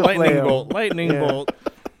don't use a Lightning flail. bolt. Lightning Yeah. bolt.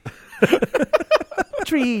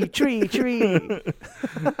 Tree.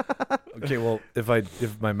 Okay, well,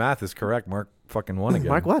 if my math is correct, Mark fucking won again.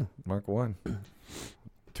 Mark won. Mark won.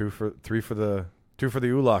 3 for the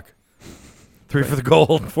ulak. 3 for the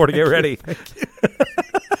gold. 4 to get ready.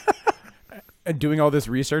 And doing all this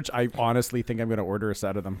research, I honestly think I'm going to order a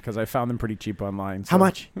set of them because I found them pretty cheap online. How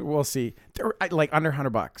much? We'll see. They're like under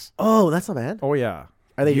 $100. Oh, that's not bad. Oh yeah.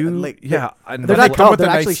 Are they Yeah, and They're then not they- dull. with a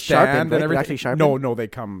They're nice actually stand sharpened. and Right? They're everything. actually sharpened. No, they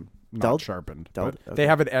come not Dulled? sharpened. Dulled? But Okay. they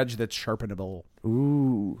have an edge that's sharpenable.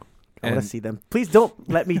 Ooh. I want And- to see them. Please don't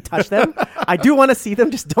let me touch them. I do want to see them.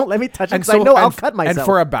 Just don't let me touch them, And because I know I'll and- cut myself. And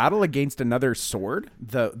for a battle against another sword,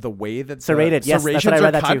 the way that Serrated, yes, that's what I serrations read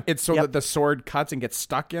are that cut, too. it's so Yep. that the sword cuts and gets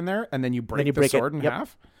stuck in there, and then you break you the break it. sword in Yep.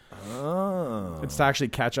 half. Oh. It's to actually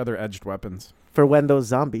catch other edged weapons. for when those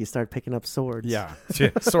zombies start picking up swords. Yeah,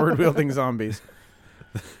 sword wielding zombies.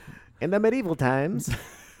 In the medieval times.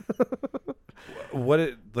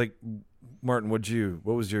 Martin, what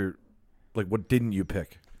didn't you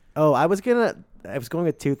pick? Oh, I was going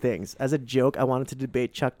with 2 things. As a joke, I wanted to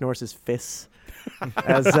debate Chuck Norris's fists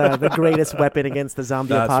as the greatest weapon against the zombie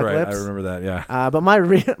That's apocalypse. right. I remember that. Yeah. But my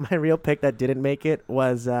real pick that didn't make it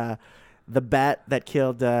was the bat that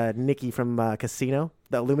killed Nicky from Casino,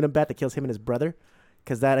 the aluminum bat that kills him and his brother,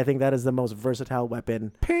 because I think that is the most versatile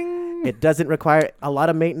weapon. Ping. It doesn't require a lot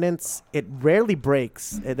of maintenance. It rarely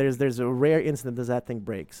breaks. There's a rare incident that thing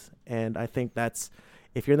breaks, and I think that's,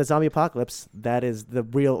 if you're in the zombie apocalypse, that is the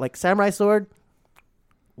real, like, samurai sword.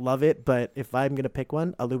 Love it, but if I'm gonna pick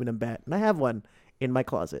one, aluminum bat, and I have one in my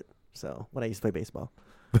closet. So when I used to play baseball.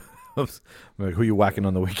 Like, who you whacking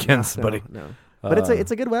on the weekends, buddy? No. But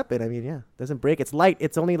it's a good weapon. I mean, yeah, doesn't break. It's light.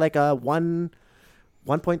 It's only like a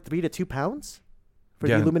 1.3 to 2 pounds for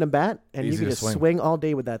the aluminum bat, and you can just swing all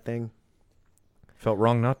day with that thing. Felt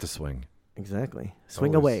wrong not to swing. Exactly.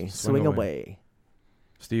 Swing away.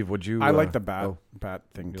 Steve, would you? I like the bat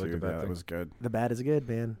thing too. Like the bat thing? That was good. The bat is good,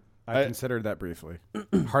 man. I considered that briefly.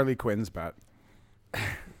 Harley Quinn's bat.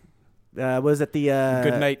 Was it the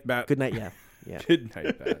Good night bat? Good night, yeah. Good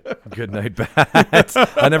night, bat. Good night, bat.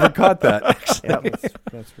 I never caught that.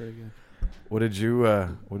 That's very good. What did you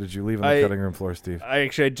leave on the cutting room floor, Steve? I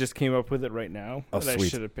just came up with it right now. Oh, and I sweet.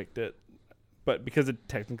 should have picked it, but because it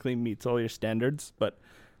technically meets all your standards, but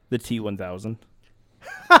the T1000.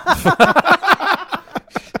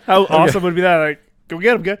 How awesome would be that? Like, go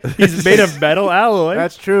get him, guy. He's made of metal alloy.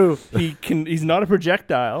 That's true. He's not a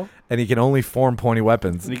projectile. And he can only form pointy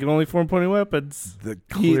weapons. And he can only form pointy weapons.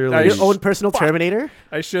 Clearly, Your own personal Terminator?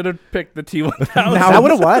 I should have picked the T1000. That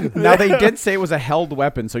would have won. Now they did say it was a held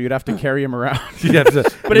weapon, so you'd have to carry him around.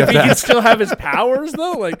 But if he can still have his powers,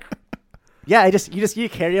 though, like. Yeah, you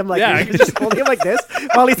carry him like Yeah, you just hold him like this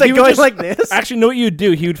while he's like going like this. Actually, know what you'd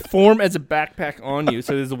do? He would form as a backpack on you,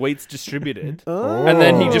 so his weight's distributed, and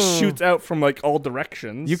then he just shoots out from like all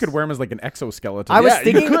directions. You could wear him as like an exoskeleton. I was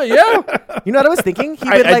thinking, you know what I was thinking? He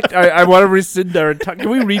would like. I want to rescind our. Can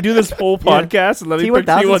we redo this whole podcast and let me pick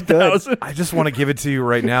T1000? I just want to give it to you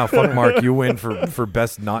right now. Fuck Mark, you win for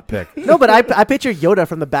best not pick. No, but I picture Yoda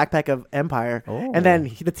from the backpack of Empire, and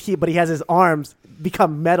then but he has his arms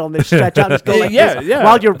become metal and they stretch out and just go like this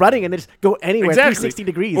while you're running and they just go anywhere 360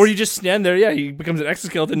 degrees. Or you just stand there, he becomes an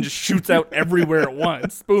exoskeleton and just shoots out everywhere at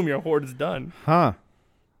once. Boom, your horde is done. Huh.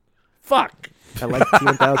 Fuck. I like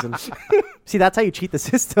T1000. See, that's how you cheat the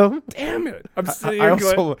system. Damn it. I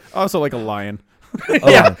also like a lion. Sorry.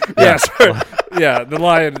 The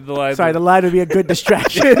lion. Sorry, the lion would be a good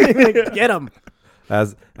distraction. Get him.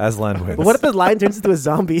 As Len wins. But what if the lion turns into a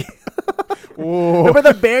zombie? Remember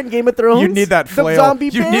the bear in Game of Thrones? You need that flail. The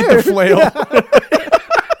zombie bear. You need the flail.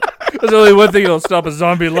 There's only one thing that'll stop a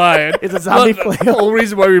zombie lion. It's a zombie flail. The whole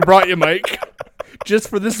reason why we brought you, Mike. Just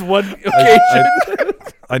for this one occasion.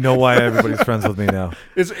 I know why everybody's friends with me now.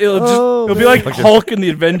 It'll be like Hulk in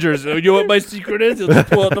the Avengers. You know what my secret is? He'll just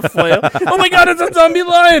pull out the flail. Oh my god, it's a zombie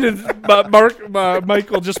lion! And Mike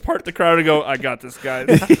will just part the crowd and go, I got this, guys.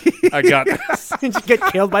 I got this. And just get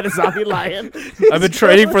killed by the zombie lion. I've been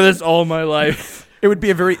training for this all my life. It would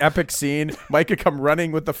be a very epic scene. Mike could come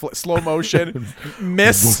running with the slow motion,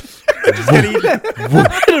 miss, just get eaten.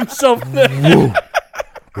 Hit himself there.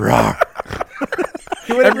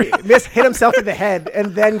 He would hit himself in the head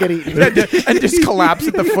and then get eaten. and just collapse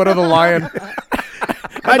at the foot of the lion.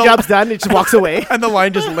 My job's done. He just walks away. And the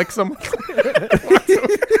lion just licks him.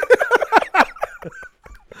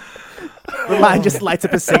 The lion just lights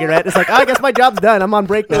up a cigarette. It's like, I guess my job's done. I'm on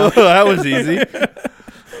break now. That was easy.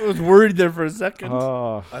 I was worried there for a second.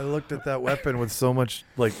 I looked at that weapon with so much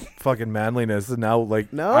like fucking manliness, and now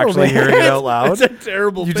No, actually man. hearing it out loud, It's a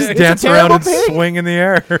terrible you thing. just dance around and thing. swing in the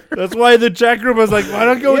air. That's why the chat group was like, why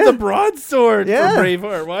not go with the broadsword Yeah. for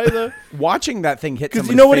Braveheart? Why the? Watching that thing hit Because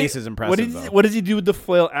somebody's you know what? face is impressive. What does he do with the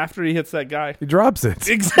flail after he hits that guy? He drops it.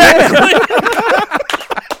 Exactly.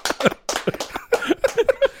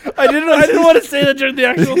 I didn't want to say that during the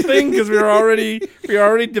actual thing because we already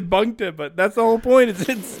debunked it, but that's the whole point.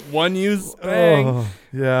 It's one use bang. Oh,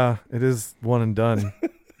 yeah, it is one and done.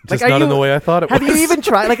 Just Like, not in the way I thought it was. Have you even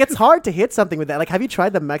tried? Like, it's hard to hit something with that. Like, have you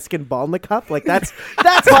tried the Mexican ball in the cup? Like, that's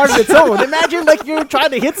hard on its own. Imagine like you're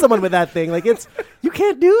trying to hit someone with that thing. Like, you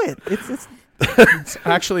can't do it. It's It's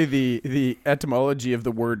actually the etymology of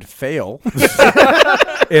the word fail.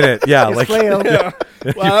 in it. Yeah, like flail. Yeah.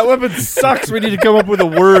 Wow, that weapon sucks. We need to come up with a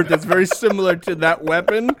word that's very similar to that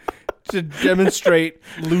weapon to demonstrate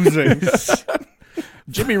losing.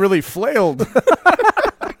 Jimmy really flailed.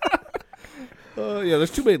 Oh yeah,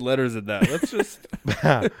 there's too many letters in that. Let's just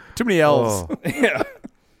Too many L's. Oh, yeah.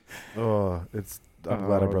 I'm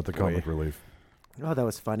glad I brought the boy. comic relief. Oh, that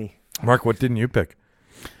was funny. Mark, what didn't you pick?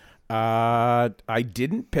 I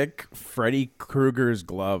didn't pick Freddy Krueger's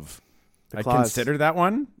glove. I claws. considered that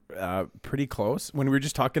one pretty close when we were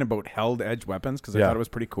just talking about held edge weapons because I thought it was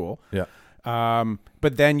pretty cool. Yeah.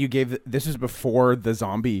 But then you gave this was before the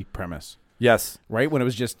zombie premise, Yes. right? When it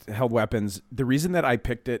was just held weapons. The reason that I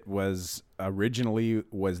picked it was originally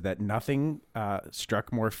was that nothing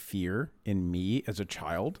struck more fear in me as a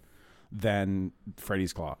child than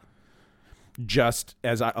Freddy's Claw. Just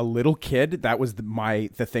as a little kid, that was the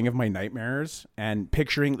thing of my nightmares, and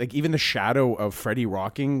picturing like even the shadow of Freddy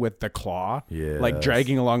rocking with the claw, like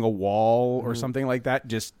dragging along a wall or something like that.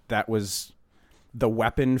 Just that was the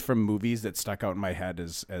weapon from movies that stuck out in my head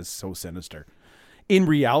as so sinister. In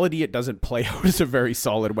reality, it doesn't play out as a very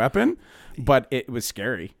solid weapon, but it was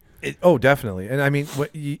scary. Definitely. And I mean,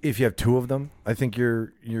 if you have two of them, I think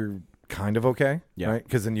you're kind of okay, right?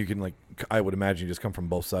 Because then you can, like, I would imagine you just come from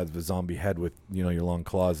both sides of a zombie head with, you know, your long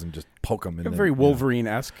claws and just poke them. Very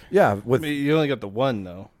Wolverine-esque. Yeah. I mean, you only got the one,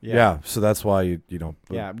 though. Yeah. So that's why you don't.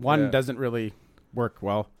 Yeah. One doesn't really work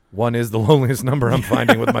well. One is the loneliest number I'm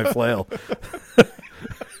finding with my flail.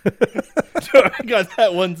 I got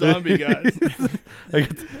that one zombie, guys.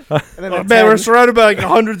 Man, we're surrounded by like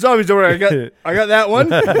 100 zombies over here. I got that one.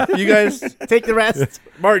 You guys take the rest.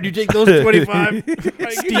 Martin, you take those 25.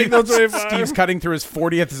 Take those 25. Steve's cutting through his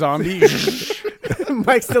 40th zombie.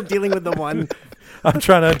 Mike's still dealing with the one. I'm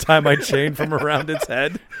trying to untie my chain from around its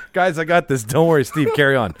head. Guys, I got this. Don't worry, Steve.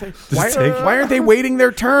 Carry on. Why aren't they waiting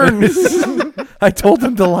their turn? I told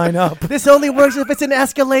them to line up. This only works if it's an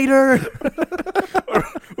escalator.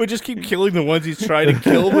 We just keep killing the ones he's trying to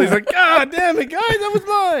kill. But he's like, God damn it, guys, that was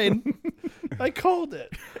mine. I called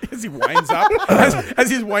it. As he winds up, as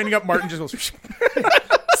he's winding up, Martin just goes,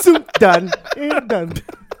 Soup done. Done.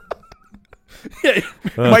 Yeah.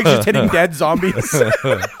 Mike's just hitting dead zombies.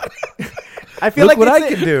 I feel Look like what it's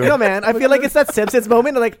I can do. No, man. I feel like it's that Simpsons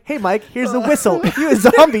moment. Like, hey, Mike, here's a whistle. If you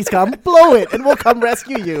zombies come, blow it, and we'll come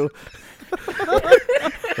rescue you.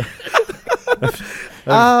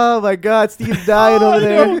 Oh my God, Steve's dying over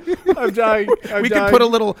there. I'm dying. We could put a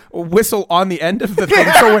little whistle on the end of the thing,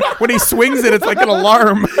 so when he swings it, it's like an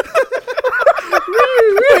alarm.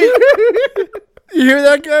 You hear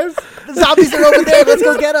that, guys? The zombies are over there. Let's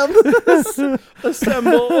go get them.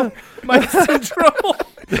 Assemble. Mike's in trouble.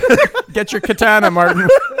 Get your katana, Martin.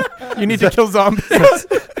 You need to kill zombies.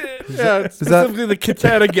 Yeah, specifically the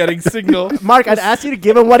katana getting signal. Mark, I'd ask you to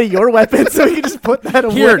give him one of your weapons so you can just put that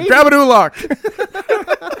away. Here, grab an ulok.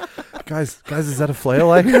 Guys, is that a flail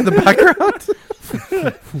I hear in the background?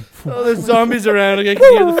 Oh, there's zombies around. I can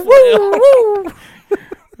hear the flail.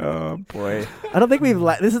 Oh boy! I don't think we've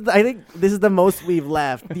laughed. I think this is the most we've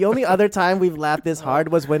laughed. The only other time we've laughed this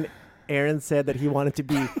hard was when Aaron said that he wanted to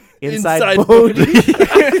be inside Bodhi.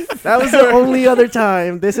 That was the only other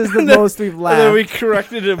time. This is the most we've laughed. And then we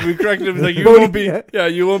corrected him. Like, you won't be. Yeah,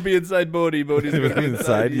 you won't be inside Bodhi. Bodhi's going to be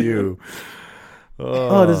inside you.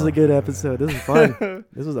 Oh, this is a good episode. This is fun.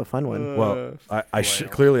 This was a fun one. Well, I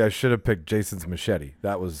clearly I should have picked Jason's machete.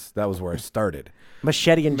 That was where I started.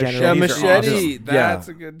 Machete in general. Yeah, Machetes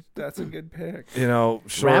machete. That's a good pick. You know,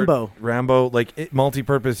 Rambo, like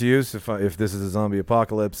multi-purpose use. If this is a zombie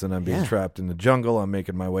apocalypse and I'm being trapped in the jungle, I'm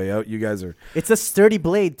making my way out. You guys are. It's a sturdy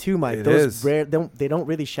blade too, Mike. It those is. rare. They don't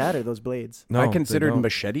really shatter those blades. No, I considered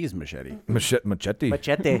machetes machete. Machete.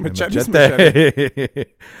 Machete.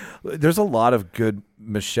 There's a lot of good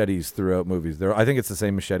machetes throughout movies. I think it's the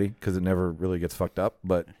same machete because it never really gets fucked up.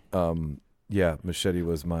 But yeah, machete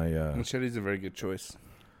was my. Machete's a very good choice.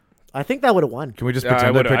 I think that would have won. Can we just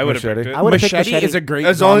pretend I picked machete? I would have picked Machete is a great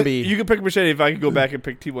As zombie. you could pick machete if I could go back and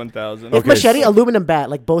pick T-1000. If machete, aluminum bat,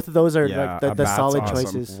 like both of those are Yeah, like a the bat's solid awesome.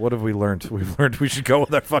 choices. What have we learned? We've learned we should go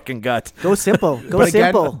with our fucking gut. Go simple. Go But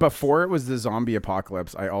simple. again, before it was the zombie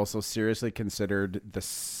apocalypse, I also seriously considered the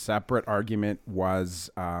separate argument was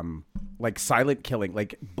like silent killing,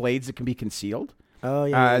 like blades that can be concealed. Oh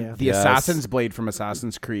yeah. The assassin's blade from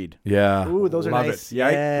Assassin's Creed. Yeah. Ooh, those are Love nice. it.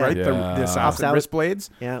 Yeah, right. Yeah. The assassin Out. wrist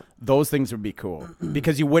blades. Yeah. Those things would be cool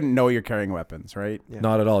because you wouldn't know you're carrying weapons, right? Yeah.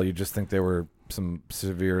 Not at all. You just think they were some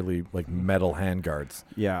severely like metal handguards.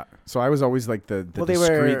 Yeah. So I was always like the Well, they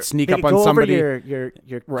discreet were sneak they up go on over somebody. your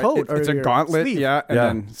Right. coat It's or a your gauntlet. sleeve. Yeah. And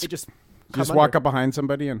then It just walk up behind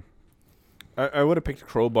somebody and I would have picked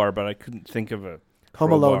crowbar, but I couldn't think of a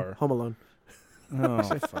Home Alone. crowbar. Home Alone. Oh,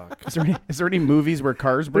 fuck. is there any movies where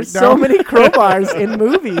cars break There's down? so many crowbars in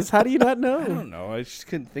movies. How do you not I know? don't know. I just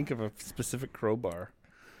couldn't think of a specific crowbar.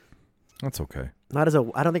 That's okay. Not as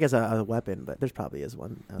a. I don't think as a weapon, but there's probably is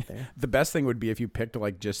one out there. The best thing would be if you picked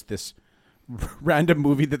like just this random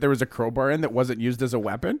movie that there was a crowbar in that wasn't used as a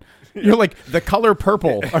weapon. You're like the color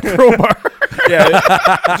purple, a crowbar.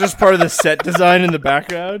 Yeah, just part of the set design in the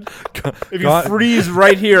background. If you freeze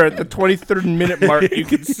right here at the 23rd minute mark, you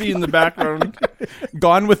can see in the background.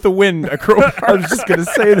 Gone with the Wind, a crowbar. I was just gonna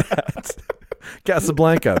say that.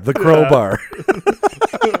 Casablanca, the crowbar.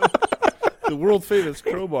 The world famous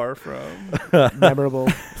crowbar from Memorable.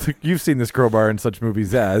 You've seen this crowbar in such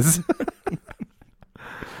movies as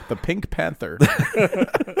The Pink Panther.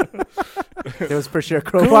 There was for sure a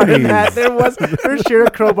crowbar in that. There was for sure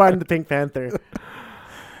a crowbar in the Pink Panther.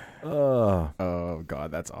 Oh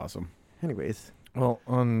God, that's awesome. Anyways, well,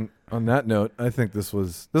 on that note, I think this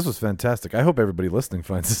was fantastic. I hope everybody listening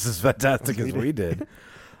finds this as fantastic as we did.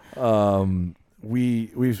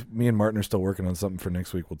 Me and Martin are still working on something for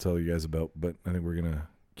next week. We'll tell you guys about, but I think we're gonna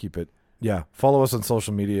keep it. Yeah, follow us on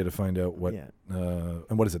social media to find out what.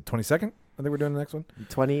 And what is it? 22nd? I think we're doing the next one.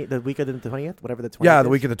 the week of the 20th, whatever the 20th. Yeah, the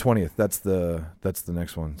is. week of the 20th. That's the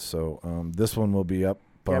next one. So this one will be up.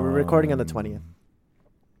 Yeah, we're recording on the 20th.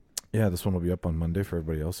 Yeah, this one will be up on Monday for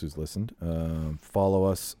everybody else who's listened. Follow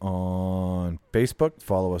us on Facebook.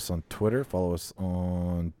 Follow us on Twitter. Follow us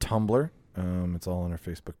on Tumblr. It's all on our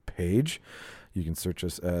Facebook page. You can search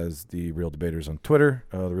us as The Real Debaters on Twitter,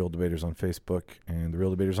 The Real Debaters on Facebook, and The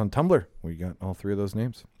Real Debaters on Tumblr. We got all three of those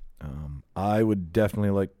names. I would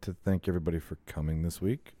definitely like to thank everybody for coming this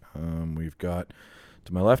week. We've got,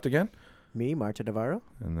 to my left again, Me, Marta Navarro.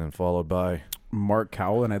 and then followed by Mark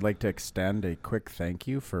Cowell, and I'd like to extend a quick thank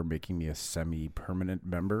you for making me a semi-permanent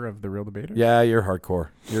member of the Real Debaters. Yeah, you're hardcore.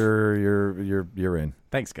 You're in.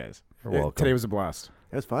 Thanks, guys. You're welcome. Today was a blast.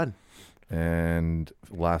 It was fun. And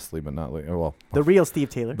lastly, but not least, The real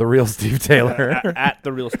Steve Taylor. the real Steve Taylor. At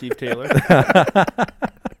the real Steve Taylor.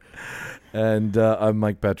 And I'm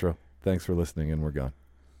Mike Petro. Thanks for listening, and we're gone.